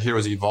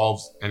heroes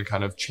evolved and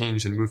kind of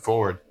changed and moved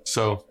forward.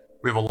 So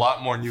we have a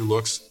lot more new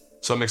looks.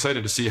 So I'm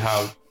excited to see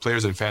how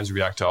players and fans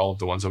react to all of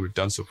the ones that we've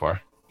done so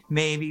far.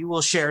 Maybe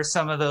we'll share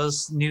some of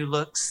those new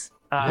looks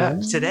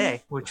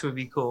today, which would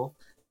be cool.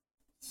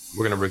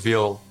 We're going to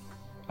reveal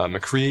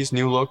McCree's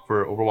new look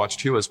for Overwatch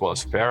 2 as well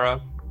as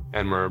Pharah.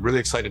 And we're really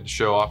excited to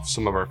show off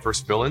some of our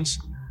first villains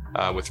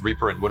with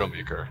Reaper and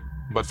Widowmaker.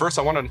 But first,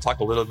 I wanted to talk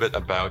a little bit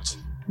about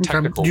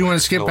technical. Do you want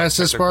to skip past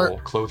this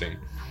part? Clothing.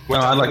 No,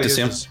 I'd like to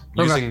see them.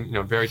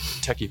 Using very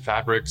techie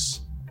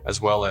fabrics,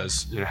 as well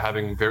as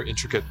having very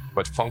intricate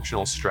but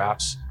functional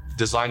straps,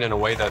 designed in a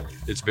way that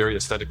it's very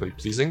aesthetically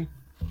pleasing.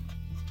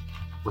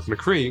 With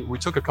McCree, we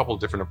took a couple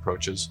different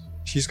approaches.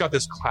 He's got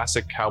this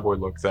classic cowboy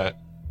look that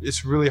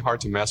it's really hard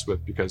to mess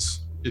with,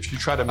 because if you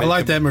try to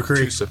make him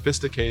too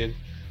sophisticated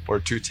or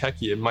too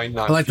techie, it might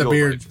not feel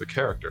right for the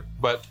character.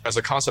 But as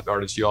a concept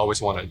artist, you always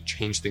want to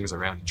change things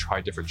around and try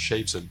different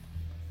shapes and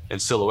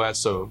silhouettes.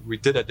 So we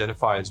did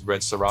identify as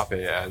Red Serape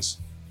as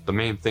the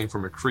main thing for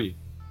McCree.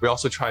 We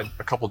also tried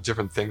a couple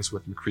different things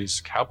with McCree's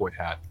cowboy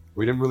hat.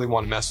 We didn't really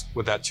want to mess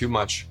with that too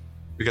much,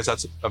 because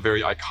that's a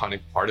very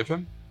iconic part of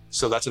him.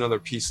 So that's another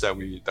piece that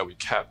we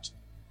kept.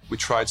 We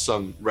tried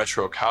some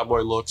retro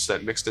cowboy looks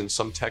that mixed in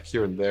some tech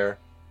here and there.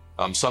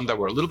 Some that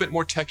were a little bit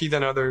more techie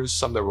than others,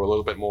 some that were a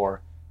little bit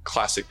more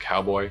classic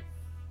cowboy.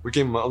 We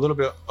gave him a little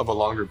bit of a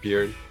longer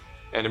beard,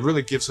 and it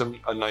really gives him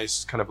a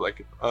nice kind of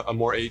like a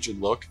more aged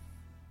look.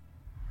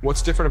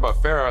 What's different about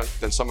Pharah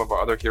than some of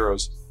our other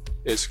heroes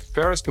is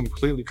Pharah's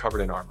completely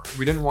covered in armor.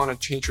 We didn't want to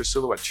change her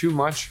silhouette too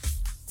much.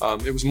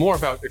 It was more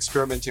about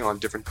experimenting on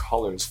different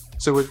colors.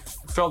 So it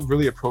felt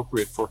really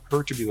appropriate for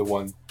her to be the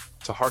one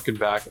to harken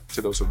back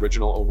to those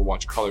original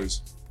Overwatch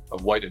colors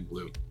of white and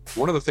blue.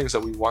 One of the things that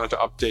we wanted to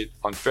update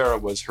on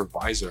Pharah was her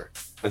visor.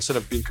 Instead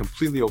of being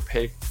completely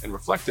opaque and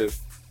reflective,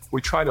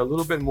 we tried a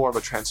little bit more of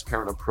a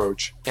transparent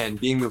approach, and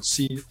being able to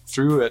see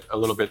through it a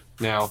little bit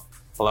now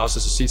allows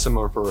us to see some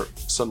more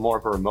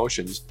of her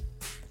emotions.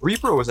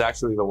 Reaper was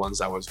actually the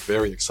ones I was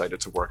very excited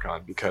to work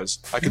on, because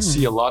I could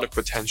see a lot of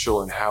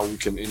potential in how we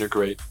can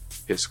integrate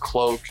his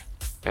cloak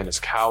and his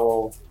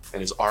cowl and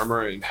his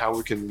armor, and how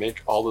we can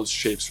make all those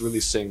shapes really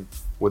sing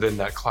within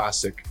that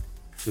classic,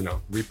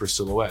 Reaper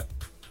silhouette.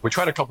 We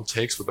tried a couple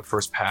takes with the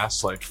first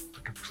pass, like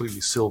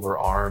completely silver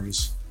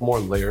arms, more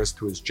layers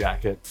to his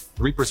jacket.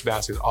 Reaper's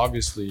mask is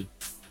obviously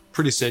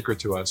pretty sacred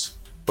to us,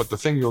 but the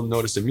thing you'll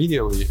notice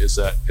immediately is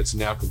that it's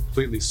now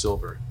completely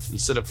silver.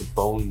 Instead of the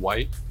bone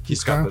white,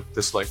 he's got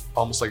this like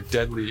almost like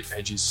deadly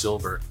edgy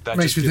silver. That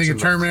makes me think of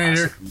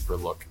Terminator. Reaper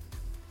look.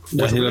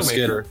 Yeah, With he looks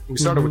Widowmaker, good. we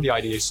started with the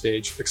idea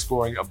stage,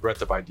 exploring a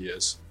breadth of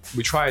ideas.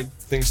 We tried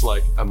things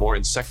like a more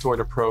insectoid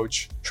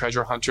approach,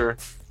 treasure hunter.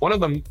 One of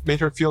them made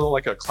her feel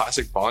like a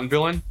classic Bond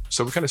villain,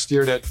 so we kind of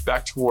steered it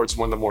back towards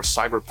one of the more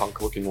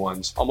cyberpunk-looking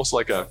ones, almost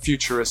like a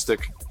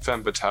futuristic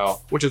femme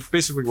fatale, which is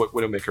basically what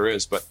Widowmaker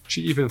is, but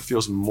she even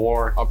feels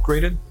more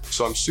upgraded.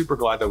 So I'm super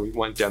glad that we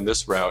went down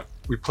this route.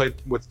 We played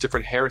with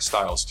different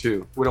hairstyles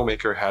too.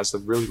 Widowmaker has a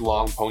really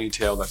long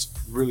ponytail that's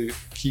really a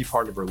key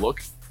part of her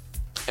look.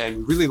 And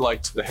we really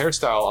liked the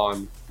hairstyle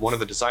on one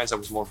of the designs that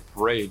was more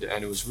braid,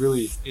 and it was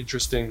really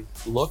interesting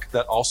look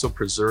that also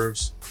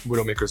preserves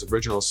Widowmaker's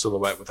original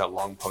silhouette with that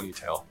long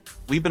ponytail.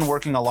 We've been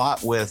working a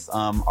lot with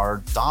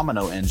our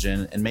domino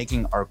engine and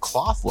making our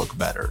cloth look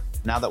better.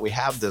 Now that we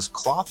have this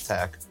cloth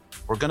tech,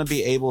 we're going to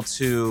be able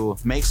to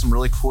make some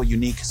really cool,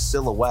 unique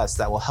silhouettes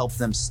that will help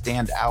them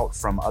stand out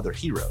from other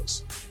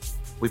heroes.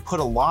 We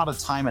put a lot of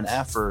time and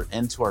effort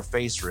into our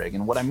face rig.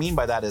 And what I mean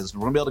by that is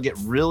we're gonna be able to get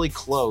really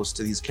close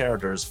to these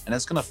characters and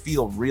it's gonna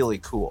feel really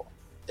cool.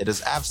 It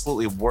is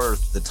absolutely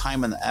worth the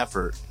time and the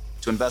effort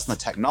to invest in the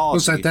technology.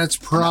 Looks like that's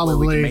and that way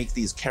probably we can make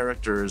these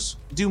characters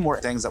do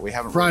more things that we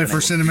haven't probably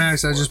really for been able to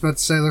cinematics. I was just about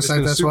to say, looks It's like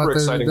been that's super what they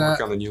exciting did.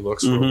 work on the new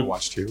looks for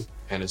Overwatch 2,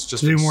 and it's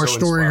just Do been more so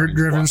inspiring to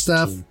story-driven watch the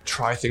stuff. team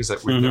try things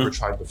that we've never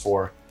tried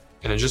before,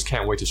 and I just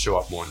can't wait to show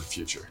up more in the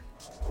future.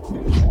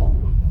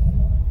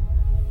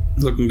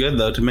 Looking good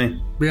though to me.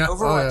 Yeah.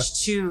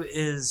 Overwatch 2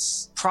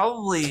 is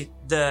probably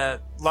the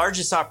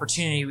largest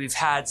opportunity we've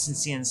had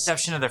since the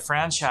inception of the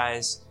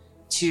franchise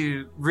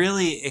to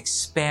really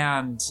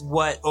expand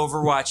what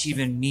Overwatch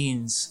even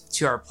means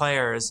to our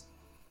players.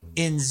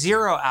 In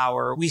 0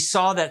 Hour, we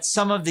saw that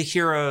some of the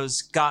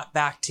heroes got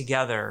back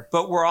together,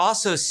 but we're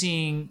also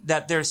seeing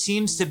that there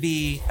seems to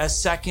be a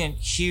second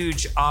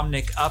huge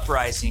Omnic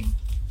uprising.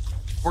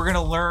 We're going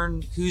to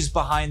learn who's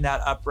behind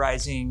that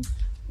uprising,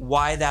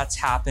 why that's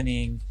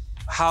happening,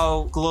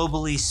 how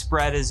globally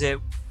spread is it.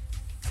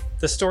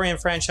 The story and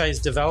franchise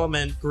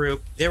development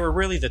group, they were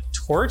really the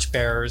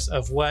torchbearers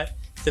of what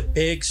the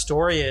big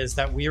story is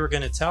that we were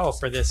going to tell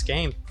for this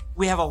game.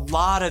 We have a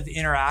lot of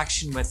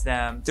interaction with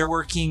them. They're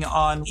working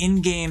on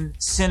in-game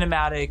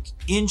cinematic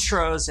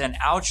intros and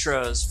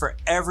outros for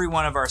every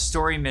one of our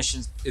story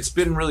missions. It's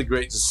been really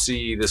great to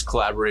see this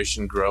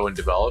collaboration grow and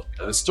develop.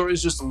 The story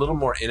is just a little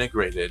more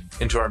integrated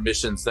into our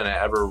missions than it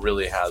ever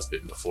really has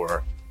been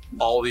before.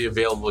 All the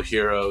available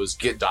heroes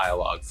get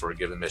dialogue for a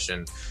given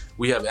mission.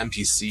 We have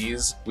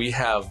NPCs. We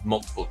have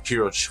multiple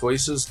hero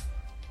choices.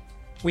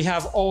 We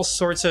have all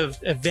sorts of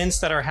events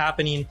that are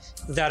happening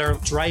that are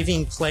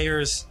driving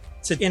players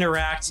to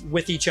interact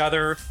with each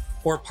other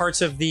or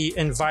parts of the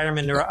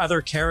environment or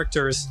other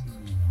characters.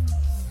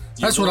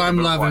 That's what I'm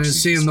loving,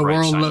 is seeing the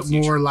world look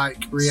more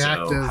like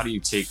reactive. So how do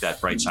you take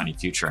that bright, shiny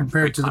future and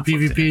compared to the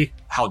conflict in it? PvP?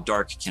 How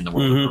dark can the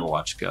world of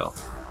Overwatch go?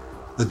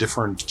 The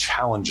different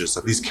challenges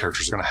that these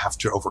characters are going to have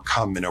to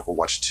overcome in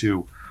Overwatch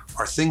 2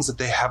 are things that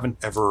they haven't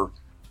ever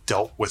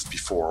dealt with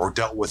before or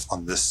dealt with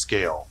on this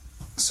scale.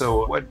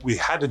 So what we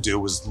had to do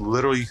was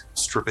literally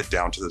strip it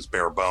down to those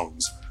bare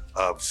bones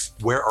of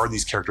where are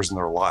these characters in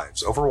their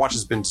lives. Overwatch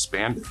has been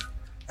disbanded,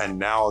 and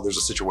now there's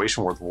a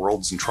situation where the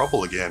world's in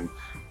trouble again,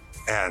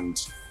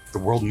 and the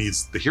world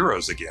needs the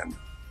heroes again,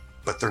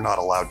 but they're not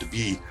allowed to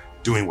be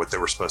doing what they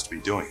were supposed to be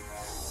doing.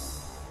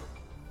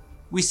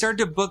 We started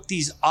to book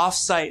these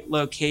off-site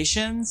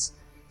locations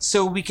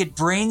so we could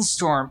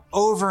brainstorm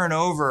over and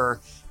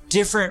over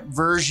different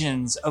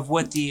versions of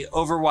what the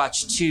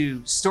Overwatch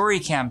 2 story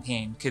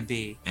campaign could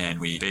be. And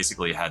we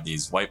basically had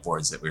these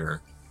whiteboards that we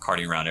were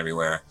carting around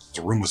everywhere.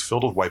 The room was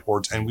filled with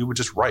whiteboards, and we would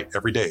just write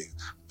every day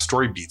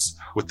story beats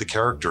with the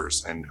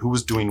characters and who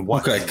was doing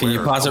what. Okay, can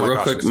you pause it real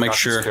quick and make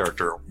sure?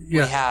 We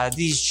had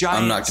these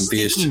giant I'm not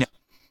confused. sticky notes.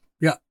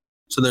 Yeah.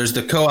 So there's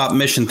the co-op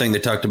mission thing they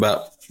talked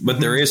about, but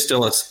there is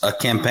still a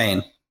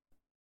campaign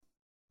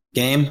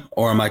game,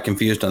 or am I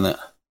confused on that?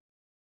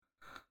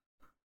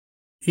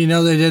 You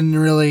know, they didn't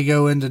really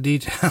go into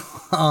detail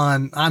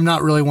on. I'm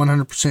not really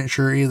 100%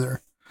 sure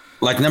either.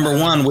 Like number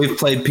one, we've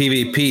played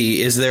PvP.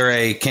 Is there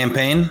a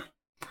campaign?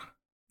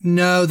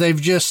 No, they've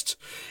just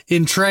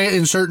in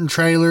certain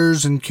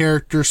trailers and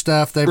character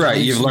stuff. They've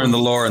You've learned the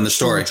lore and the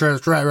story.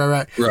 Trailers.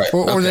 Right.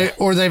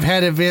 Or they've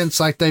had events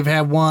like they've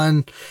had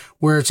one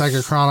where it's like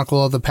a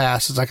chronicle of the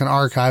past. It's like an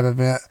archive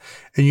event,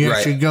 and you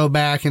actually go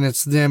back and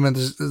it's them and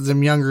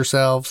them younger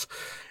selves,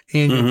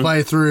 and you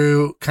play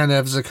through kind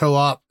of as a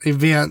co-op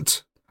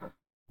event.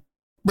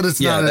 But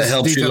it's not that as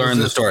helps you detailed learn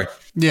as the story.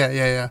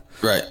 Yeah.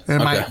 Right.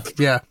 And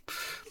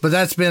but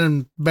that's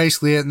been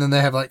basically it. And then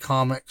they have like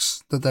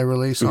comics that they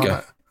release on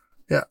it.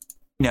 Yeah.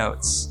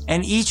 Notes.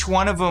 And each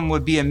one of them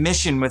would be a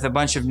mission with a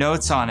bunch of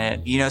notes on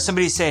it. You know,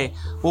 somebody say,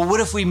 well, what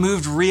if we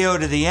moved Rio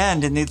to the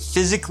end, and they'd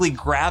physically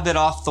grab it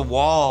off the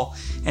wall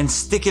and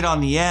stick it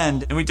on the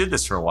end. And we did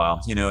this for a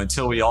while,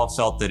 until we all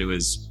felt that it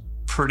was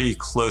pretty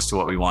close to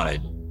what we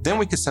wanted. Then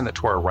we could send it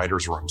to our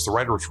writers' rooms. The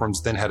writers'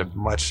 rooms then had a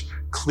much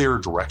clearer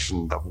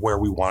direction of where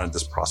we wanted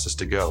this process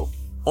to go.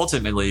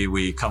 Ultimately,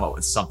 we come up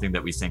with something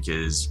that we think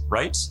is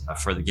right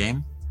for the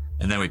game.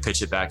 And then we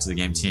pitch it back to the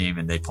game team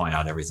and they point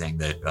out everything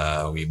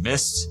that we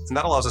missed. And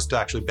that allows us to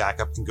actually back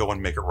up and go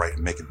and make it right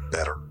and make it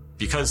better.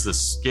 Because the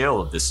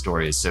scale of this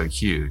story is so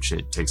huge,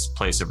 it takes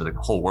place over the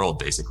whole world,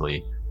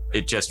 basically.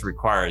 It just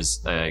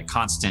requires a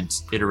constant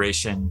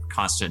iteration,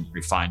 constant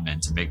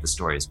refinement to make the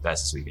story as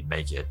best as we can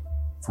make it.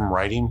 From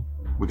writing,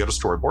 we go to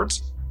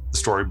storyboards. The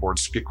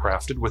storyboards get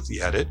crafted with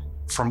the edit.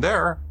 From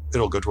there,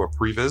 it'll go to a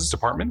previs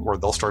department where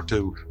they'll start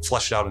to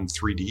flesh it out in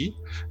 3D.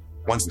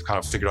 Once we've kind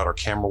of figured out our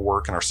camera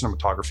work and our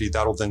cinematography,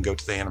 that'll then go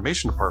to the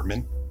animation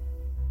department.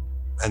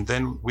 And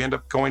then we end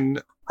up going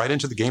right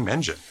into the game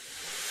engine.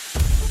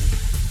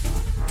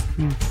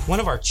 One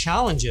of our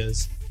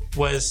challenges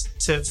was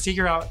to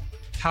figure out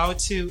how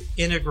to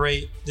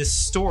integrate this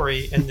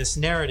story and this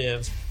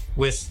narrative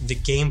with the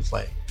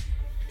gameplay.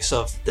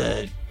 So if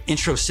the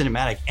intro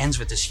cinematic ends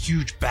with this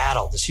huge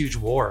battle, this huge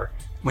war,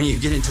 when you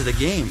get into the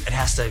game, it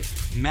has to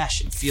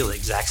mesh and feel the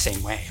exact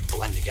same way and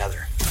blend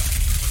together.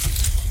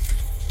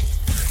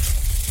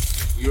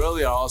 We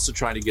really are also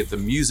trying to get the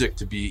music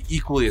to be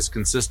equally as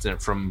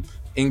consistent from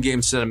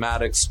in-game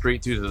cinematics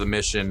straight through to the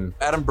mission.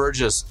 Adam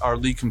Burgess, our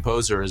lead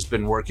composer, has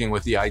been working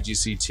with the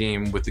IGC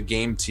team, with the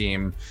game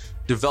team,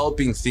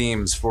 developing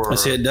themes for... I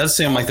see, it does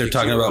seem like they're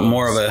talking about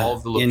more of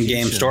a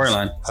in-game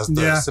storyline. As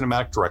the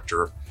cinematic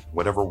director,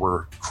 whatever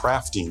we're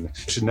crafting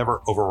should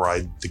never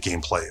override the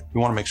gameplay. We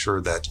want to make sure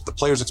that the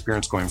player's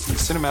experience going from the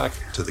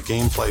cinematic to the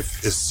gameplay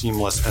is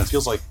seamless and it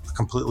feels like a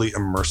completely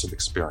immersive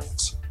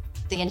experience.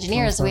 The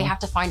engineers, we have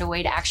to find a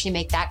way to actually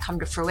make that come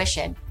to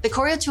fruition. The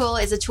choreo tool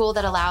is a tool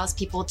that allows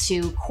people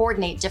to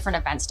coordinate different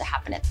events to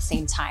happen at the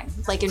same time.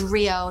 Like in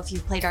Rio, if you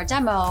played our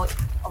demo,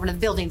 one of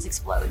the buildings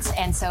explodes.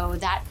 And so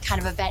that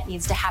kind of event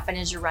needs to happen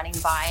as you're running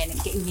by,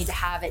 and you need to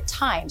have it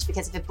timed,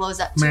 because if it blows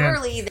up too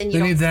early, then you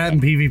don't need that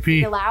in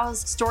PvP. It allows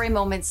story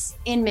moments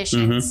in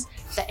missions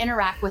that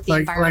interact with the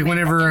environment. Like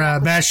whenever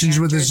Bastion's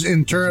with his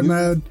in turret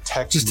mode,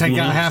 just take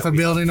out half a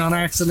building on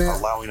accident.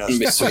 Allowing us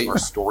to take our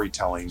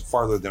storytelling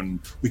farther than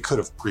we could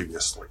have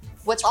previously.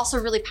 What's also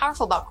really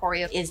powerful about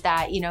choreo is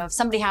that, if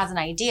somebody has an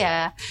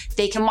idea,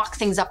 they can mock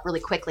things up really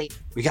quickly.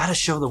 We got to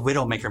show the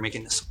Widowmaker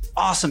making this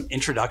awesome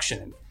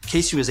introduction.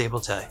 Casey was able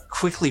to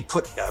quickly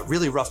put a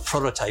really rough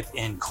prototype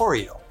in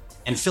choreo.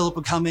 And Philip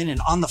would come in and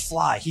on the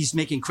fly, he's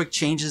making quick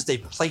changes. They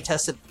play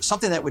tested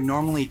something that would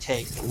normally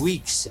take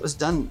weeks. It was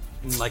done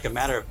in like a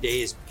matter of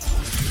days.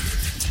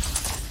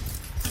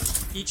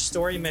 Each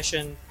story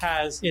mission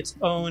has its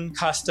own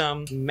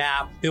custom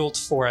map built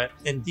for it.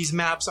 And these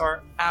maps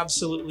are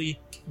absolutely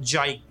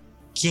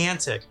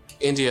gigantic.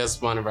 India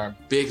is one of our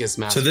biggest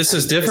maps. So this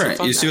is different.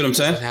 You see what I'm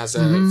saying? It has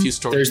a few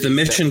stories. There's the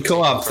mission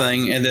co-op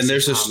thing, and then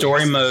there's a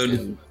story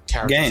mode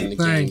game.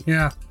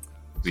 Yeah.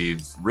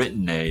 We've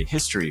written a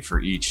history for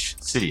each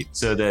city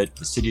so that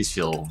the cities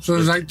feel... So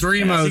there's like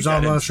 3 modes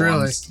almost,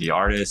 really. The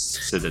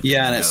artists, so that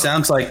and it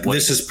sounds like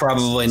this is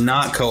probably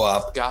not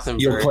co-op.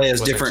 You'll play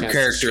as different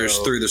characters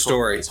through the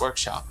story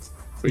workshop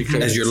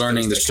as you're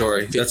learning the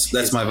story.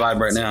 That's my vibe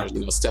right now.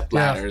 Step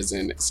ladders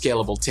and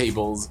scalable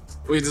tables.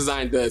 We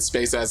designed the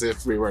space as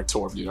if we were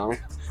Torb,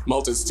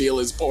 Molten steel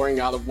is pouring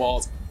out of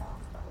walls.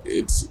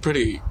 It's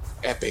pretty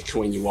epic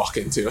when you walk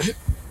into it.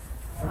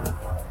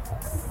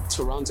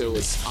 Toronto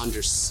is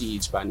under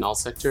siege by Null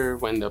Sector.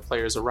 When the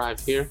players arrive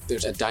here,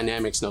 there's a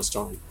dynamic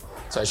snowstorm.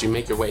 So as you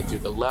make your way through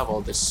the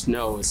level, the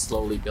snow is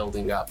slowly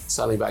building up.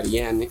 Suddenly by the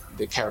end,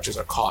 the characters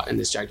are caught in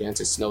this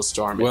gigantic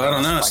snowstorm. Well, I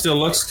don't know. It still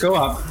looks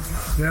co-op.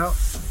 Yeah.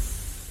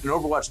 In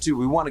Overwatch 2,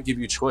 we want to give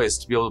you choice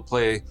to be able to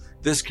play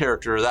this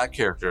character or that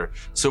character.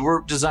 So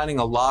we're designing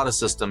a lot of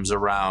systems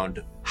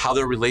around how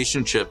their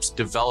relationships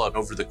develop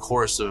over the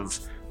course of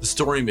the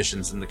story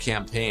missions in the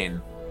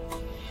campaign.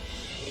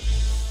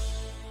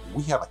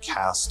 We have a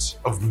cast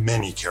of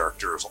many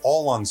characters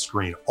all on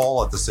screen,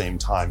 all at the same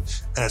time.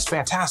 And it's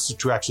fantastic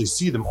to actually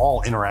see them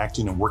all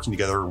interacting and working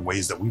together in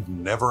ways that we've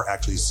never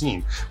actually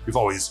seen. We've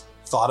always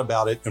thought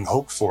about it and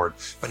hoped for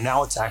it, but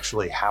now it's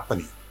actually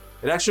happening.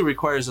 It actually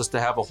requires us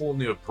to have a whole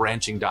new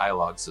branching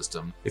dialogue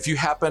system. If you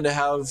happen to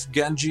have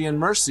Genji and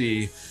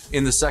Mercy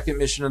in the second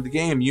mission of the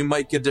game, you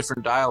might get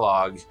different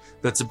dialogue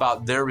that's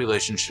about their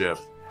relationship.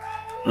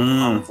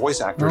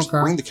 Voice actors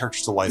bring the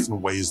characters to life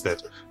in ways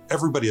that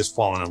everybody has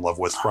fallen in love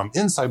with, from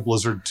inside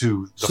Blizzard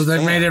to the So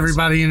they've made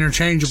everybody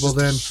interchangeable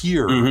then.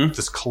 Here,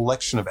 this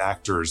collection of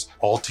actors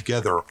all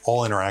together,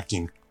 all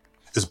interacting,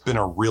 has been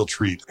a real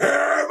treat.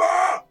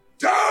 Hammer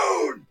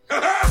down!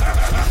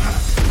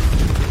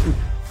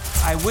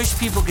 I wish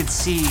people could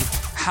see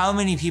how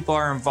many people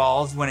are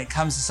involved when it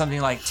comes to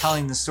something like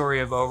telling the story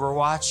of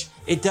Overwatch.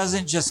 It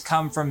doesn't just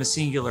come from a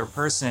singular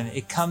person.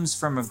 It comes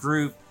from a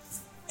group,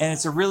 and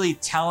it's a really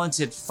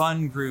talented,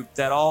 fun group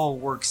that all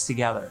works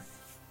together.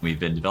 We've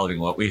been developing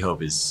what we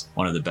hope is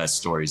one of the best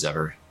stories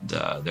ever.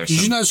 Did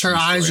you notice her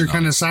eyes are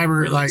kind of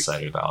cyber, really like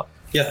excited about?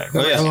 Yeah,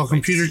 a little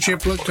computer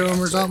chip look to them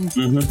or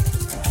something?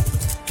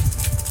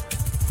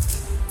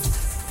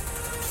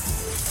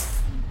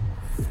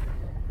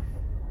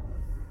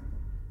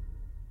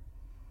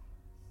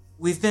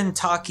 We've been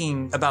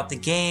talking about the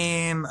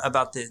game,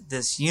 about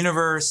this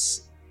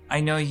universe. I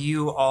know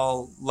you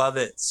all love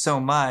it so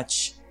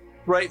much.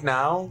 right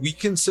now, we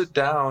can sit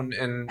down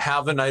and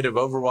have a night of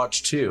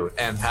Overwatch 2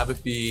 and have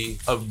it be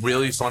a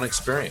really fun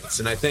experience.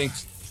 And I think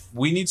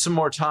we need some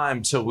more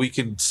time till we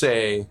can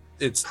say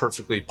it's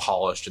perfectly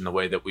polished in the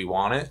way that we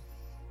want it.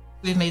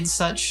 We've made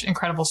such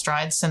incredible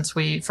strides since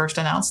we first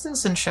announced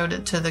this and showed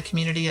it to the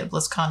community at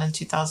BlizzCon in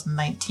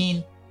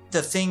 2019.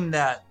 The thing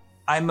that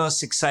I'm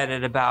most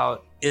excited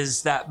about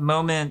is that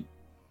moment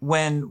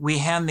when we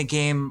hand the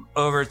game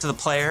over to the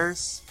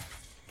players.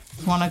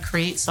 We want to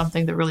create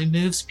something that really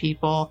moves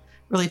people,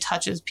 really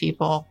touches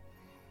people.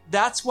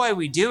 That's why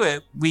we do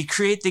it. We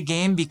create the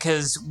game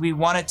because we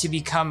want it to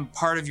become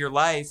part of your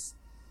life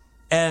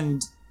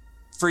and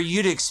for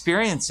you to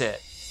experience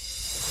it.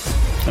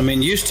 I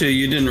mean, used to,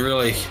 you didn't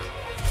really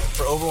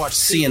for Overwatch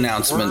see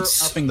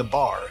announcements we're upping the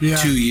bar 2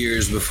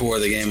 years before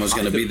the game was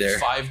going to be there.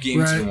 5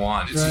 games in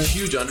one. It's a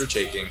huge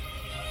undertaking.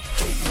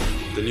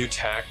 The new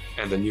tech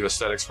and the new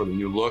aesthetics for the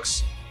new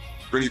looks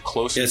bring you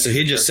closer. Yeah, so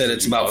he just said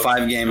it's about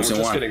 5 games in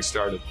one. one. Just getting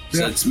started.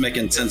 So it's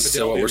making sense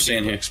to what we're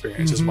seeing here.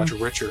 Experience is much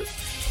richer.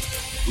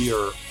 We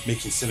are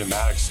making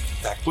cinematics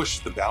that push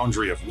the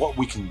boundary of what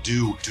we can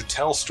do to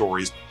tell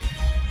stories.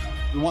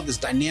 We want this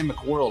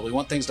dynamic world. We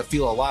want things to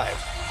feel alive.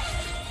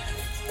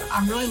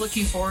 I'm really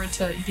looking forward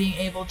to being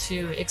able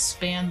to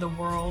expand the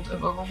world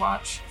of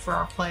Overwatch for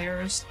our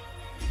players.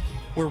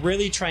 We're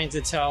really trying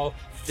to tell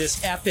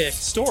this epic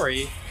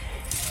story.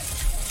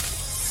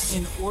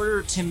 In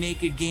order to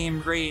make a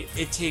game great,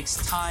 it takes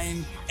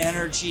time,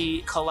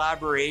 energy,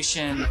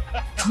 collaboration.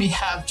 We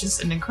have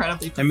just an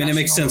incredibly I mean, it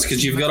makes sense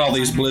because you've got all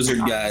these Blizzard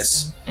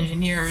guys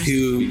engineers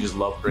who just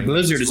love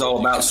Blizzard is all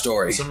about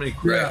story. So many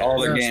right?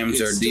 All their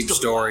games are deep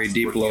story,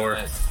 deep lore.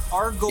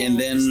 And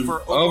then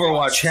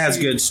Overwatch has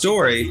good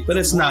story, but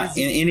it's not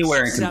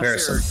anywhere in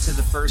comparison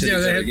to these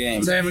other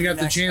games. They haven't got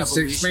the chance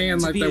to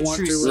expand like they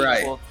want to.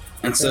 Right.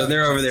 And so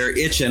they're over there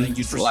itching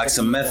like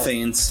some meth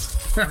fiends,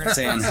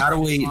 saying, how do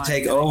we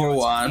take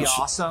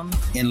Overwatch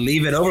and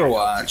leave it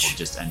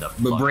Overwatch,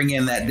 but bring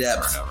in that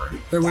depth?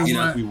 You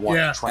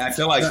know, I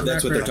feel like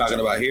that's what they're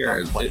talking about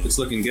here. It's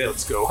looking good.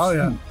 Let's go. Oh,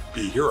 yeah.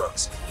 Be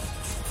heroes.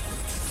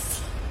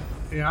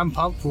 Yeah, I'm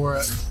pumped for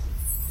it.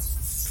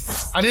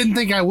 I didn't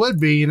think I would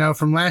be,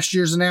 from last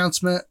year's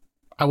announcement.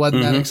 I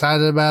wasn't that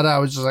excited about it. I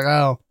was just like,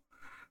 oh,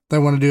 they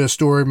want to do a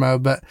story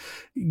mode, but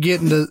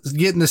getting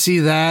to see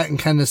that and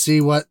kind of see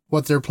what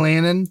they're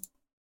planning,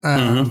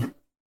 kind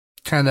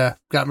of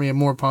got me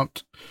more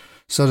pumped,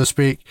 so to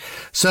speak.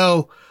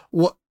 So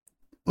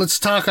let's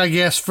talk, I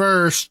guess,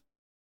 first.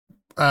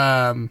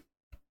 I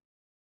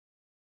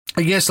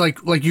guess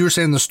like you were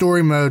saying, the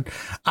story mode.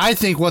 I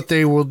think what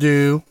they will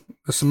do,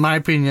 this is my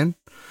opinion,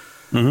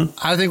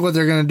 I think what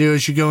they're going to do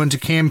is you go into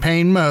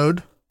campaign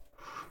mode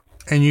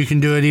and you can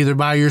do it either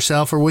by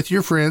yourself or with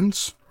your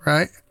friends,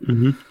 right?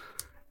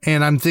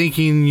 And I'm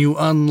thinking you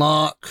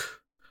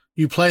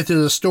play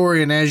through the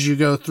story, and as you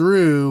go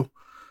through,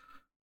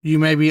 you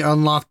maybe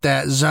unlock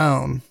that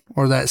zone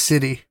or that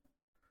city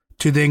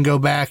to then go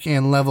back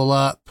and level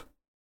up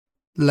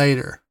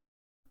later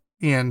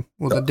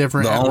with a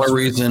different The atmosphere. only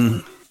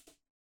reason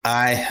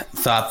I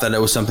thought that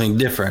it was something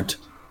different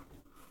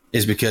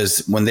is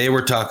because when they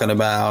were talking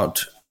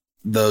about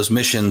those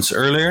missions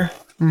earlier,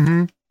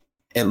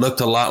 it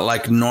looked a lot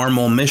like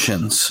normal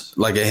missions.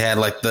 Like it had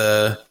like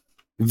the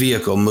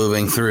vehicle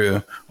moving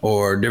through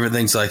or different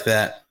things like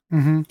that.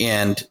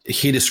 And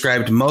he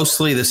described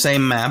mostly the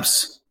same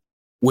maps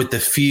with the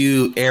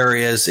few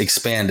areas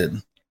expanded.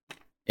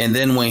 And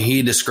then when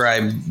he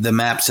described the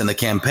maps in the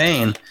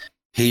campaign,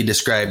 he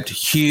described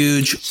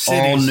huge,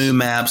 all new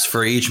maps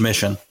for each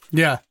mission.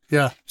 Yeah.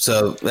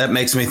 So that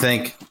makes me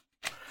think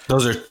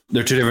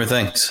they're two different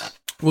things.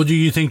 Well, do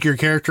you think your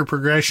character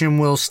progression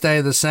will stay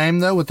the same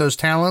though with those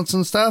talents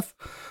and stuff?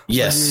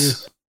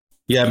 Yes.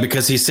 Yeah,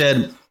 because he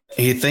said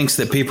he thinks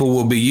that people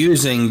will be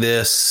using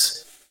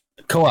this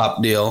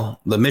co-op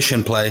deal, the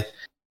mission play,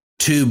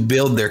 to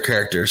build their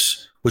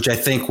characters, which I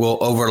think will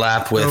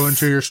overlap with... Go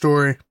into your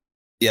story.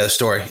 Yeah, the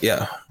story.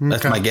 Yeah.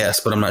 That's my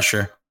guess, but I'm not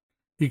sure.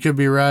 You could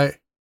be right.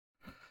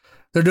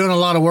 They're doing a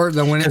lot of work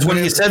though. When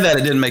he said that,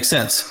 it didn't make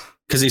sense.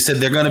 Because he said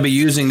they're going to be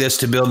using this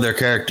to build their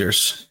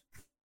characters.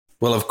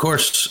 Well, of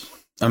course.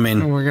 I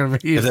mean,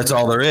 if that's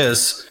all there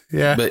is.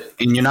 Yeah.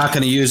 And you're not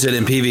going to use it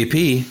in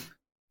PvP.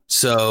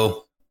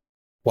 So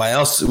why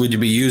else would you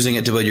be using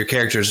it to build your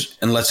characters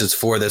unless it's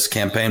for this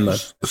campaign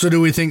mode? So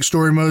do we think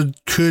story mode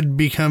could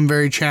become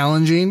very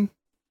challenging?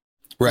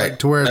 Right. Like,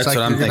 to where it's like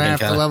you're going to have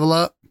to level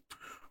up?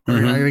 Or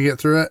you're not going to get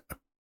through it?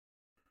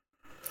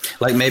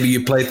 Like maybe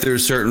you play through a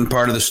certain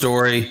part of the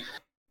story,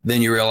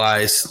 then you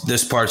realize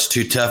this part's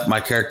too tough. My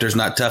character's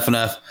not tough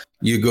enough.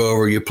 You go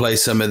over, you play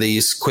some of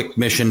these quick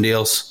mission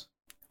deals,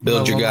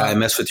 build your guy,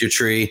 mess with your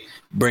tree,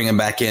 bring him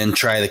back in,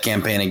 try the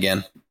campaign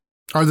again.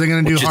 Are they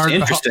going to do hard?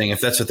 It's interesting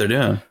if that's what they're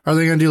doing. Are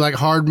they going to do like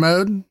hard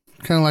mode,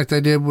 kind of like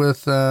they did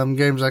with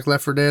games like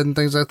Left 4 Dead and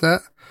things like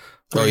that?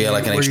 Oh yeah,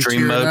 like an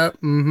extreme mode.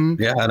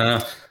 Yeah, I don't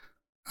know.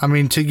 I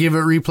mean, to give it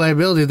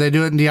replayability, they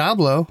do it in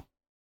Diablo.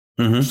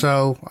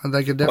 So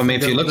they could definitely. I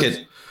mean, if you look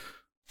at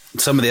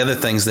some of the other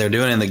things they're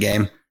doing in the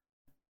game,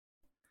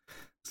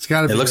 It's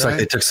got to be. It looks right? like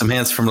they took some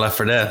hints from Left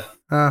 4 Dead.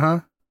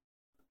 Uh-huh.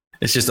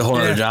 It's just a whole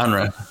other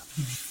genre.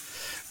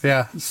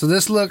 Yeah. So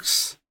this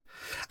looks,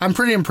 I'm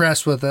pretty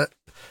impressed with it.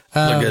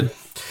 Look good.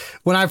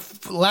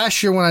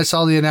 Last year when I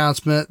saw the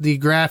announcement, the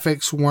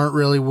graphics weren't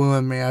really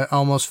wooing me. I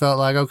almost felt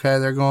like, okay,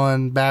 they're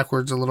going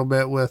backwards a little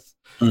bit with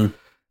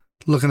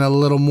looking a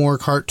little more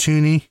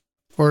cartoony,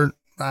 or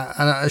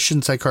I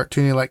shouldn't say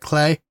cartoony, like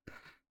clay,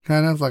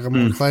 kind of like a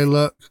more clay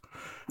look.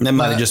 That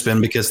might have just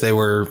been because they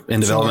were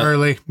in development. So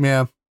early,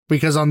 yeah.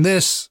 Because on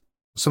this,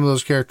 some of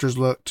those characters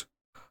looked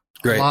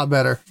great, a lot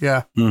better,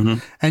 yeah. Mm-hmm.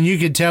 And you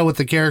could tell with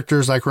the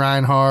characters like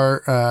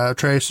Reinhardt,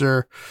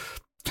 Tracer,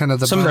 kind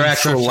of the some of their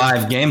actual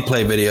live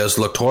gameplay videos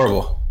looked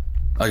horrible,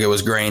 like it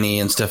was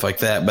grainy and stuff like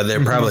that. But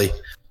they're probably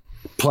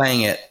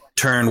playing it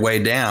turned way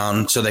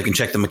down so they can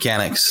check the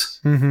mechanics.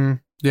 Mm-hmm.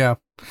 Yeah,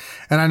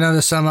 and I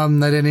noticed some of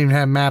them they didn't even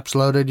have maps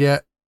loaded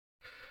yet.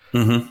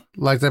 Mm-hmm.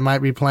 Like they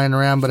might be playing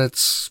around, but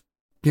it's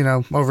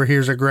over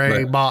here's a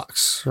gray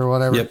box or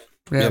whatever. Yep.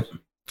 Yeah. Yep.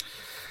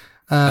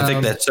 I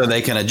think that's so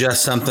they can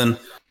adjust something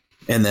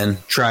and then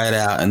try it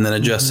out, and then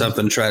adjust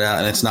something, try it out,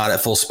 and it's not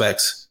at full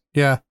specs.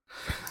 Yeah.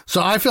 So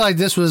I feel like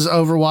this was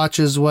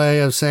Overwatch's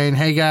way of saying,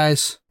 hey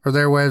guys, or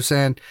their way of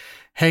saying,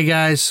 hey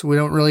guys, we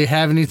don't really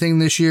have anything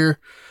this year,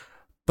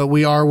 but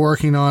we are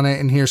working on it,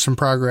 and here's some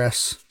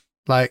progress.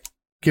 Like,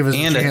 give us a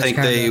chance. And I think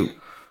they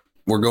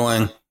were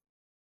going,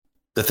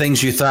 the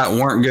things you thought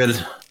weren't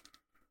good,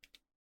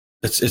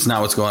 it's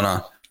not what's going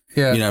on.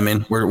 Yeah. You know what I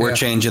mean? We're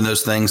changing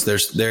those things.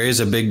 There is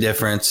a big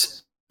difference.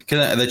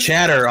 The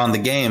chatter on the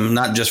game,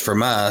 not just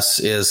from us,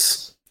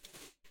 is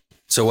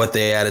so what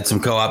they added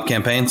some co-op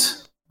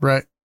campaigns.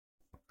 Right.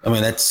 I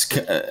mean, that's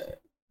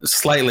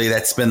slightly,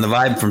 that's been the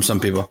vibe from some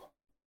people.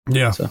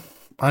 Yeah. So.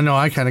 I know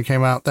I kind of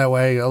came out that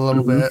way a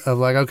little bit of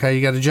like, okay,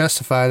 you got to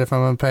justify it if I'm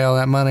going to pay all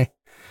that money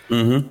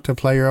to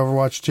play your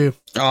Overwatch 2.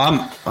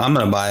 Oh, I'm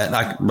going to buy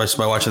it just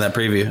by watching that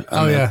preview.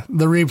 Yeah.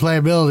 The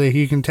replayability,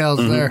 you can tell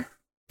it's there.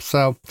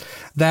 So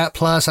that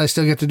plus I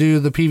still get to do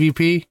the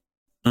PvP.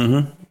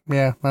 Mm-hmm.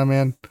 Yeah, I'm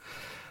in.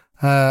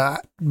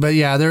 But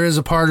yeah, there is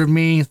a part of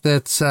me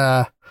that's,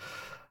 I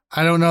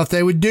don't know if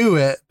they would do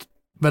it,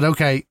 but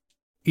okay,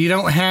 you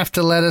don't have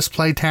to let us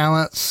play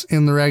talents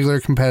in the regular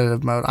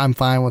competitive mode. I'm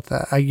fine with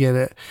that. I get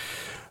it.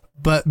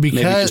 But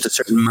because maybe just a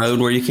certain mode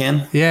where you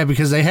can. Yeah,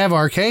 because they have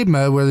arcade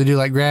mode where they do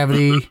like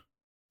gravity,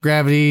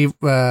 no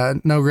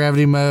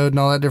gravity mode and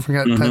all that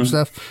different type of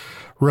stuff.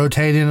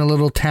 Rotate in a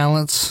little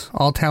talents,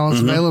 all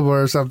talents available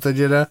or something,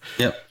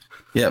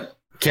 Yep.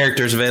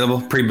 Characters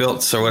available,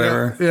 pre-built or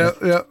whatever. Yep.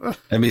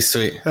 That'd be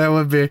sweet. That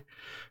would be.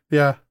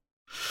 Yeah.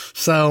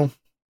 So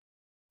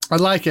I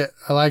like it.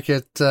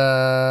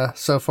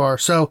 So far.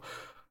 So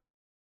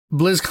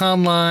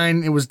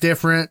Blizzconline, it was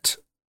different.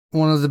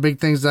 One of the big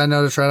things that I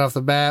noticed right off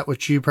the bat,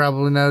 which you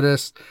probably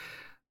noticed,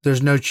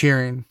 there's no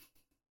cheering.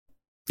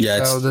 Yeah,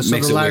 it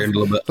makes it weird a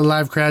little bit. The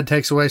live crowd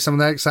takes away some of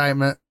that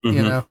excitement.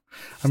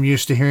 I'm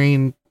used to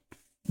hearing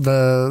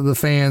the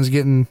fans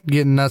getting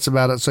nuts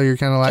about it. So you're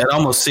kind of like, it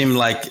almost seemed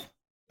like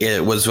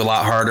it was a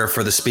lot harder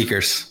for the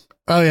speakers.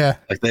 Oh yeah,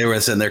 like they were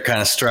sitting there kind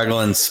of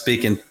struggling,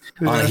 speaking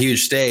on a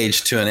huge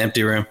stage to an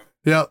empty room.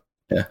 Yep.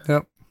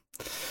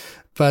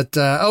 But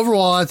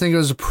overall, I think it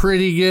was a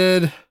pretty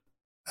good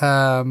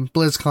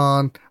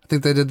BlizzCon. I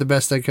think they did the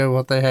best they could with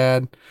what they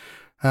had.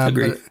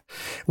 Agreed.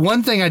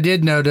 One thing I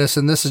did notice,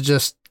 and this is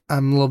just,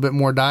 I'm a little bit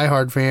more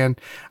diehard fan.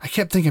 I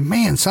kept thinking,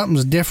 man,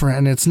 something's different.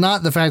 And it's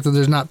not the fact that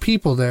there's not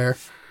people there.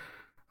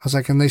 I was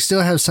like, and they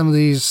still have some of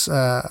these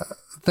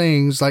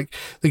things. Like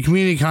the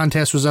community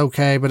contest was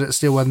okay, but it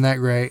still wasn't that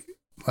great.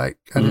 Like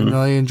I didn't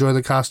really enjoy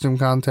the costume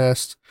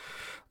contest.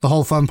 The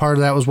whole fun part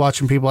of that was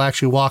watching people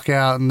actually walk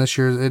out. And this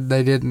year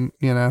they didn't,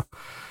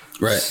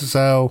 Right.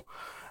 So,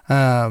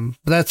 but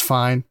that's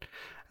fine.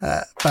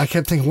 But I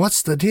kept thinking,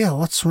 what's the deal?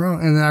 What's wrong?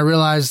 And then I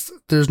realized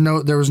there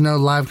was no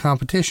live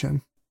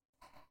competition.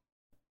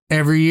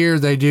 Every year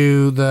they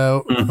do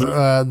the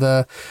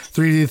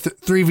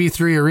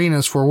 3v3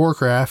 arenas for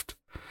Warcraft,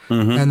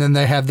 and then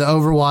they have the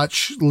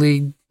Overwatch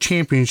League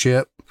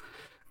Championship,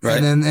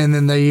 right? And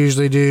then they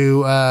usually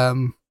do. I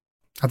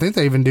think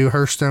they even do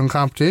Hearthstone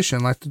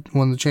competition, like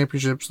one of the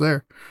championships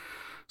there.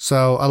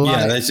 So a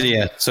lot. So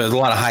there's a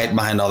lot of hype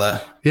behind all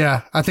that.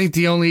 Yeah, I think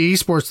the only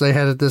esports they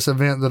had at this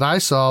event that I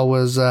saw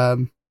was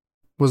the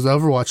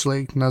Overwatch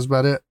League, and that was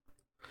about it.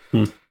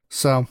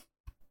 So,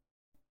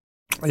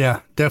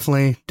 yeah,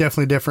 definitely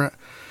different.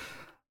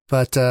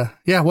 But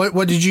yeah,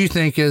 what did you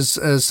think as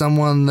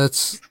someone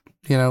that's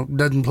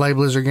doesn't play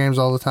Blizzard games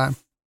all the time?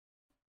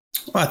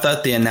 Well, I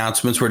thought the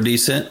announcements were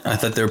decent. I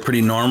thought they were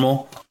pretty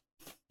normal.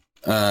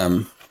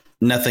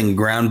 Nothing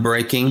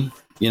groundbreaking.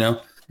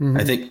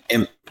 I think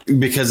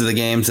because of the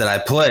games that I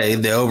play,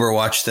 the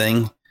Overwatch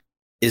thing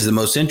is the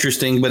most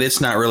interesting, but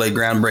it's not really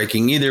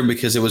groundbreaking either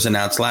because it was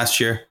announced last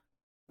year.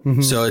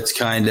 So it's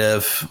kind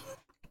of,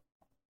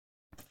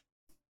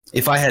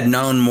 if I had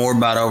known more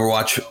about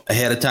Overwatch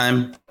ahead of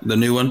time, the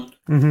new one,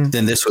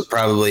 then this would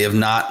probably have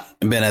not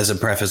been as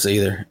impressive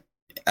either,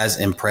 as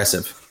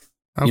impressive.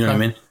 Okay. You know what I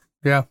mean?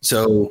 Yeah.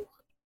 So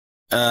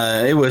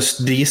it was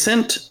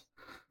decent.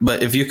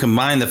 But if you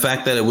combine the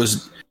fact that it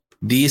was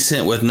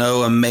decent with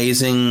no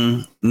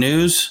amazing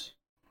news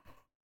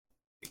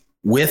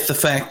with the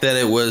fact that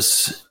it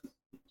was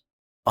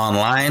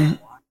online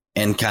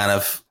and kind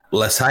of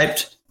less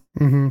hyped,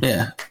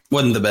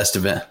 wasn't the best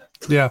event.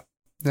 Yeah.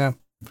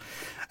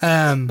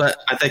 But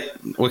I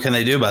think, what can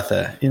they do about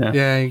that?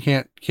 Yeah, you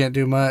can't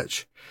do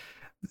much.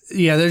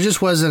 Yeah, there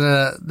just wasn't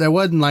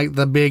like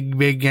the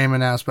big game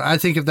announcement. I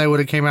think if they would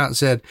have came out and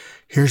said,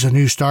 here's a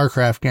new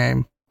StarCraft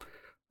game.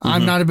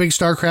 I'm not a big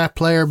StarCraft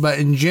player, but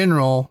in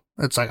general,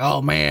 it's like,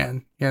 oh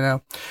man,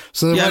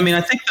 So yeah, I mean,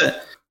 I think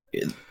that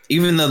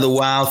even though the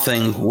WoW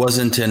thing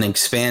wasn't an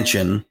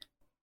expansion,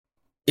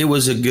 it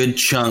was a good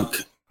chunk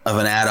of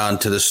an add-on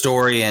to the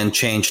story and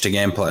change to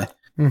gameplay.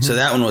 So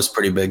that one was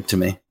pretty big to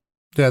me.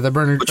 Yeah, the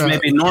burner, which may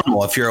be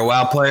normal if you're a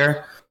WoW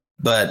player,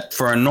 but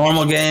for a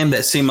normal game,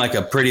 that seemed like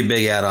a pretty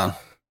big add-on.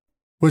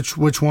 Which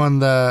one?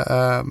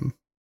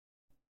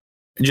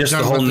 Just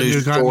the whole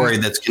new story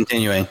content? That's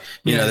continuing.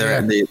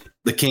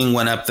 The king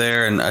went up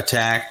there and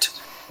attacked,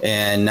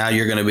 and now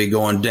you're going to be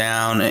going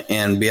down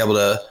and be able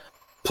to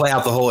play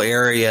out the whole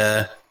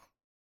area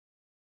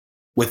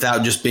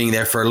without just being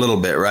there for a little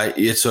bit, right?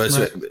 So it's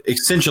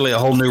essentially a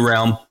whole new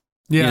realm.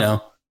 Yeah.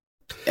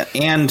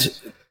 And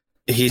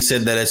he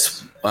said that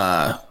it's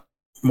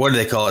what do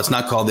they call it? It's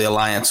not called the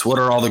Alliance. What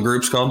are all the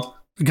groups called?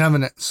 The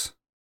Covenants.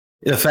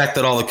 The fact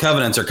that all the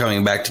Covenants are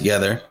coming back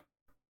together,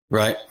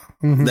 right?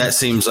 That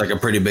seems like a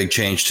pretty big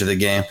change to the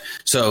game.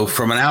 So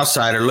from an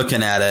outsider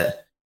looking at it,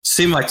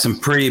 seemed like some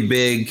pretty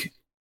big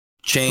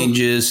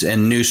changes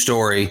and new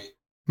story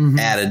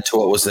added to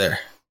what was there.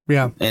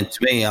 Yeah. And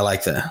to me, I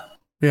like that.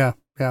 Yeah.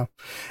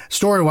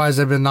 Story-wise,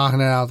 they've been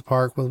knocking it out of the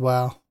park with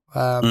WoW.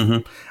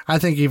 I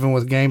think even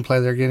with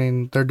gameplay,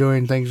 they're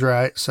doing things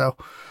right. So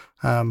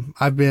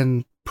I've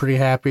been pretty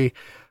happy.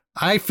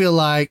 I feel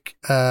like,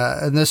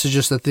 and this is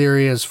just a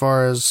theory as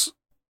far as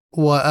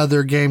what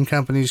other game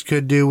companies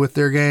could do with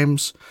their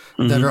games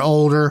that are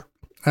older.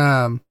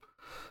 And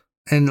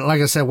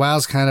like I said,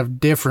 WoW's kind of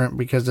different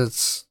because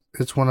it's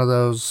one of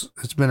those,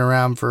 it's been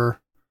around for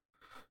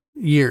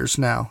years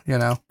now,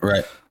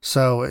 Right.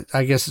 So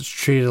I guess it's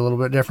treated a little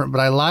bit different,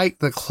 but I like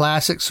the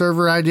classic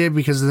server idea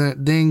because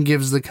it then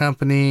gives the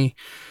company,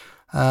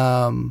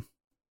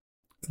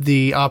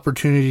 the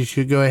opportunity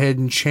to go ahead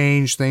and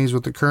change things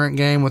with the current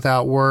game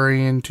without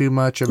worrying too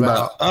much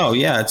about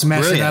it's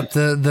messing brilliant. up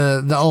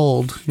the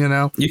old,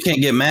 You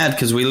can't get mad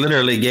because we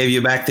literally gave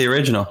you back the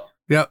original.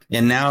 Yep.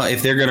 And now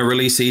if they're going to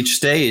release each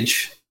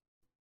stage,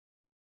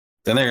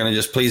 then they're going to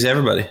just please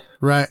everybody.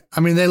 Right. I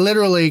mean, they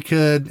literally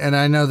could, and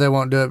I know they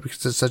won't do it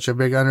because it's such a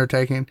big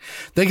undertaking.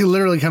 They could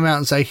literally come out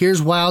and say,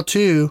 here's WoW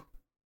 2.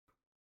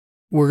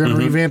 We're going to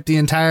revamp the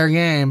entire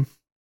game.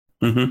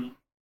 And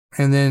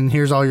then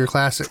here's all your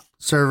classic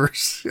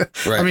servers.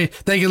 Right. I mean,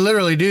 they could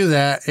literally do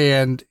that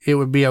and it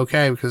would be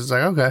okay because it's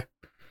like, okay.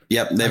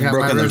 Yep. They've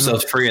broken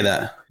themselves free of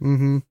that.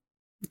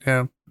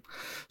 Yeah.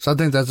 So I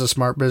think that's a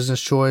smart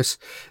business choice.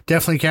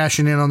 Definitely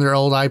cashing in on their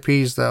old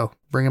IPs though.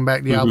 Bringing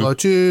back Diablo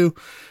 2.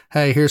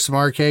 Hey, here's some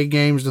arcade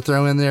games to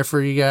throw in there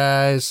for you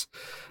guys.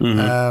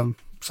 So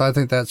I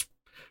think that's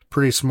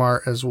pretty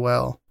smart as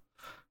well.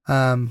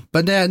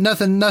 But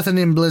nothing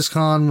in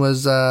BlizzCon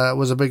was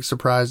a big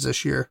surprise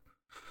this year.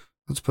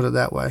 Let's put it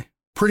that way.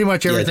 Pretty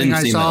much everything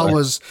I saw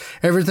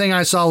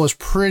was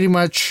pretty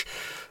much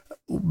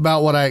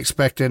about what I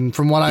expected. And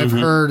from what I've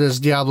heard is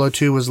Diablo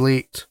 2 was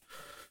leaked.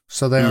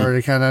 So they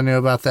already kind of knew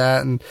about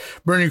that. And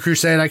Burning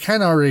Crusade, I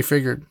kind of already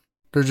figured.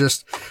 They're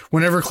just,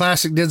 whenever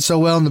Classic did so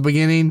well in the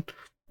beginning,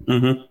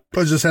 I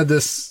just had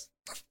this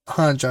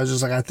hunch. I was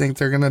just like, I think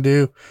they're going to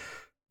do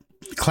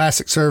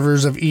Classic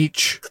servers of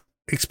each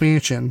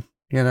expansion,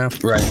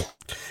 Right.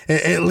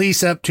 At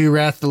least up to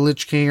Wrath of the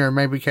Lich King or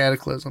maybe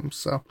Cataclysm.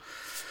 So,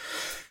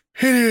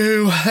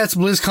 anywho, that's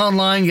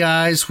BlizzConline,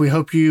 guys. We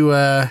hope you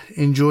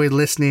enjoyed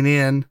listening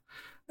in.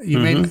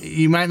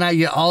 You might not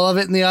get all of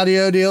it in the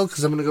audio deal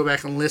because I'm going to go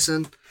back and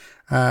listen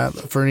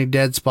for any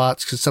dead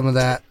spots because some of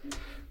that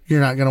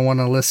you're not going to want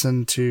to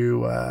listen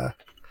to.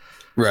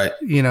 Right.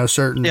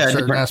 Certain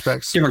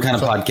aspects. Different kind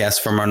of podcast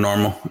from our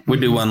normal. We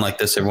do one like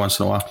this every once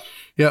in a while.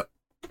 Yep.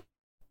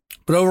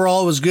 But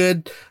overall, it was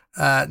good.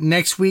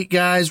 Next week,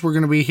 guys, we're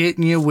going to be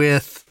hitting you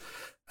with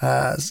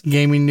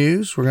gaming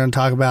news. We're going to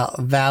talk about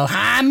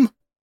Valheim.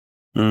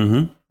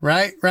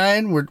 Right,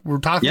 Ryan? We're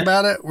talking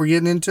about it. We're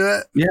getting into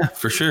it. Yeah,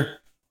 for sure.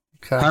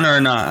 Okay. Hunter or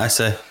not, I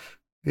say.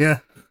 Yeah.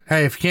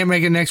 Hey, if you can't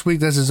make it next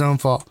week, that's his own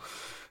fault.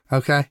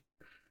 Okay.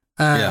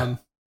 And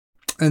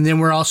then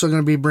we're also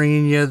going to be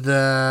bringing you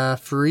the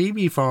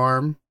freebie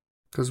farm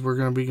because we're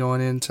going to be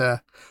going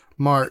into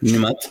March.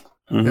 New month.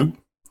 Yep.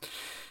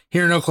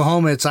 Here in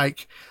Oklahoma, it's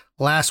like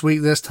last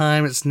week this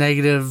time, it's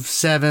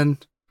 -7.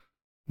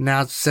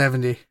 Now it's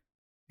 70.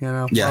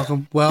 Yeah.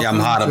 Welcome, I'm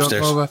hot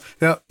upstairs. Oklahoma.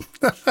 Yep.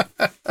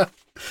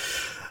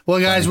 Well,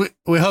 guys,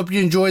 we hope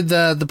you enjoyed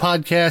the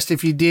podcast.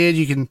 If you did,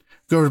 you can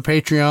go over to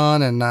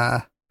Patreon and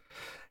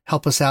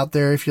help us out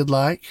there if you'd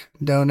like.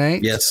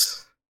 Donate.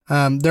 Yes.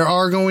 There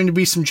are going to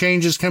be some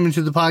changes coming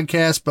to the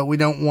podcast, but we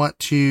don't want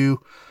to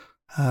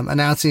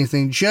announce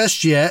anything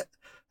just yet.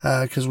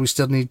 because we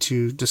still need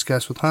to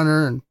discuss with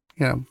Hunter and,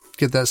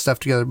 get that stuff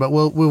together. But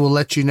we will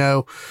let you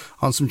know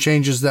on some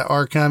changes that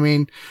are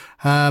coming.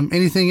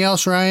 Anything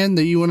else, Ryan,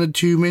 that you wanted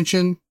to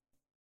mention?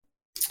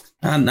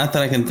 Not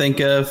that I can think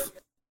of.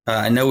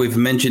 I know we've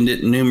mentioned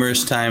it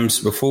numerous times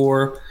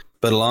before,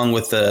 but along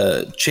with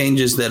the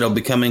changes that'll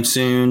be coming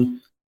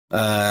soon,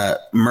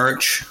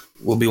 merch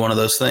will be one of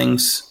those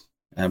things,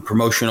 and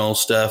promotional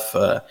stuff.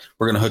 We're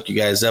going to hook you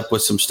guys up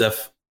with some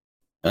stuff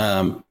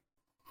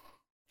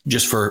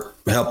just for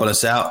helping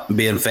us out,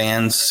 being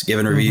fans,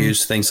 giving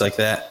reviews, things like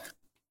that.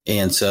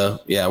 And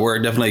so, yeah, we're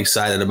definitely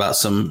excited about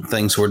some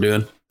things we're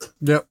doing.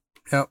 Yep.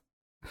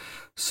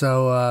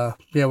 So,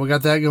 we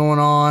got that going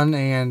on,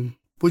 and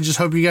we just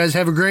hope you guys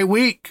have a great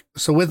week.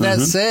 So with that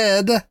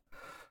said,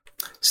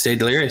 stay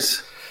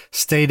delirious,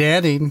 stay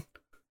dadding,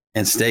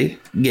 and stay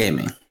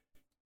gaming.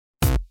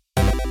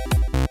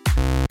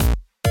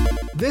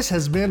 This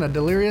has been a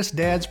Delirious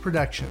Dads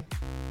production.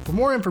 For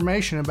more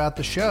information about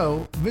the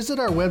show, visit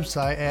our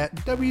website at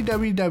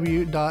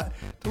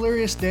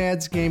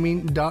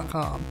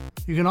www.deliriousdadsgaming.com.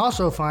 You can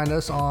also find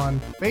us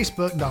on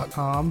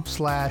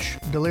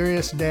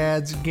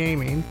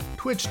facebook.com/deliriousdadsgaming,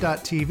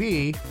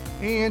 twitch.tv,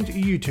 and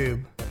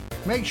YouTube.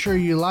 Make sure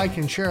you like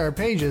and share our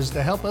pages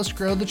to help us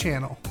grow the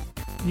channel.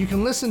 You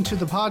can listen to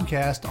the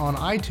podcast on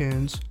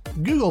iTunes,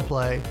 Google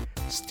Play,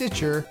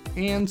 Stitcher,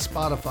 and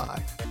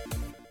Spotify.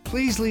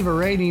 Please leave a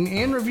rating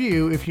and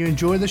review if you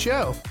enjoy the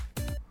show.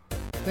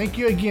 Thank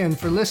you again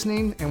for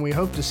listening, and we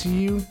hope to see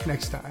you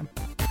next time.